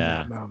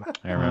 Yeah, in that moment.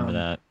 I remember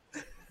that.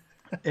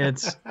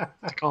 It's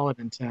to call it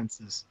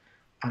intense is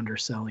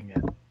underselling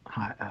it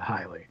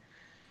highly.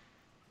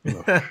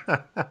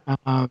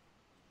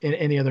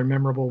 Any other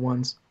memorable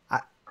ones?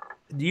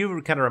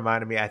 You kind of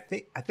reminded me. I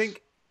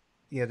think.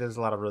 Yeah, there's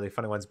a lot of really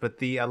funny ones, but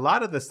a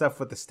lot of the stuff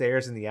with the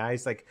stares in the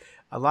eyes, like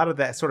a lot of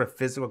that sort of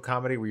physical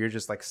comedy where you're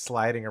just like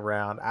sliding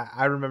around.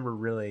 I remember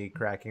really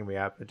cracking me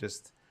up and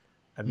just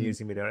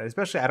amusing me doing it.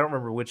 Especially, I don't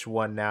remember which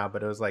one now,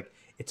 but it was like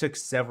it took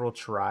several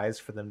tries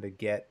for them to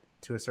get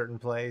to a certain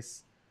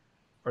place,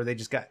 or they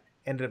just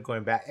ended up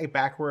going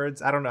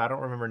backwards. I don't know. I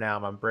don't remember now.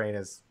 My brain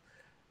is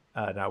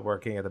not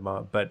working at the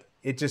moment, but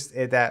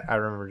that I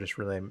remember just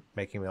really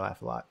making me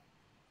laugh a lot.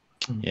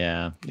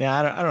 Yeah.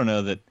 I don't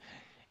know that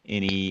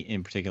any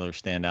in particular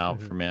stand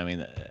out for me. I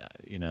mean,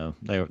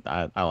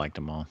 I liked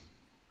them all.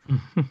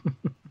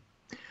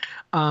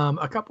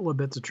 A couple of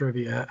bits of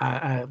trivia.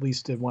 I at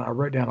least did one. I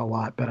wrote down a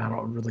lot, but I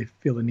don't really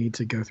feel the need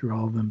to go through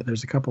all of them. But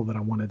there's a couple that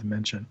I wanted to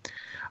mention.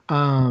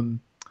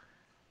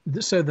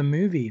 So the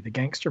movie, the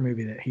gangster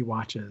movie that he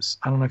watches,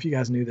 I don't know if you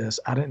guys knew this.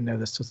 I didn't know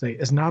this till today.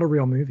 It's not a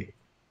real movie.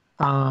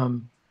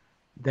 Keep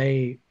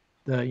the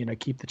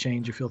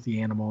change, you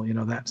filthy animal.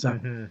 That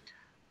stuff.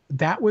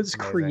 That was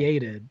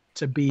created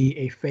to be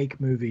a fake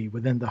movie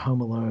within the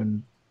Home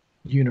Alone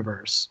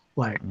universe,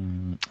 like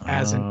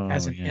as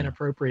an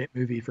inappropriate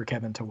movie for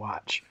Kevin to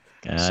watch.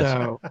 Gotcha.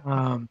 So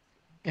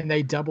and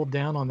they doubled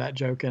down on that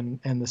joke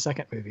in the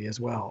second movie as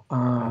well.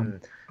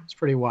 It's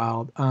pretty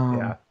wild.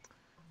 John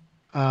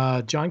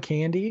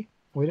Candy,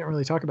 we didn't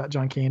really talk about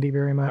John Candy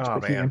very much,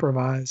 but he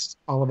improvised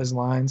all of his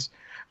lines.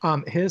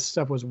 His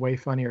stuff was way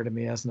funnier to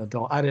me as an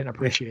adult. I didn't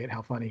appreciate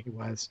how funny he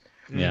was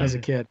as a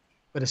kid,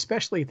 but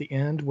especially at the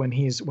end when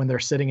they're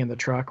sitting in the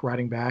truck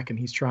riding back and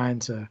he's trying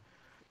to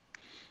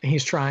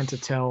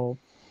tell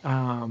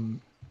I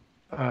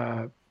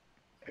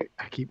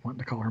keep wanting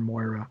to call her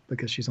Moira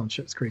because she's on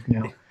Schitt's Creek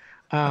now.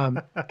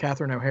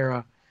 Catherine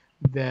O'Hara,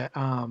 that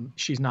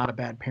she's not a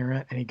bad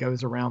parent, and he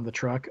goes around the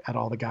truck at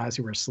all the guys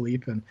who are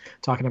asleep and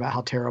talking about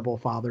how terrible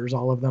fathers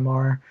all of them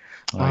are.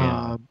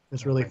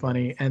 It's really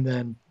funny. And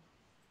then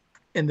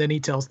he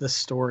tells this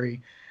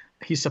story.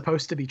 He's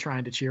supposed to be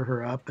trying to cheer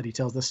her up, but he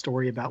tells this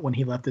story about when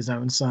he left his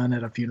own son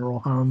at a funeral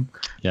home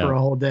for a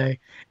whole day,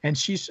 and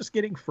she's just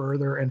getting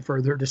further and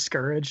further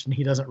discouraged, and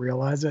he doesn't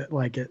realize it.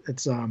 Like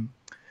it's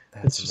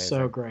just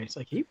so great. It's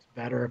like he was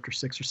better after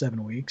 6 or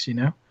 7 weeks,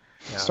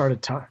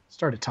 started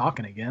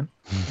talking again.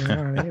 You know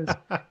what I mean? It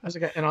was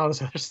like, and all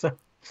this other stuff.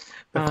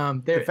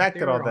 The fact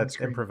that all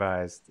that's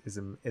improvised is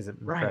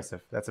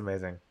impressive. Right. That's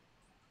amazing.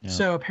 Yeah.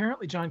 So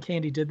apparently John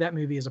Candy did that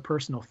movie as a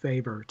personal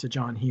favor to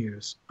John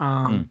Hughes.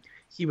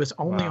 He was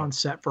only on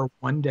set for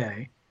 1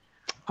 day.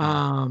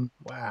 And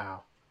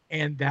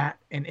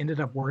ended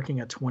up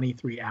working a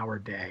 23-hour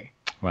day.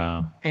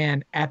 Wow.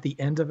 And at the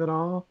end of it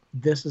all,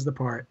 this is the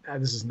part,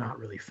 this is not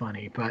really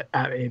funny, but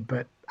I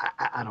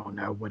don't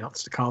know what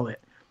else to call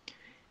it.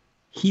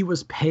 He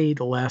was paid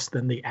less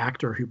than the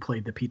actor who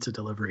played the pizza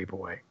delivery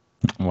boy.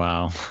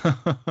 Wow.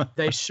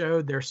 They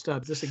showed their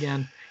stubs. This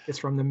again is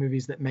from the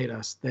movies that made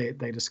us. They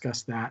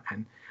discussed that,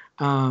 and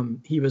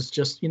he was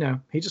just,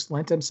 he just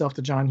lent himself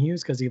to John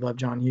Hughes because he loved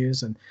John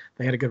Hughes and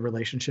they had a good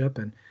relationship.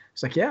 And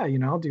it's like, yeah,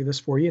 I'll do this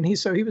for you. And he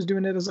was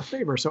doing it as a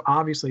favor. So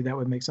obviously that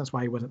would make sense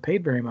why he wasn't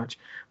paid very much.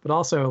 But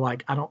also,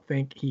 like, I don't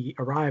think he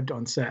arrived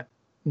on set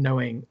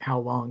knowing how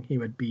long he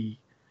would be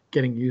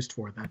getting used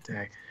for that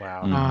day.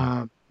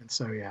 Wow. And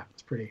so, yeah,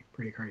 it's pretty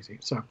crazy.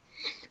 So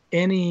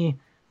any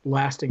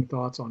lasting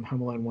thoughts on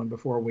Home Alone 1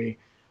 before we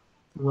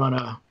run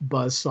a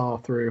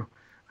buzzsaw through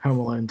Home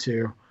Alone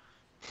 2?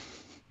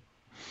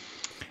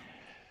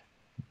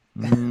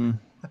 No,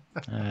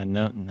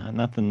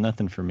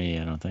 nothing for me,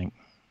 I don't think.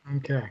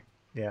 Okay.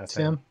 Yeah.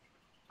 Tim?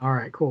 All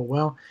right, cool.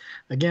 Well,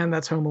 again,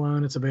 that's Home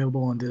Alone. It's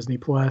available on Disney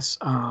Plus.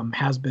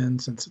 Has been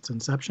since its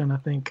inception, I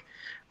think,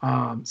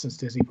 since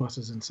Disney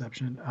Plus's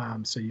inception.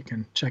 So you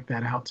can check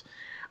that out.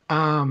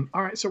 All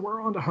right, so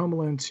we're on to Home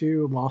Alone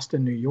 2, Lost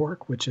in New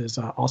York, which is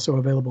also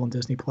available on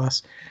Disney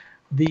Plus.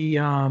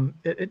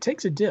 It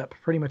takes a dip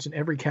pretty much in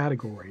every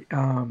category.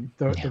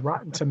 The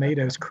Rotten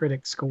Tomatoes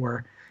critic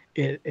score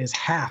is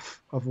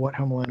half of what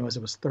Home Alone was.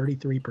 It was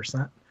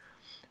 33%.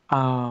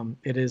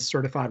 It is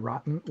certified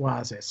rotten. Well,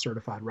 I say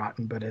certified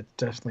rotten, but it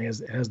definitely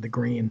has the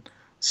green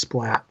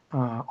splat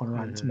on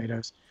Rotten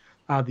Tomatoes.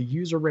 The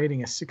user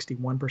rating is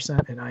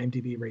 61%, and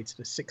IMDb rates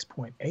it as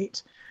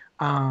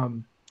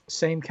 6.8.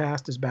 Same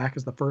cast is back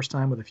as the first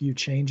time with a few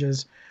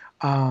changes.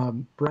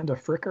 Brenda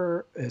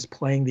Fricker is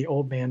playing the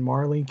old man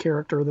Marley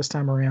character this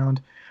time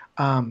around.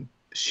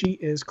 She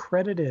is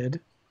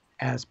credited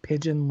as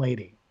Pigeon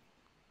Lady.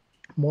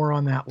 More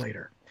on that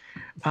later.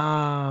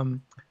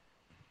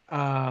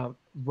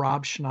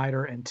 Rob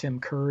Schneider and Tim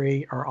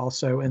Curry are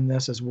also in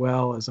this, as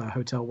well as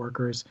hotel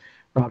workers.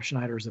 Rob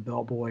Schneider is a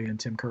bellboy and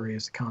Tim Curry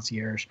is the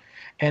concierge.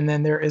 And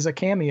then there is a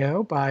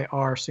cameo by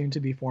our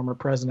soon-to-be former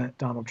president,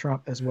 Donald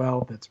Trump, as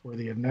well, that's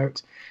worthy of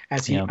note,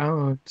 as he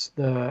owned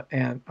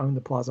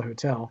the Plaza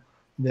Hotel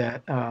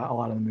that a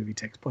lot of the movie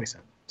takes place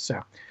in. So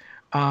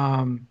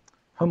Home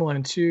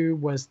Alone 2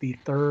 was the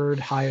third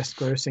highest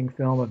grossing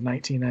film of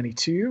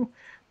 1992,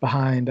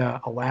 behind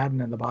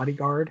Aladdin and The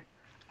Bodyguard.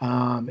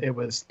 It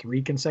was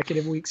 3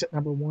 consecutive weeks at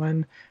number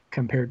 1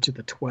 compared to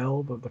the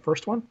 12 of the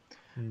first one.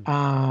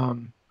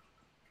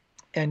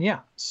 And yeah,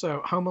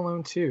 so Home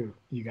Alone 2,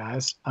 you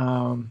guys.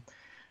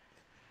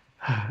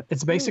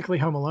 It's basically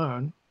Home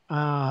Alone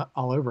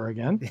all over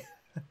again.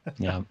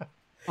 Yeah.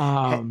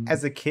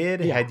 As a kid,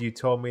 had you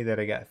told me that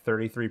I got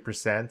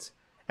 33%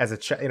 as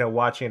a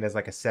watching it as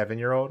like a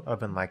 7-year-old, I've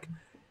been like,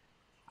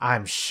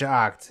 I'm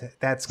shocked.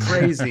 That's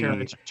crazy.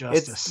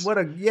 Justice.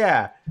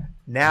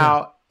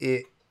 Now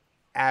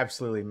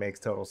absolutely makes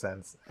total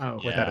sense. Oh,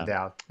 Without a Yeah.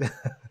 doubt.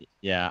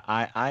 Yeah.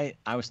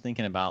 I was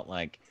thinking about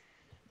like,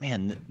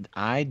 man,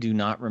 I do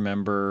not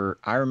remember.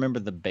 I remember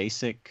the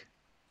basic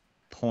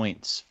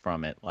points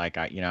from it. Like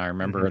I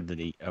remember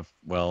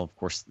well, of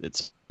course,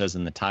 it says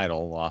in the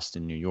title, "Lost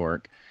in New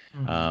York,"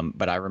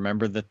 but I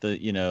remember that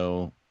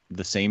the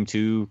same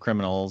two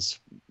criminals,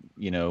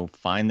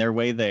 find their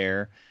way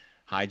there.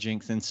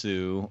 Hijinks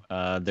ensue.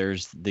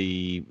 There's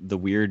the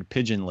weird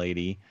pigeon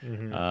lady,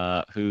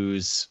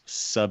 who's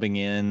subbing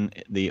in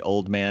the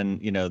old man.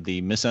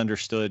 The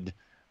misunderstood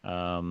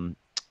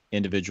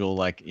individual,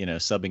 like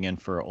subbing in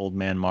for old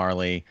man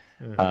Marley.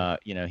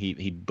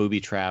 He booby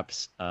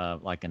traps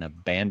like an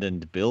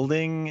abandoned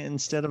building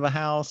instead of a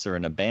house, or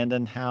an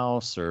abandoned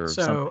house, or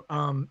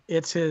something.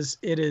 So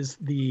it is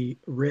the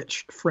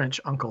rich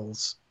French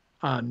uncle's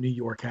New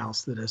York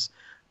house that is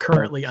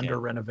currently under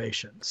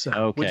renovation. So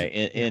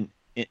okay,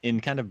 in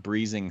kind of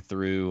breezing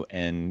through,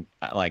 and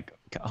like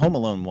Home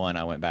Alone 1,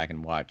 I went back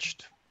and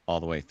watched all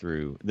the way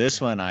through.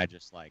 This one I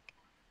just like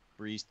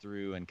breezed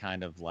through and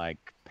kind of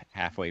like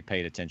halfway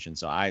paid attention.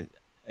 So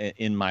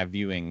in my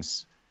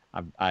viewings,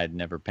 I had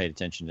never paid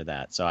attention to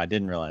that, so I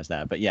didn't realize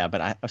that. But yeah,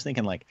 I was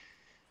thinking like,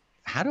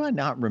 how do I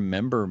not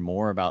remember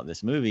more about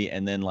this movie?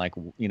 And then like,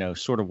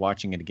 sort of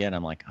watching it again,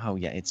 I'm like, oh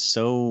yeah, it's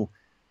so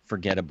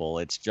forgettable.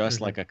 It's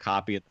just like a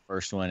copy of the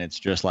first one. It's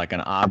just like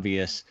an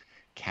obvious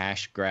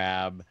cash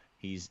grab.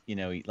 He's,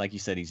 like you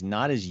said, he's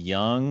not as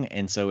young,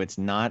 and so it's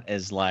not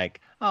as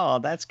like, oh,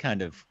 that's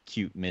kind of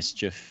cute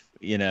mischief.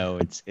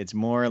 It's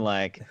more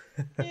like,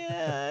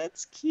 yeah,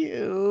 it's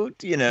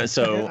cute.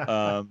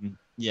 So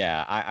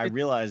yeah, I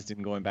realized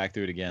in going back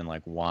through it again,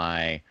 like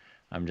why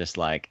I'm just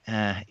like,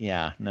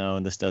 yeah,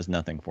 no, this does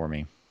nothing for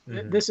me.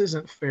 This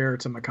isn't fair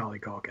to Macaulay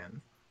Culkin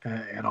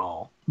at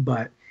all,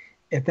 but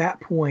at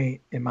that point,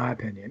 in my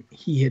opinion,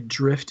 he had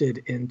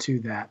drifted into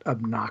that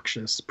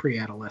obnoxious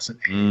pre-adolescent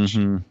age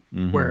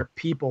where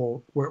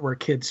where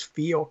kids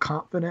feel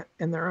confident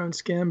in their own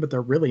skin, but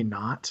they're really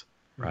not.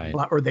 Right.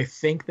 Or they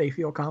think they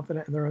feel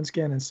confident in their own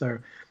skin. And so,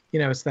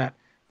 it's that,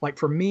 like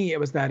for me, it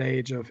was that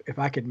age of, if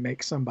I could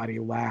make somebody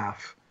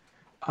laugh,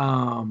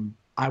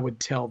 I would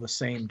tell the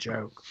same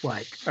joke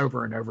like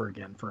over and over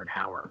again for an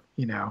hour,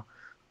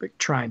 like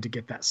trying to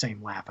get that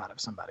same laugh out of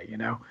somebody,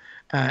 and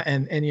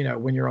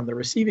when you're on the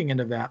receiving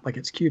end of that, like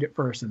it's cute at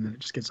first and then it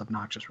just gets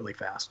obnoxious really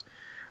fast.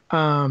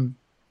 And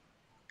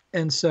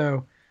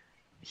so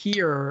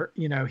here,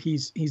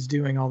 he's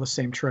doing all the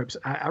same tropes.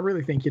 I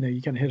really think,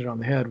 you kind of hit it on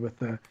the head with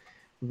the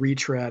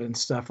retread and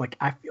stuff. Like,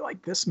 I feel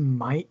like this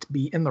might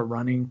be in the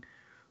running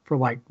for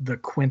like the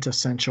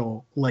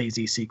quintessential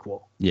lazy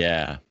sequel.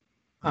 Yeah.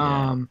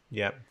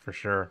 Yeah, for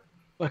sure.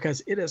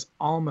 Because it is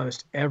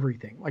almost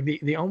everything. Like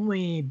the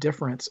only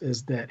difference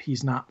is that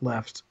he's not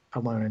left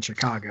alone in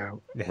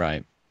Chicago.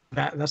 Right.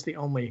 That's the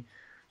only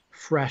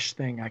fresh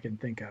thing I can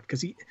think of.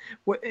 Because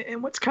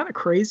what's kind of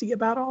crazy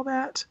about all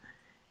that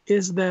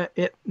is that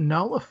it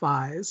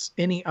nullifies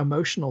any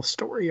emotional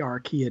story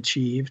arc he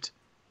achieved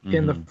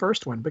in the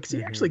first one, because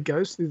he actually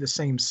goes through the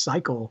same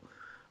cycle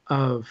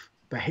of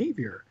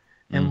behavior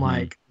and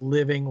like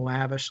living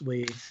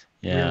lavishly,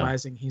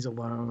 realizing he's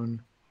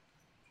alone,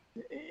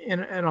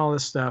 and all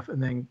this stuff,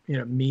 and then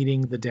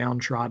meeting the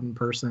downtrodden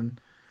person,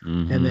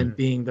 and then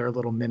being their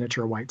little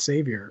miniature white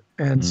savior.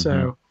 And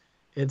so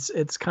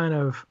it's kind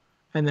of,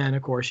 and then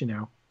of course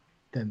then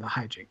the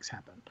hijinks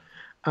happen.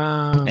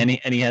 And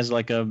he has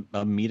like a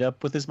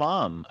meetup with his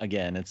mom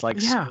again. It's like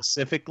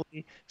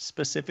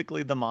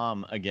specifically the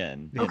mom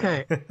again.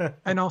 Okay.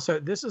 And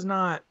also, this is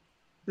not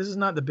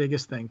the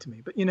biggest thing to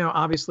me, but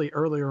obviously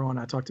earlier on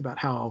I talked about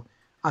how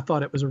I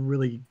thought it was a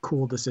really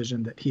cool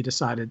decision that he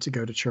decided to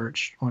go to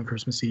church on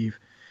Christmas Eve.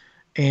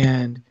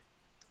 And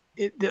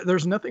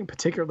there's nothing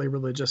particularly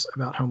religious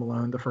about Home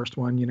Alone, the first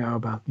one,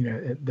 about,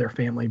 their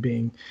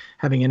family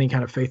having any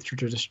kind of faith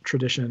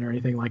tradition or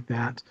anything like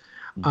that.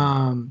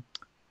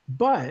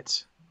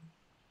 But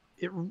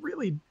it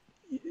really,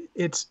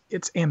 it's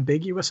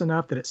ambiguous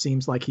enough that it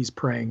seems like he's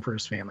praying for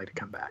his family to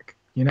come back,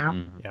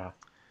 Yeah.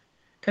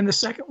 And the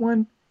second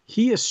one,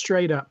 he is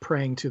straight up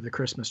praying to the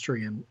Christmas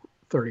tree in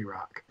 30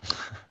 Rock.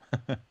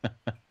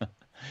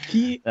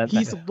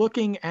 He's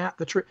looking at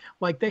the tree.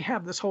 Like they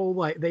have this whole,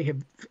 like they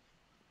have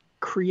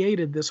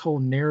created this whole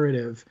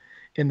narrative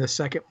in the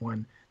second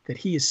one that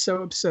he is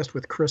so obsessed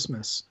with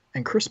Christmas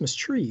and Christmas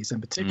trees in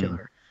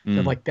particular.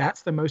 That like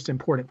that's the most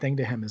important thing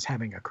to him, is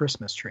having a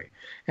Christmas tree.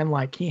 And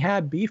like he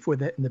had beef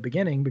with it in the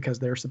beginning because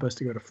they're supposed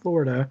to go to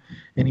Florida,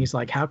 and he's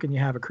like, how can you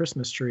have a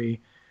Christmas tree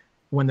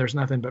when there's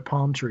nothing but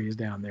palm trees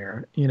down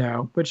there?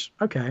 Which,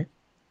 okay,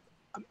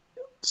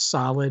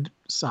 solid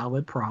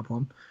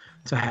problem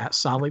to have,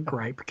 solid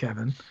gripe,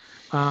 Kevin.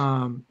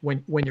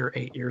 When you're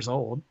 8 years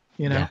old,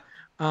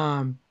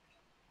 and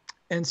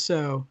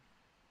so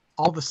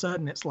all of a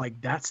sudden it's like,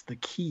 that's the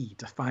key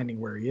to finding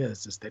where he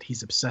is that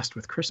he's obsessed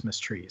with Christmas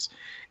trees.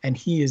 And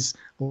he is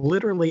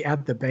literally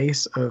at the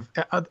base of,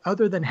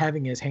 other than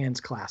having his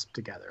hands clasped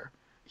together,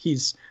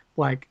 he's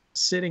like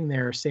sitting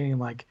there saying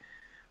like,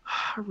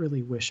 I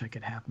really wish I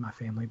could have my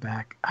family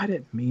back. I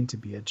didn't mean to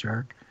be a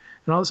jerk.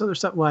 and all this other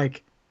stuff.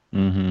 Like,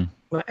 Mm-hmm.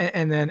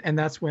 and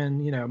that's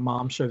when, you know,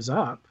 mom shows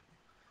up,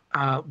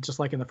 just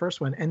like in the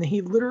first one. And then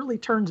he literally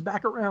turns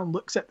back around,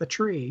 looks at the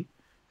tree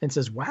and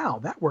says, wow,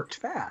 that worked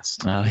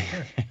fast. Oh,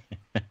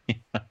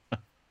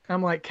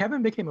 I'm like,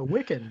 Kevin became a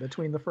Wiccan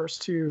between the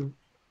first two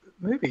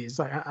movies.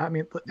 Like, I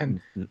mean,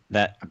 and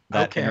that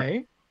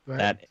okay,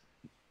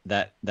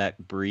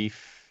 that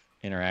brief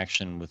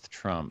interaction with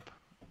Trump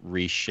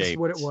reshaped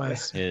what it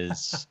was.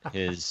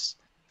 his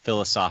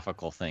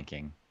philosophical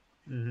thinking.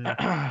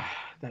 Mm-hmm.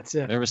 That's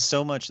it. There was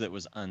so much that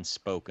was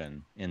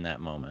unspoken in that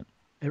moment.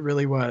 It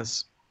really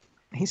was.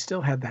 He still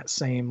had that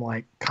same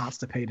like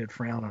constipated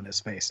frown on his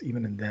face,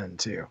 even in then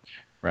too.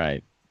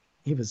 Right.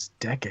 He was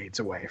decades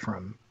away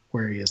from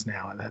where he is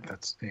now, and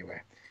that's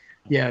anyway.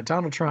 Yeah,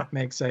 Donald Trump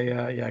makes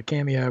a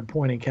cameo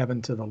pointing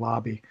Kevin to the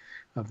lobby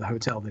of the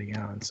hotel that he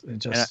owns.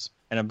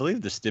 And I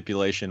believe the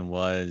stipulation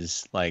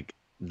was like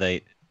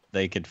they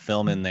could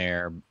film in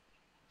there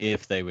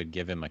if they would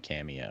give him a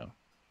cameo.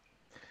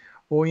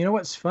 Well, you know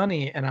what's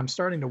funny, and I'm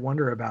starting to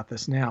wonder about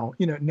this now,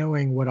 you know,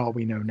 knowing what all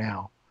we know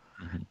now,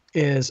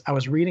 is I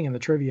was reading in the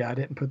trivia, I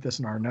didn't put this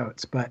in our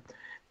notes, but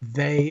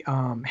they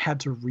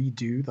had to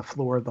redo the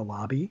floor of the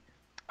lobby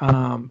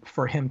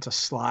for him to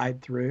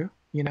slide through,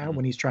 you know,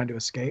 when he's trying to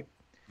escape.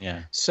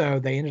 Yeah. So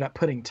they ended up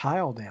putting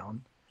tile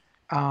down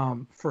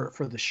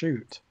for the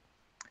shoot.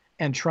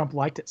 And Trump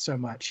liked it so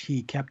much,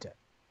 he kept it.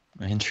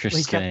 Interesting.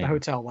 He kept the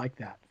hotel like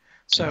that.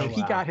 So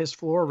he got his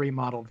floor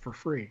remodeled for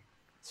free.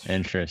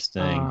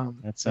 Interesting.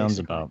 That sounds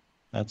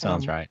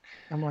right.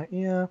 I'm like,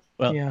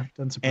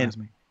 doesn't surprise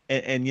me.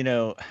 And you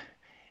know,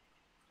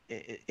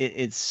 it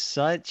is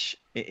such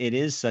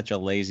a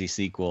lazy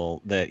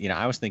sequel that, you know,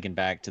 I was thinking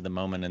back to the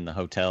moment in the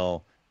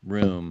hotel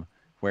room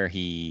where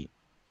he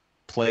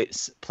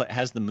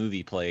has the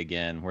movie play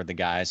again, where the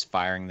guy's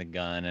firing the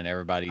gun and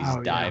everybody's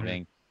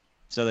diving.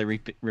 So they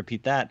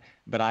repeat that.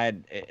 But I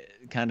had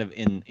kind of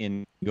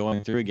in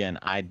going through again,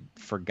 I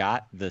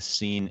forgot the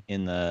scene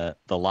in the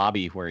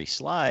lobby where he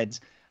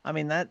slides. I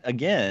mean, that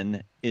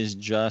again is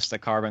just a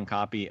carbon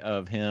copy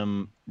of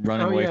him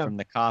running away from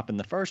the cop in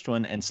the first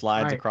one and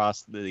slides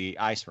across the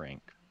ice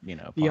rink. You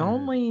know, the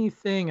only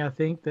thing I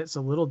think that's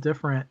a little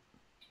different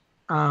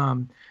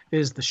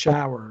is the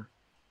shower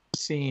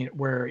scene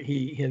where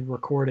he had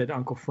recorded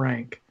Uncle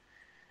Frank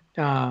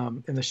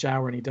in the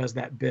shower, and he does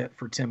that bit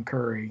for Tim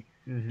Curry.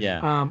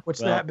 Yeah.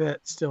 That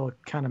bit still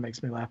kind of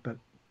makes me laugh, but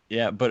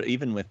yeah, but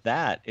even with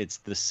that, it's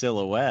the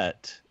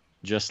silhouette,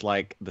 just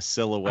like the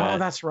silhouette. Oh,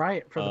 that's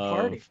right, for the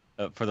party.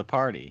 For the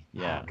party,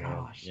 yeah. Oh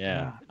gosh,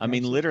 yeah. I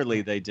mean,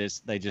 literally, they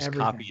just everything.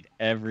 Copied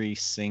every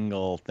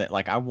single thing.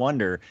 Like, I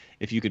wonder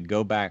if you could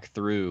go back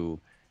through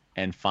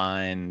and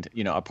find,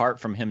 you know, apart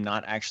from him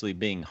not actually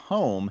being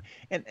home,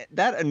 and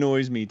that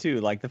annoys me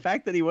too. Like the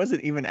fact that he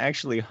wasn't even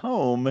actually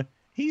home.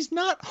 He's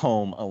not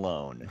home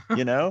alone,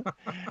 you know?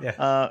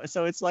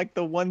 So it's like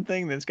the one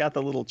thing that's got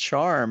the little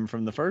charm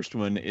from the first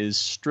one is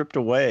stripped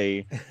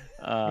away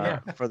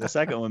for the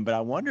second one. But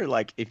I wonder,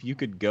 like, if you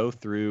could go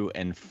through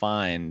and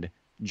find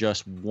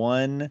just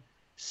one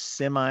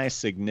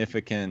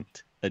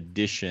semi-significant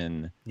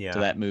addition to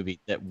that movie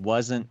that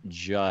wasn't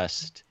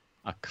just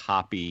a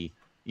copy,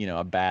 you know,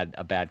 a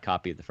bad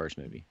copy of the first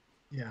movie.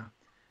 Yeah.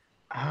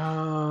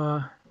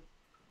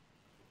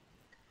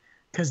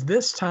 Because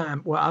this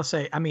time, well, I'll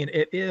say, I mean,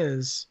 it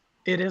is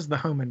the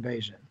home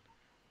invasion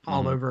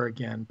all over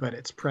again, but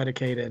it's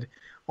predicated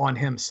on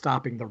him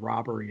stopping the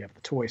robbery of the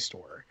toy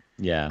store.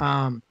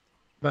 Yeah.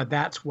 But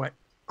that's what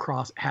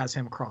has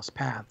him cross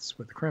paths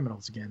with the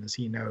criminals again, is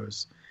he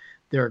knows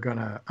they're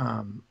gonna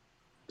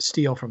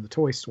steal from the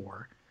toy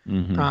store.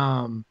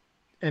 And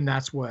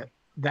that's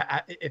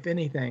if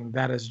anything,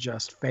 that is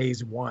just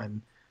phase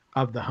one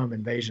of the home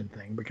invasion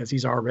thing, because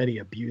he's already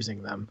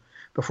abusing them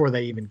before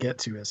they even get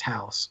to his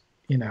house.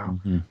 You know,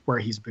 where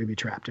he's booby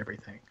trapped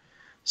everything.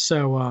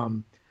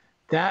 So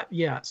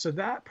so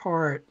that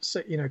part,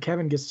 so, you know,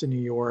 Kevin gets to New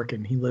York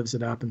and he lives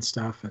it up and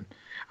stuff. And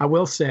I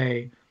will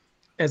say,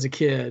 as a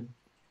kid,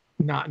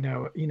 not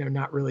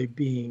really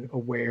being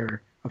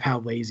aware of how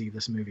lazy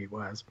this movie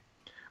was.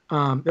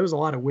 There was a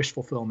lot of wish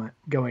fulfillment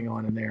going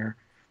on in there,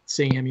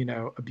 seeing him, you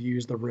know,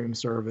 abuse the room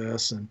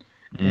service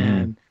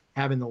and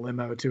having the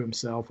limo to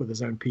himself with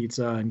his own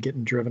pizza and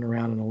getting driven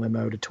around in a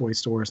limo to toy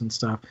stores and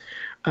stuff.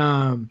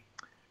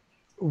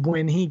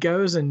 When he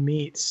goes and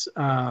meets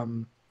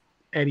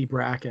Eddie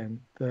Bracken,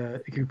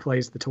 who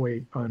plays the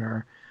toy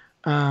owner,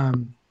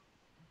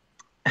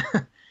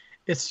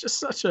 it's just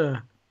such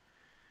a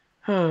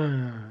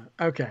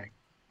okay.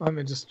 Let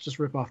me just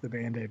rip off the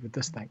Band-Aid with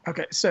this thing.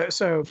 Okay,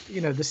 so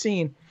you know the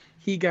scene,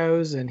 he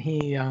goes and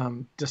he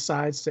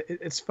decides to.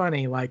 It's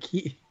funny, like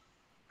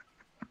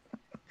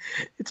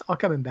it's all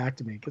coming back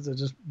to me because I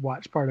just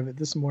watched part of it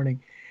this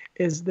morning.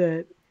 Is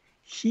that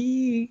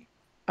he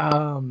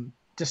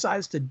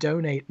decides to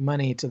donate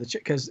money to the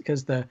because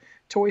the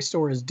toy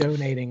store is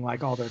donating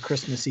like all their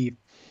Christmas Eve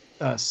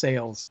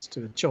sales to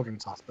the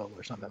children's hospital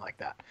or something like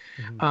that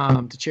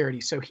to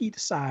charity. So he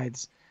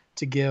decides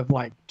to give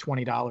like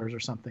 $20 or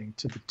something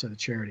to the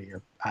charity,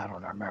 or I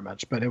don't know, remember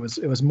much, but it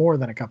was more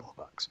than a couple of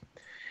bucks.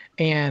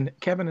 And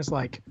Kevin is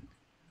like,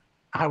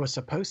 I was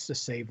supposed to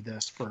save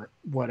this for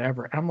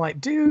whatever. And I'm like,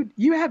 dude,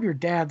 you have your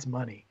dad's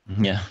money.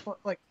 Yeah.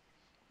 Like,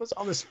 what's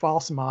all this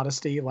false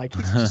modesty? Like,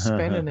 he's just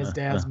spending his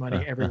dad's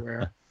money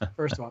everywhere,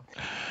 first of all.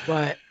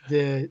 But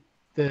the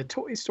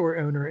toy store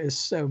owner is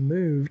so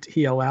moved,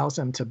 he allows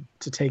him to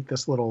take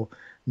this little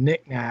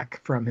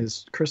knickknack from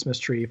his Christmas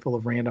tree full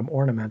of random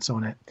ornaments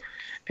on it.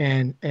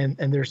 And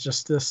there's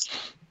just this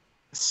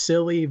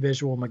silly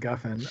visual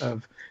MacGuffin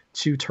of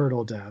two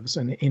turtle doves.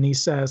 And he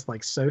says,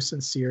 like, so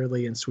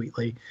sincerely and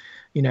sweetly,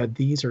 you know,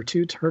 these are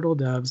two turtle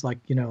doves, like,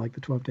 you know, like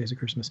the 12 days of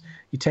Christmas.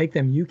 You take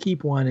them, you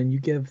keep one, and you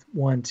give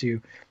one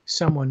to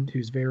someone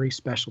who's very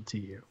special to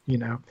you, you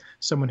know,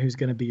 someone who's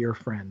going to be your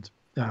friend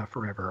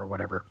forever or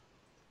whatever.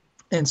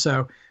 And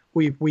so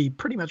we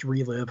pretty much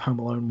relive Home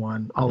Alone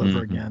 1 all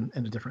over again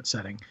in a different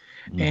setting.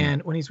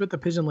 And when he's with the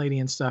pigeon lady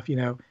and stuff, you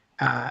know,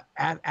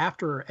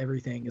 after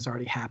everything has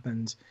already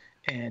happened,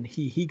 and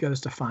he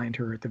goes to find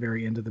her at the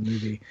very end of the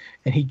movie,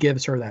 and he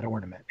gives her that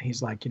ornament.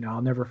 He's like, you know,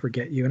 I'll never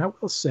forget you. And I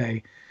will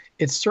say,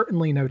 it's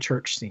certainly no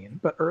church scene,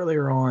 but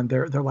earlier on,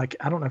 they're like,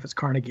 I don't know if it's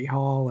Carnegie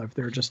Hall, or if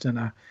they're just in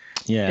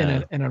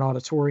an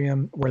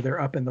auditorium where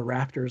they're up in the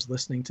rafters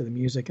listening to the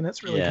music, and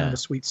it's really kind of a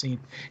sweet scene.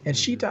 And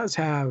she does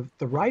have,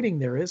 the writing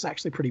there is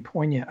actually pretty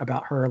poignant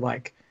about her,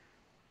 like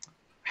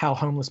how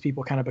homeless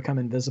people kind of become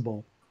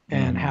invisible,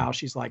 and how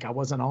she's like, I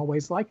wasn't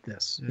always like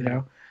this, you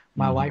know,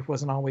 my life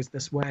wasn't always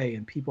this way,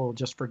 and people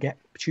just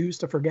choose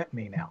to forget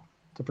me now,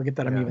 to forget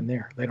that I'm even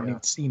there. They don't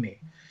even see me,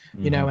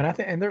 you know. And I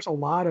think, and there's a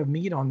lot of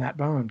meat on that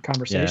bone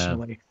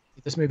conversationally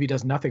that this movie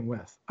does nothing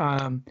with.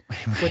 But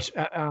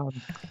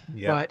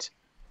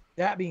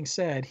that being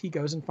said, he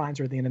goes and finds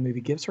her at the end of the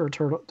movie, gives her a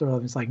turtle,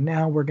 and it's like,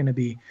 now we're going to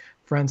be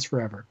friends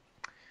forever.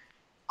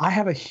 I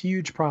have a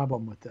huge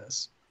problem with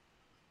this.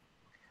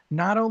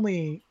 Not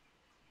only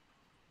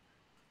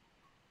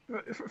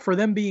for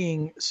them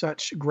being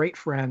such great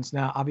friends.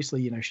 Now,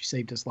 obviously, you know, she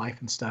saved his life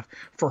and stuff.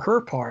 For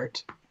her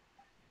part,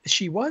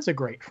 she was a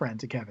great friend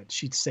to Kevin.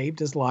 She'd saved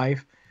his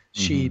life.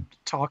 She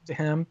talked to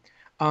him.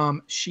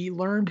 She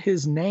learned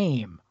his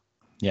name.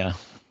 Yeah.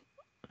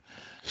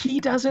 He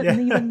doesn't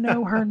even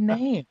know her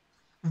name.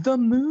 The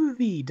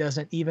movie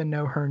doesn't even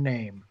know her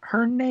name.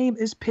 Her name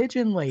is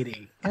Pigeon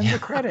Lady in the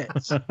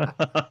credits.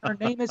 Her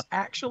name is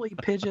actually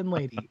Pigeon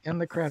Lady in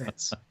the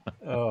credits.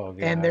 Oh,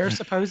 God. And they're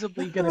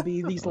supposedly going to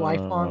be these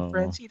lifelong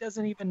friends. He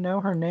doesn't even know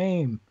her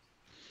name.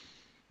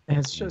 And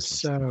it's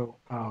just so,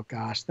 oh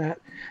gosh, that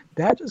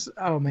just,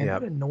 oh man,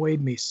 that annoyed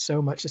me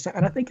so much.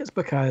 And I think it's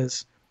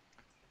because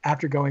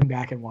after going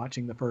back and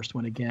watching the first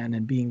one again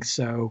and being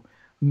so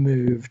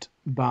moved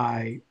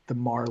by the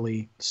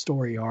Marley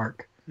story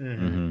arc,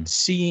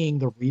 seeing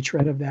the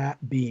retread of that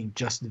being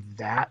just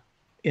that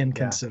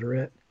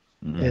inconsiderate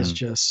is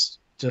just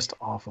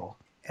awful.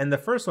 And the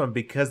first one,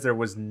 because there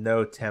was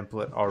no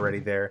template already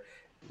there,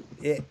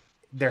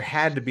 there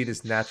had to be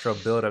this natural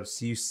buildup.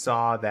 So you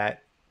saw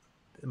that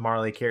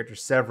Marley character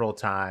several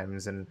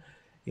times, and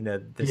you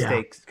know the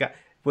stakes got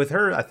with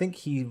her. I think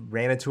he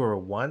ran into her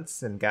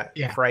once and got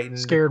frightened,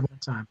 scared one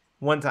time.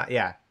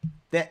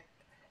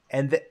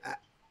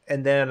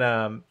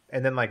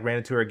 And then like ran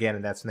into her again,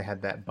 and that's when they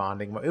had that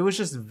bonding. It was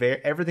just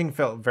everything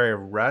felt very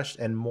rushed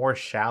and more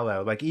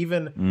shallow. Like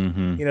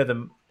even you know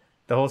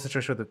the whole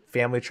situation with the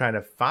family trying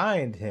to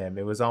find him,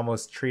 it was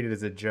almost treated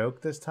as a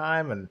joke this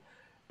time, and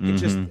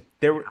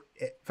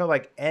it felt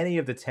like any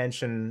of the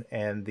tension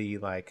and the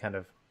like kind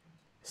of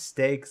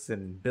stakes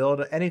and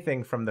build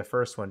anything from the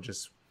first one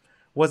just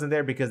wasn't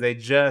there, because they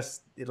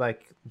just,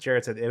 like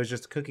Jared said, it was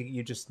just cookie.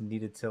 You just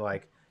needed to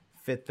like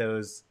fit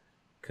those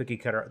cookie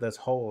cutter, those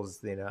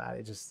holes, you know.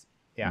 I just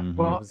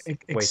well,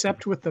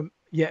 except with the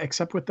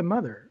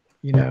mother,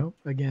 you know,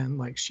 again,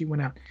 like she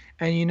went out,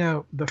 and you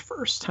know, the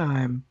first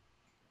time,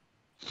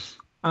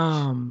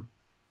 I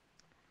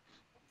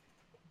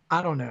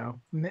don't know,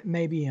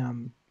 maybe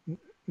I'm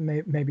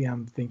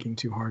thinking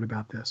too hard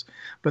about this,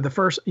 but the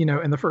first, you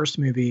know, in the first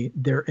movie,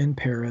 they're in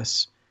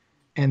Paris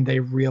and they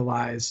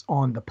realize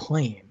on the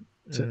plane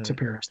to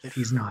Paris that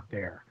he's not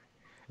there.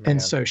 Man.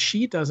 And so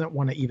she doesn't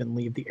want to even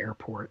leave the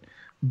airport,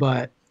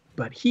 but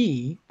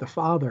he, the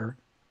father,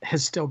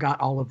 has still got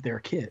all of their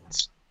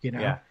kids, you know?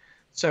 Yeah.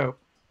 So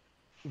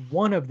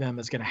one of them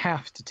is going to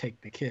have to take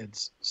the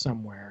kids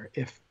somewhere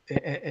if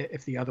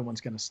the other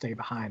one's going to stay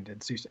behind.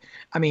 And so,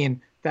 I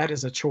mean, that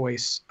is a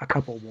choice a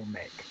couple will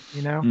make,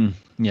 you know?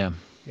 Yeah.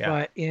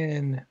 But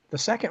in the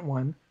second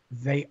one,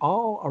 they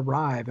all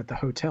arrive at the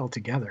hotel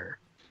together.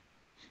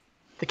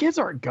 The kids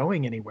aren't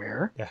going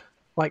anywhere. Yeah.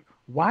 Like,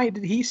 why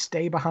did he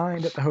stay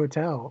behind at the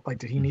hotel? Like,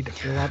 did he need to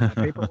fill out the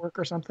paperwork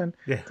or something?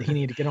 Yeah. Did he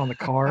need to get on the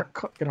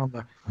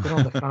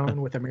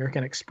phone with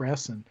American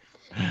Express and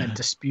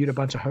dispute a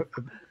bunch of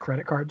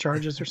credit card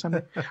charges or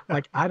something?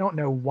 Like, I don't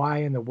know why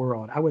in the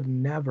world I would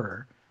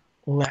never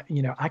let,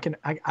 you know, I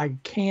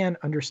can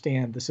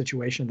understand the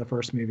situation in the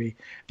first movie,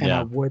 and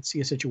I would see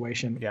a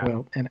situation. Yeah.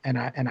 Well, and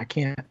I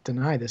can't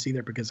deny this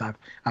either, because I've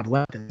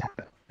let this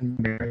happen,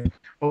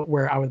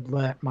 where I would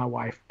let my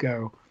wife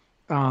go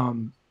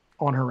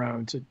on her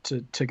own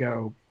to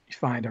go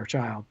find our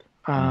child.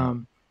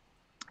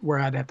 where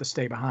I'd have to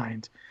stay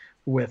behind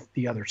with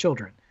the other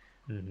children.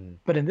 Mm-hmm.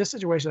 But in this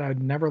situation, I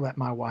would never let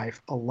my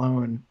wife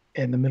alone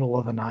in the middle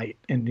of the night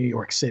in New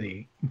York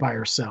City by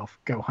herself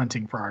go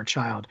hunting for our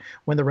child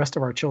when the rest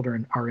of our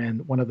children are in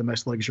one of the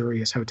most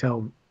luxurious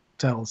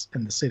hotels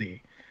in the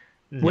city.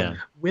 Yeah.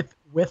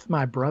 With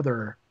my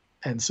brother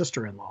and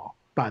sister-in-law,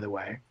 by the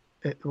way.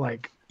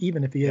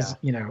 Even if he is,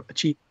 a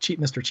cheap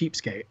Mr.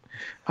 Cheapskate,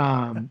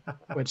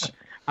 which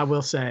I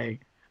will say,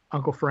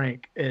 Uncle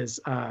Frank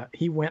is,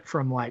 he went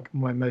from like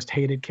my most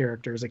hated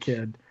character as a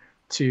kid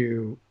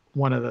to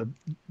one of the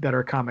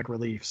better comic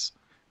reliefs,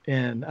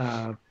 and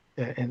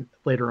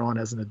later on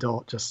as an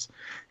adult. Just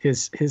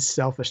his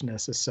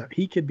selfishness is so,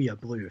 he could be a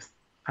Bluth.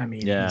 I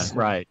mean, he's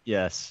right.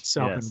 Yes.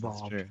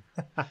 Self-involved. Yes,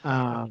 that's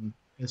true.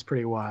 It's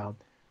pretty wild.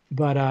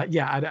 But I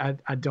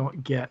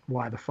don't get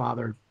why the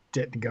father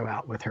didn't go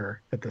out with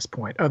her at this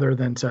point, other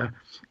than to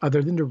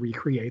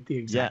recreate the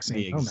exact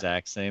same moment.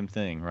 Exact same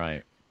thing,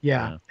 right?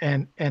 Yeah.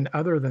 And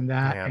other than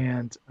that,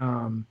 and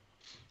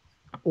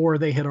or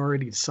they had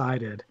already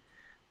decided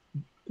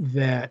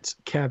that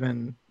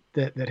Kevin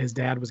that his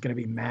dad was going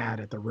to be mad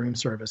at the room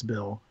service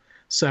bill.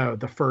 So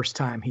the first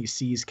time he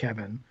sees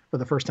Kevin, or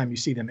the first time you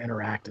see them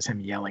interact, is him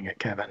yelling at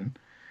Kevin.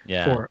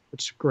 Yeah.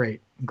 Which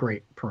great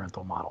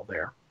parental model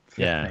there.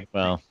 Yeah.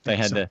 Well, they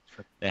had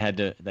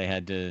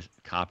to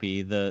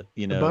copy the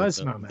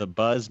the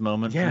buzz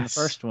moment from the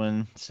first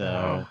one.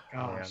 So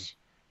gosh.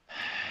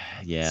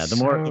 Yeah, the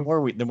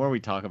more we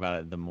talk about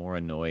it, the more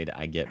annoyed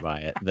I get by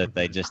it, that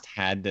they just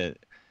had to,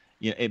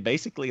 it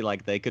basically,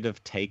 like, they could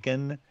have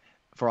taken,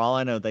 for all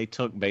I know, they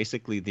took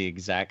basically the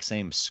exact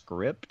same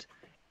script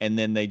and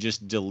then they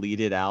just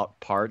deleted out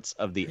parts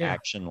of the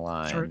action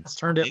lines.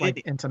 Turned it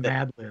into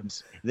Mad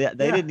Libs. They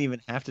didn't even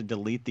have to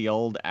delete the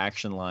old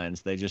action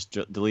lines. They just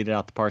deleted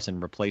out the parts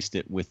and replaced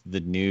it with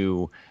the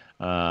new,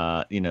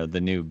 the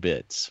new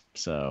bits.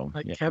 So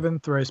Kevin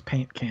throws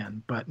paint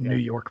can, but New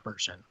York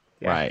version.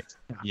 Yeah. Right.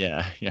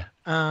 Yeah.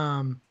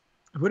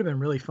 It would have been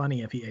really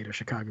funny if he ate a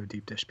Chicago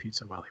deep dish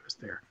pizza while he was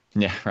there.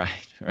 Yeah.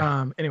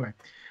 Right. Anyway,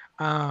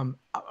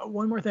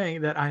 one more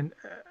thing that I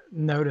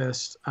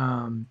noticed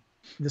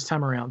this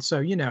time around. So,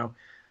 the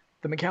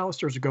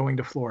McAllisters are going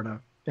to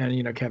Florida,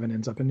 and, Kevin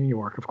ends up in New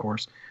York, of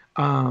course.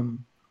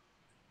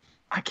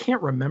 I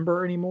can't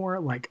remember anymore,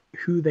 like,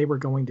 who they were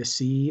going to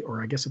see,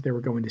 or I guess if they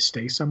were going to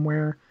stay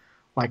somewhere,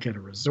 like at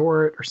a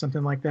resort or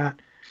something like that.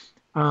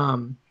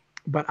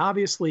 But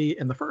obviously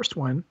in the first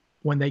one,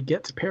 when they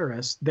get to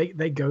Paris,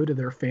 they go to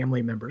their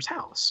family member's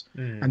house.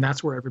 And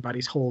that's where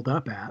everybody's holed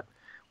up at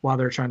while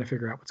they're trying to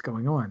figure out what's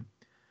going on.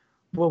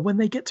 Well, when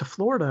they get to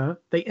Florida,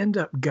 they end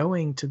up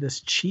going to this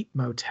cheap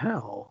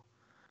motel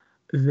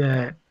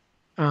that,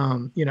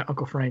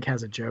 Uncle Frank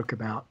has a joke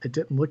about. It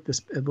didn't look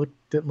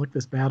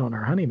this bad on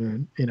our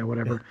honeymoon,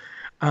 whatever.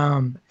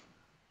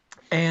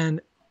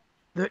 And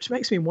that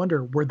makes me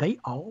wonder, were they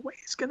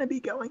always going to be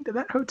going to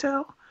that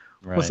hotel?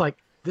 Right. Was like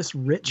this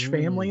rich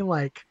family,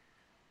 like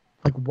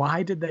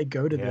why did they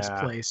go to this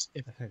place?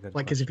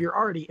 Because if you're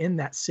already in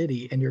that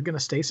city and you're going to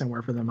stay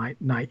somewhere for the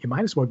night, you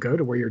might as well go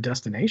to where your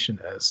destination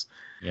is.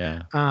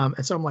 Yeah.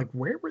 And so I'm like,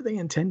 where were they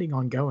intending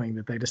on going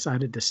that they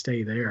decided to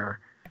stay there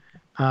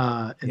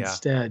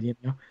instead?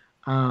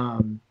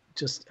 I'm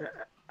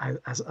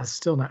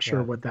still not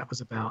sure what that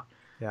was about.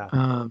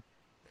 Yeah.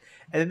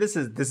 And this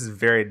is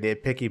very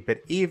nitpicky,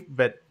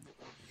 but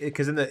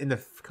because in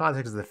the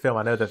context of the film,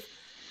 I know that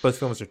both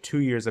films are 2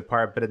 years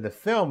apart, but in the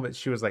film,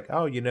 she was like,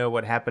 "Oh,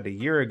 what happened a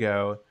year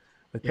ago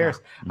with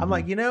Paris?" I'm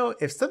like,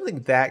 if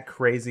something that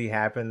crazy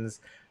happens,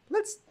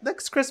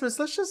 next Christmas,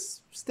 let's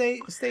just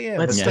stay in.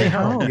 Let's stay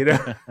home.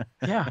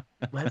 Yeah,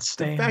 let's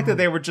stay. The fact that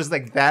they were just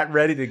like that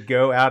ready to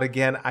go out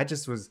again, I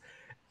just was.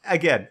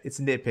 Again, it's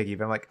nitpicky,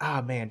 but I'm like,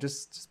 man,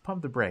 just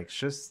pump the brakes.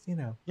 Just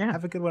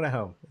have a good one at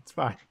home. It's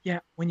fine. Yeah,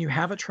 when you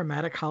have a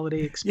traumatic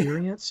holiday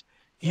experience.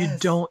 You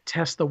don't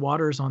test the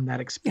waters on that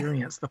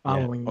experience the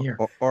following year.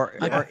 Or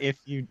if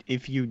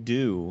you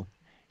do,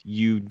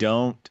 you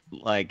don't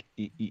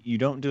you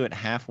don't do it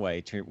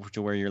halfway to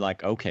where you're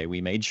like, okay,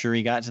 we made sure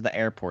he got to the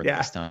airport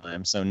this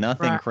time, so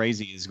nothing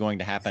crazy is going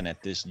to happen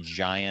at this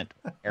giant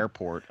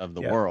airport of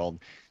the world.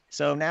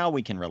 So now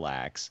we can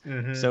relax.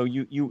 Mm-hmm. So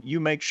you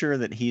make sure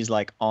that he's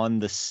like on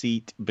the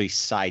seat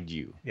beside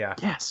you. Yeah.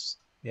 Yes.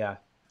 Yeah.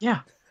 Yeah.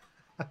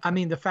 I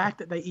mean, the fact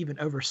that they even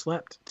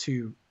overslept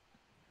 2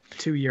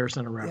 years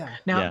in a row. Yeah.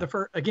 Now,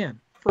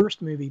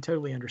 first movie,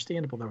 totally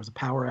understandable. There was a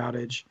power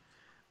outage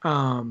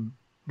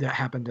that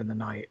happened in the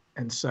night.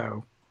 And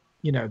so,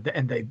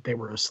 and they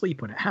were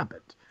asleep when it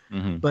happened.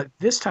 Mm-hmm. But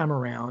this time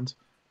around,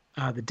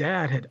 the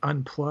dad had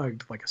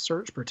unplugged like a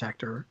surge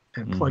protector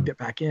and plugged it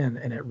back in,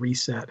 and it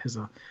reset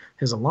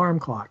his alarm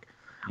clock.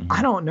 Mm-hmm.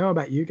 I don't know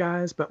about you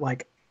guys, but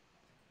like,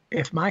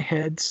 if my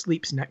head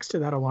sleeps next to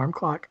that alarm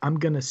clock, I'm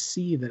going to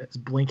see that it's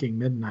blinking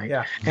midnight.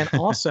 Yeah. And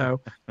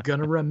also going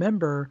to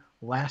remember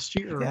last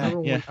year, remember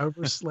when we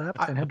overslept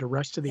and had to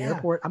rush to the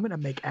airport? I'm going to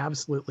make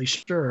absolutely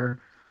sure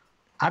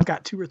I've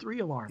got 2 or 3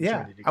 alarms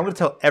ready to go. I'm going to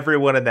tell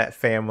everyone in that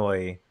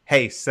family,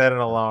 hey, set an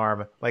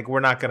alarm. Like, we're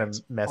not going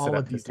to mess it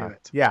up this time.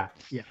 Yeah.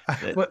 Yeah.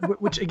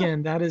 Which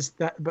again, that is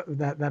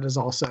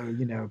also,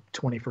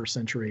 21st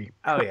century.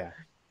 Oh yeah.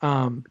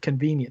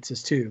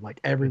 Conveniences too.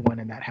 Like everyone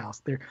in that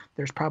house,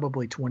 there's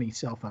probably 20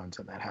 cell phones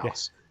in that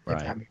house if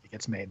that movie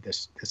gets made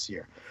this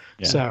year.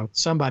 Yeah. So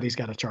somebody's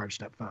got a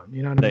charged up phone.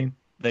 You know what I mean?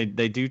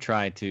 They do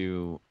try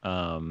to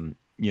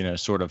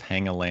sort of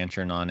hang a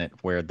lantern on it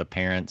where the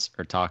parents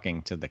are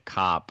talking to the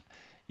cop,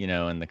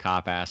 and the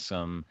cop asks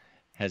them,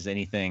 has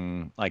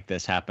anything like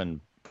this happened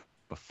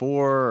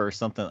before or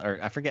something, or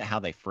I forget how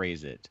they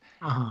phrase it,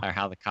 or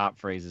how the cop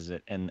phrases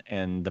it,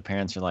 and the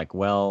parents are like,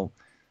 well,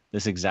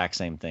 this exact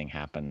same thing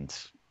happened,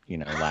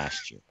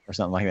 last year or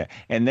something like that,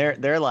 and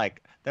they're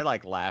like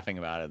laughing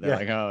about it. They're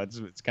like, oh,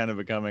 it's kind of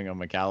becoming a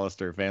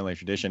McAllister family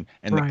tradition,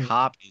 and the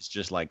cop is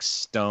just like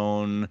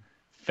stone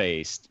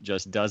faced,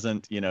 just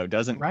doesn't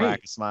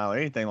crack a smile or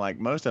anything. Like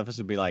most of us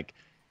would be like,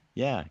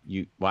 yeah,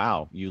 you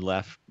left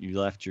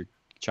your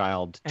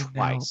child and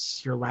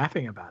twice. You're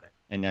laughing about it.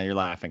 And now you're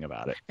laughing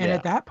about it. And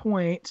at that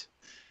point,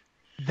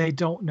 they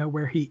don't know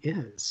where he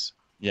is.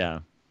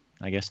 Yeah,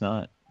 I guess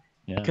not.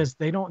 Yeah. Because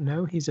they don't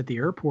know he's at the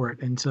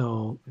airport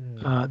until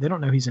they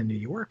don't know he's in New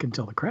York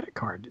until the credit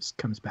card just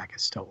comes back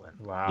as stolen.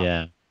 Wow.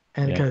 Yeah.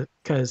 And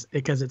because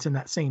it's in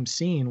that same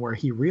scene where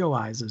he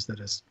realizes that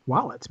his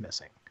wallet's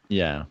missing.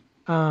 Yeah.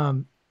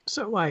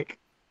 So like,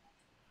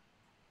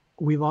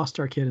 we lost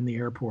our kid in the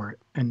airport,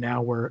 and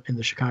now we're in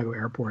the Chicago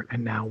airport,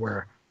 and now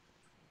we're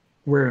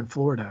in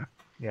Florida.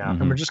 Yeah.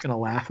 And we're just gonna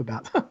laugh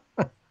about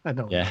I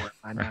don't know where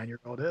my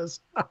 9-year-old is.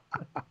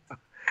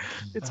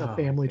 It's a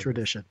family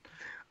tradition.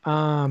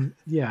 I'm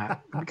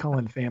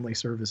calling family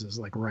services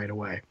like right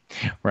away.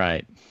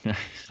 Right. Oh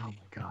my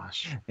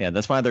gosh. Yeah,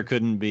 that's why there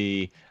couldn't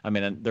be. I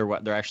mean,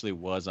 there actually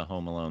was a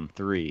Home Alone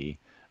 3,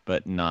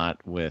 but not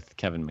with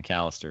Kevin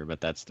McAllister.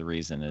 But that's the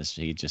reason, is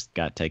he just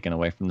got taken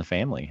away from the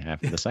family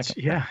after the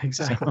second. Yeah,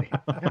 exactly.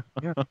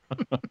 Yeah.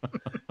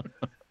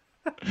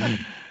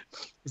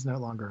 He's no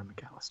longer a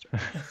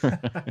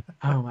McAllister.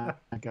 Oh my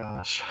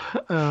gosh.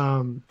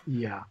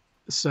 Yeah.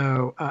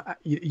 So,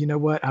 you know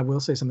what? I will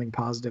say something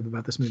positive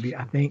about this movie.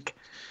 I think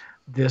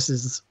this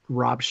is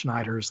Rob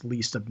Schneider's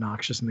least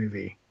obnoxious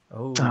movie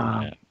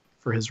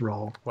for his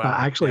role. Wow.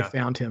 I actually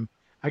found him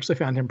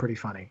pretty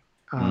funny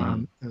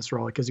in this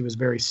role because he was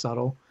very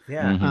subtle.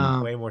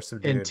 Yeah, way more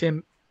subdued.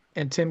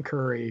 And Tim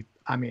Curry,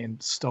 I mean,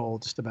 stole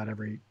just about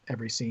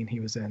every scene he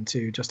was in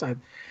too. Just I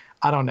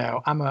don't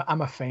know. I'm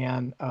a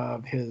fan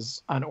of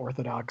his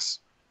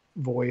unorthodox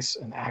voice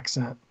and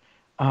accent.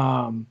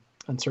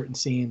 On certain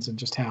scenes, and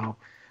just how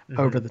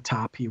over the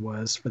top he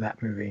was for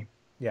that movie.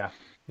 Yeah.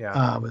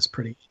 Was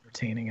pretty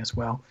entertaining as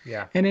well.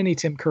 Yeah. And any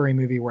Tim Curry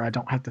movie where I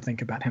don't have to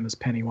think about him as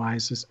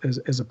Pennywise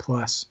is a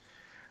plus.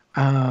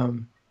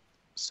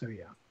 So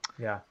yeah.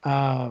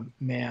 Yeah.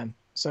 Man.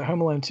 So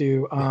Home Alone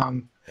 2.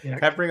 Can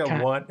I bring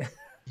up one?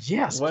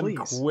 Yes, one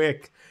please.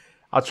 Quick.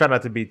 I'll try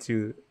not to be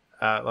too.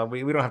 We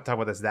don't have to talk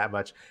about this that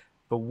much.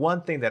 But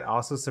one thing that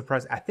also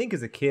surprised, I think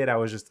as a kid, I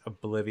was just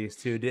oblivious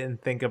to,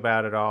 didn't think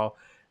about it all.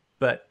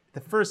 But the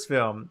first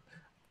film,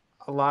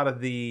 a lot of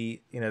the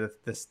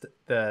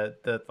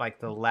like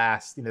the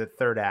last, the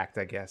third act,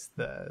 I guess,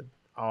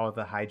 all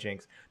the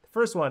hijinks. The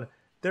first one,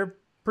 they're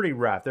pretty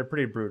rough. They're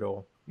pretty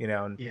brutal,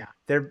 and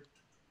they're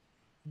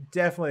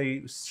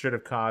definitely should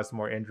have caused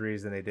more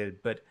injuries than they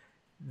did. But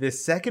the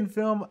second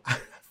film, I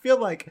feel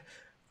like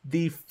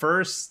the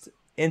first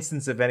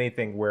instance of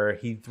anything where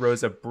he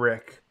throws a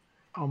brick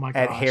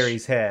at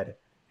Harry's head,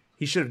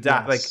 he should have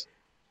died. Like,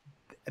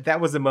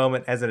 that was a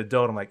moment as an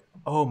adult. I'm like,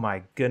 oh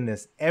my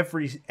goodness,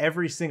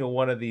 every single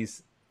one of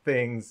these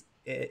things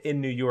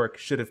in New York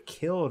should have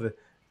killed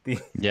the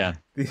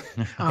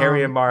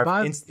Harry and Marv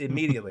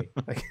immediately.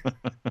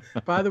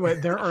 By the way,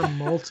 there are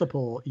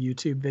multiple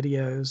YouTube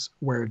videos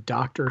where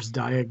doctors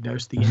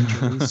diagnose the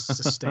injuries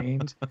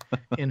sustained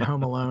in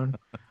Home Alone.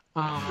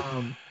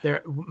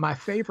 My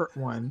favorite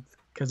one,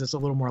 because it's a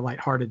little more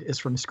lighthearted, is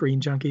from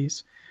Screen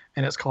Junkies,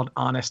 and it's called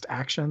Honest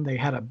Action. They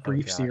had a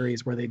brief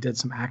series where they did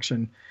some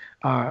action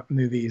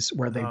movies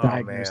where they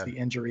diagnosed the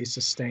injuries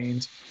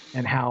sustained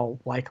and how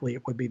likely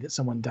it would be that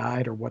someone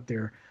died or what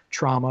their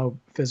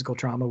physical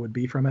trauma would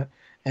be from it.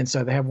 And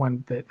so they have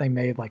one that they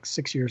made like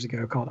 6 years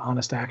ago called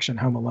Honest Action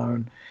Home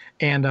Alone.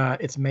 And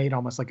it's made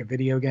almost like a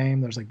video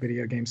game. There's like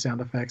video game sound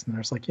effects, and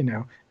there's like,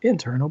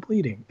 internal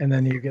bleeding. And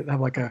then you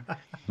have like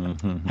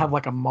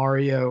a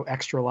Mario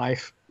Extra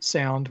Life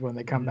sound when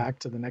they come back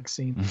to the next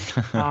scene.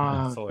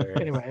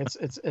 Anyway,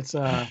 it's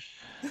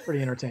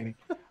pretty entertaining.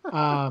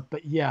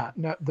 But yeah,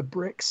 no, the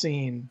brick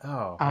scene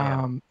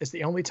is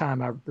the only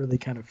time I really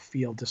kind of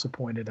feel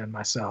disappointed in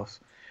myself.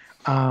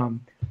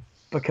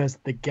 Because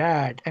the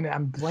gag, and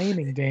I'm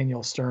blaming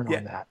Daniel Stern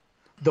on that.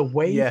 The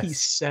way he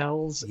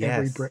sells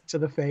every brick to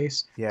the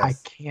face, I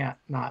can't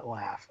not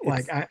laugh.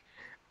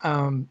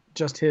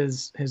 Just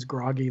his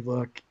groggy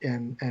look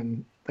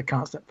and the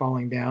constant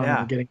falling down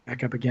and getting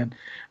back up again.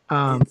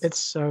 It's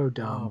so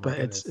dumb, but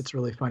it's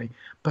really funny.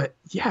 But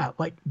yeah,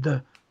 like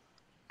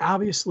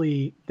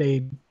obviously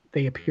they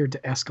appeared to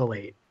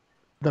escalate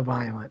the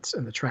violence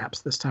and the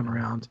traps this time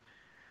around.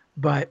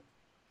 But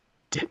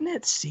didn't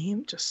it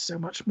seem just so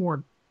much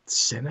more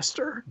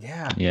sinister?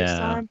 Yeah. This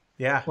time?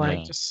 Yeah.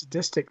 Like just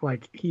sadistic,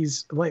 like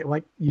he's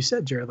like you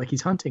said, Jared, like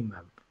he's hunting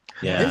them.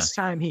 Yeah. This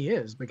time he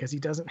is, because he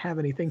doesn't have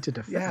anything to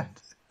defend.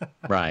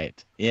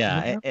 Right.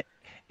 Yeah. You know?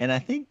 And I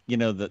think,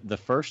 the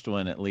first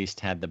one at least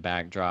had the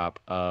backdrop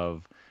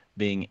of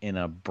being in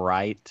a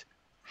bright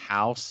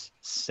house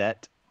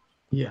set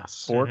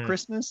for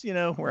Christmas,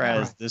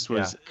 whereas this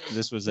was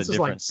a different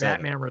like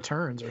setting. Batman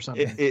Returns or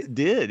something. It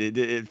did.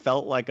 It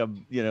felt like a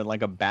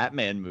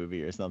Batman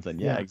movie or something.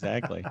 Yeah,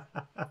 exactly.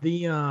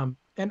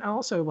 And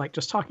also, like,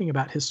 just talking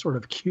about his sort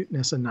of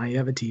cuteness and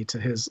naivety to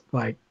his,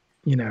 like,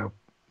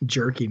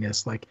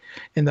 jerkiness. Like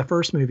in the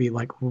first movie,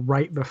 like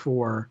right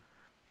before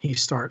he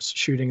starts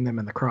shooting them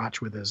in the crotch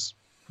with his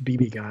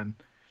BB gun,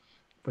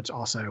 which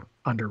also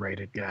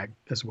underrated gag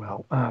as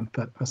well.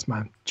 But that's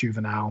my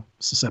juvenile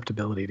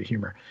susceptibility to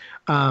humor.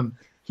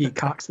 He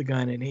cocks the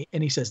gun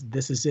and he says,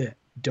 "This is it.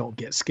 Don't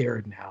get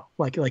scared now."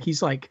 Like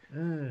he's like,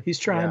 he's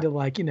trying to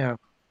like,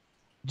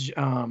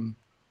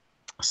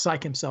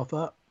 psych himself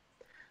up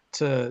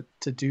to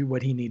do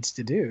what he needs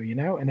to do,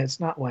 and it's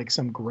not like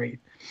some great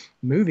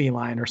movie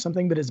line or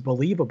something, but it's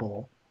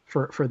believable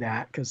for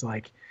that, because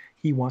like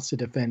he wants to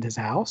defend his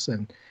house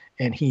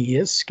and he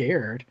is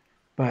scared,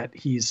 but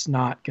he's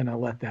not gonna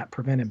let that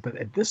prevent him. But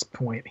at this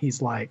point,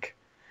 he's like,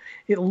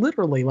 it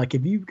literally, like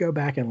if you go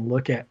back and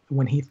look at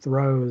when he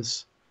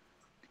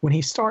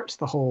starts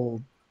the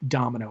whole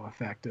domino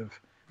effect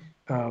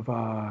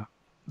of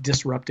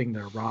disrupting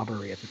their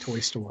robbery at the toy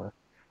store.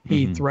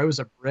 He throws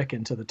a brick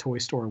into the toy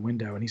store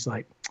window and he's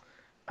like,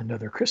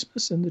 "Another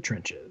Christmas in the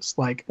trenches."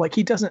 Like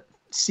he doesn't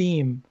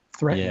seem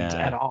threatened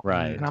at all.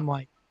 Right. And I'm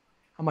like,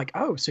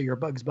 "Oh, so you're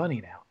Bugs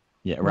Bunny now."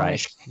 Yeah.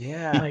 Right.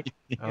 Like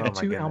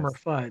 2 Elmer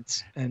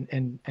Fuds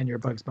and you're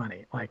Bugs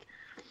Bunny. Like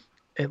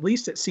at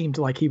least it seemed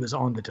like he was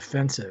on the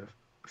defensive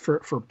for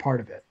part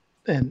of it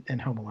in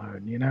Home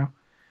Alone,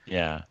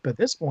 Yeah. But at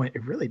this point,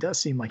 it really does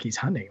seem like he's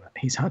hunting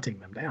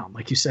them down.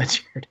 Like you said,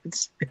 Jared,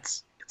 it's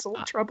a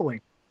little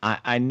troubling.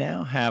 I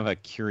now have a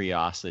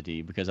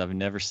curiosity because I've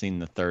never seen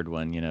the third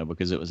one,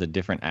 because it was a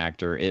different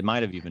actor. It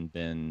might have even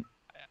been,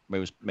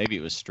 maybe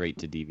it was straight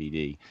to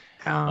DVD.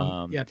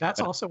 Yeah, that's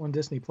also on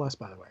Disney Plus,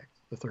 by the way.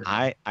 The third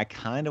one. I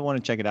kind of want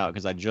to check it out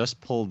because I just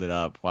pulled it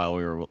up while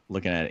we were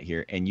looking at it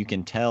here, and you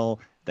can tell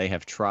they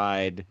have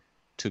tried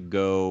to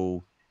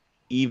go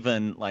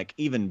even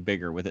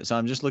bigger with it. So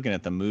I'm just looking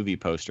at the movie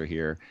poster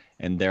here,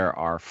 and there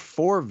are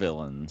 4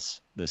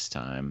 villains this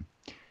time.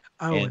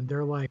 Oh, and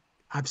they're like,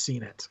 I've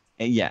seen it.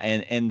 Yeah,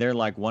 and they're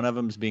like, one of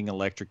them's being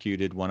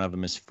electrocuted, one of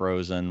them is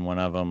frozen, one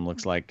of them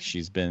looks like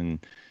she's been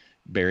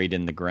buried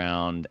in the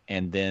ground,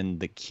 and then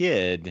the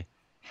kid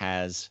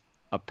has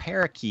a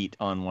parakeet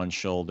on one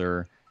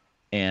shoulder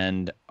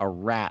and a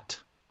rat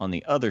on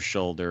the other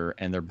shoulder,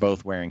 and they're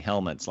both wearing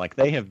helmets. Like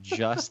they have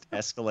just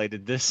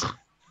escalated this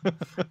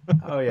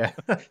oh yeah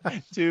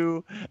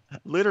to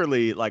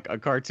literally like a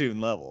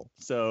cartoon level.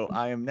 So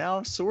I am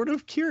now sort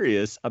of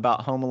curious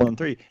about Home Alone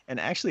 3.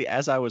 And actually,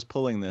 as I was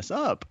pulling this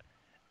up,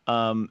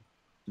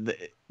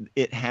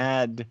 it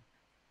had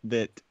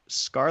that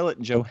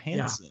Scarlett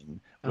Johansson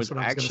was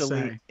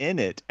actually in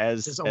it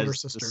as his older the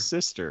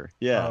sister.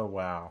 Yeah. Oh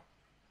wow.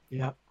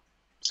 Yep.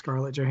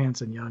 Scarlett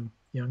Johansson,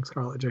 young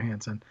Scarlett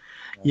Johansson.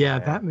 Yeah,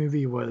 that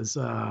movie was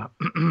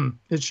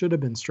it should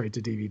have been straight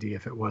to DVD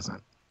if it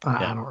wasn't.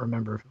 I don't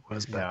remember if it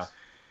was, but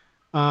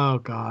oh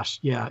gosh,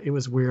 yeah, it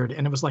was weird.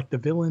 And it was like the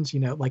villains,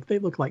 like they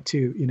look like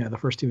two, the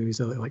first 2 movies,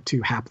 they look like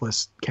 2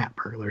 hapless cat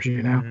burglars,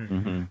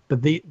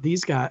 But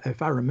these guys,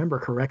 if I remember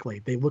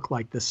correctly, they look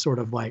like this sort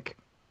of like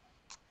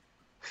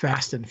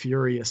Fast and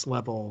Furious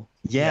level.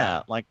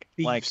 Yeah, like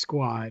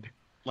squad.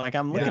 Like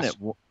I'm looking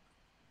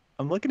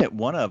at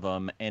one of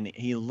them, and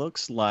he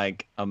looks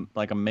like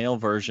a male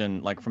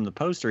version, like from the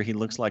poster, he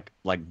looks like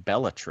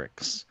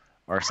Bellatrix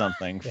or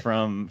something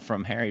from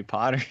Harry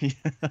Potter,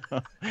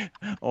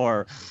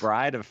 or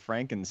Bride of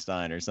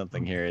Frankenstein or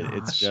something here.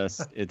 It's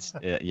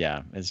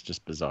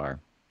just bizarre.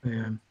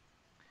 Man.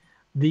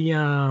 The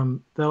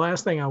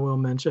last thing I will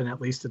mention, at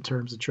least in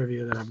terms of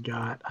trivia that I've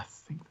got, I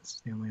think this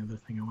is the only other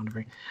thing I want to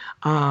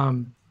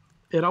bring.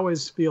 It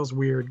always feels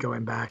weird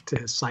going back to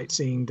his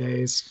sightseeing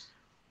days,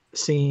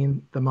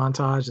 seeing the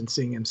montage and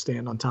seeing him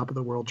stand on top of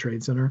the World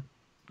Trade Center.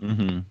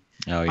 Mm-hmm.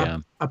 Oh yeah.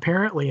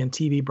 Apparently, in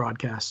TV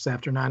broadcasts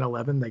after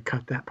 9/11, they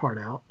cut that part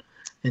out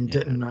and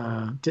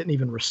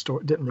didn't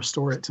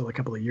restore it till a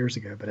couple of years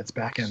ago. But it's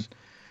back in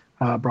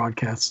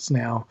broadcasts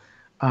now.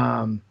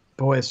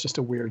 Boy, it's just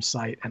a weird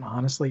sight. And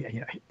honestly,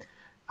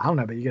 I don't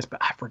know about you guys,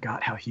 but I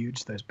forgot how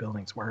huge those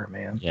buildings were,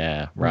 man.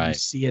 Yeah, when right. you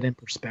see it in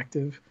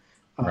perspective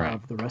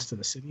of the rest of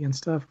the city and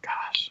stuff.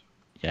 Gosh,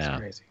 it's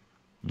crazy.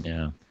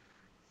 Yeah.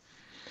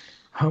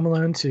 Home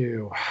Alone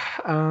 2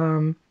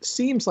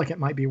 seems like it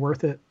might be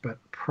worth it, but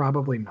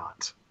probably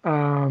not.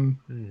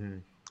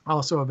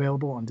 Also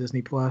available on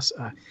Disney Plus.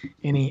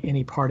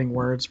 Any parting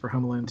words for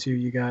Home Alone 2,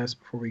 you guys,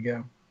 before we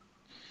go?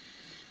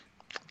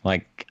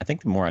 Like, I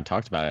think the more I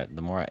talked about it,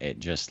 the more it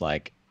just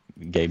like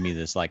gave me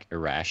this like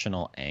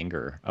irrational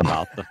anger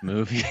about the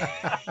movie.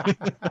 Oh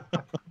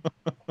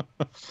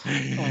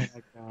my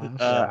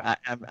gosh.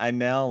 I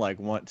now like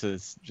want to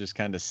just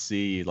kind of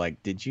see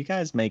like, did you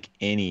guys make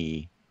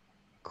any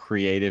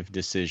creative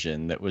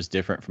decision that was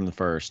different from the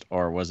first,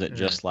 or was it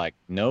just like,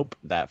 nope,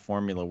 that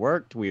formula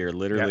worked, we are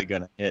literally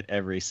going to hit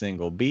every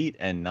single beat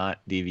and not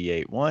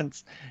deviate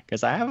once?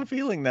 Because I have a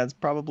feeling that's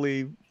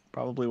probably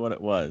what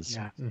it was.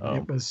 Yeah,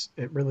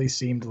 it really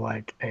seemed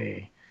like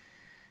a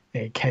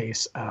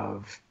case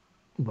of,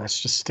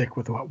 let's just stick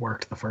with what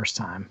worked the first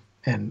time,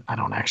 and I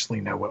don't actually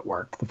know what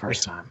worked the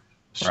first time.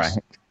 Right.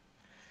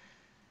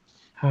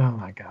 Oh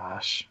my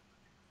gosh.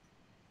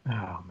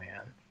 Oh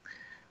man.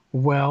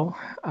 Well,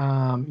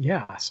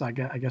 yeah, so I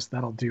guess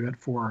that'll do it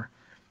for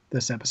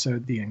this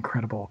episode, The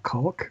Incredible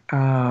Culk.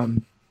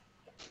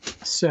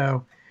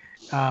 So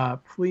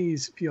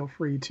please feel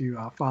free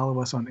to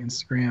follow us on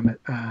Instagram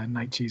at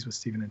Night Cheese with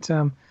Stephen and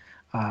Tim,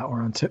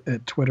 or on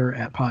at Twitter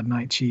at Pod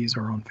Night Cheese,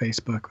 or on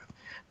Facebook with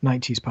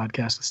Night Cheese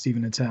Podcast with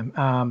Stephen and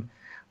Tim.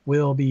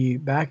 We'll be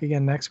back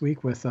again next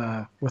week with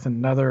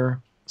another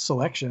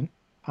selection.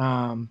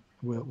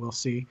 We'll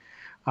see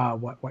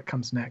what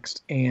comes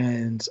next.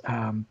 And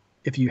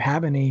if you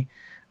have any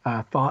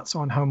thoughts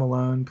on Home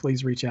Alone,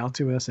 please reach out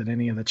to us at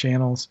any of the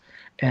channels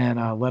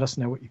and let us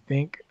know what you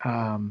think.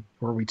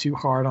 Were we too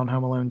hard on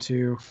Home Alone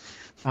 2?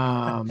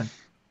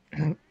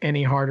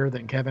 Any harder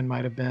than Kevin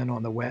might have been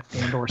on the Wet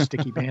and or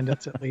Sticky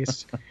Bandits, at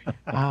least?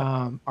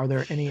 Are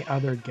there any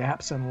other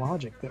gaps in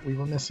logic that we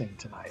were missing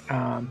tonight?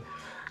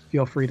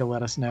 Feel free to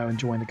let us know and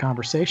join the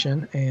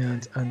conversation.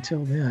 And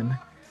until then,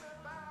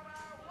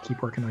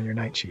 keep working on your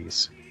night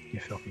cheese, you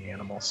filthy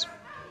animals.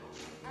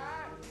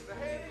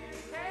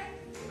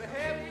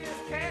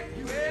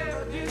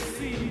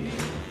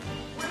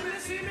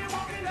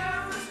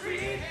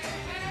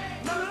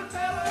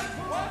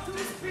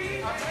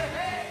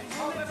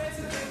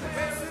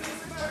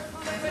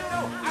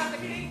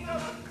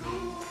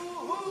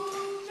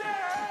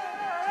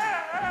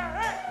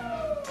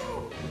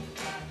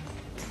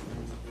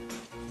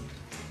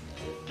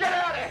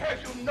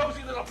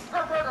 Nosy little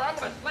pervert, or I'm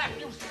gonna slap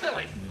you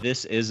silly.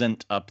 This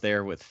isn't up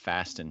there with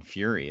Fast and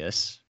Furious.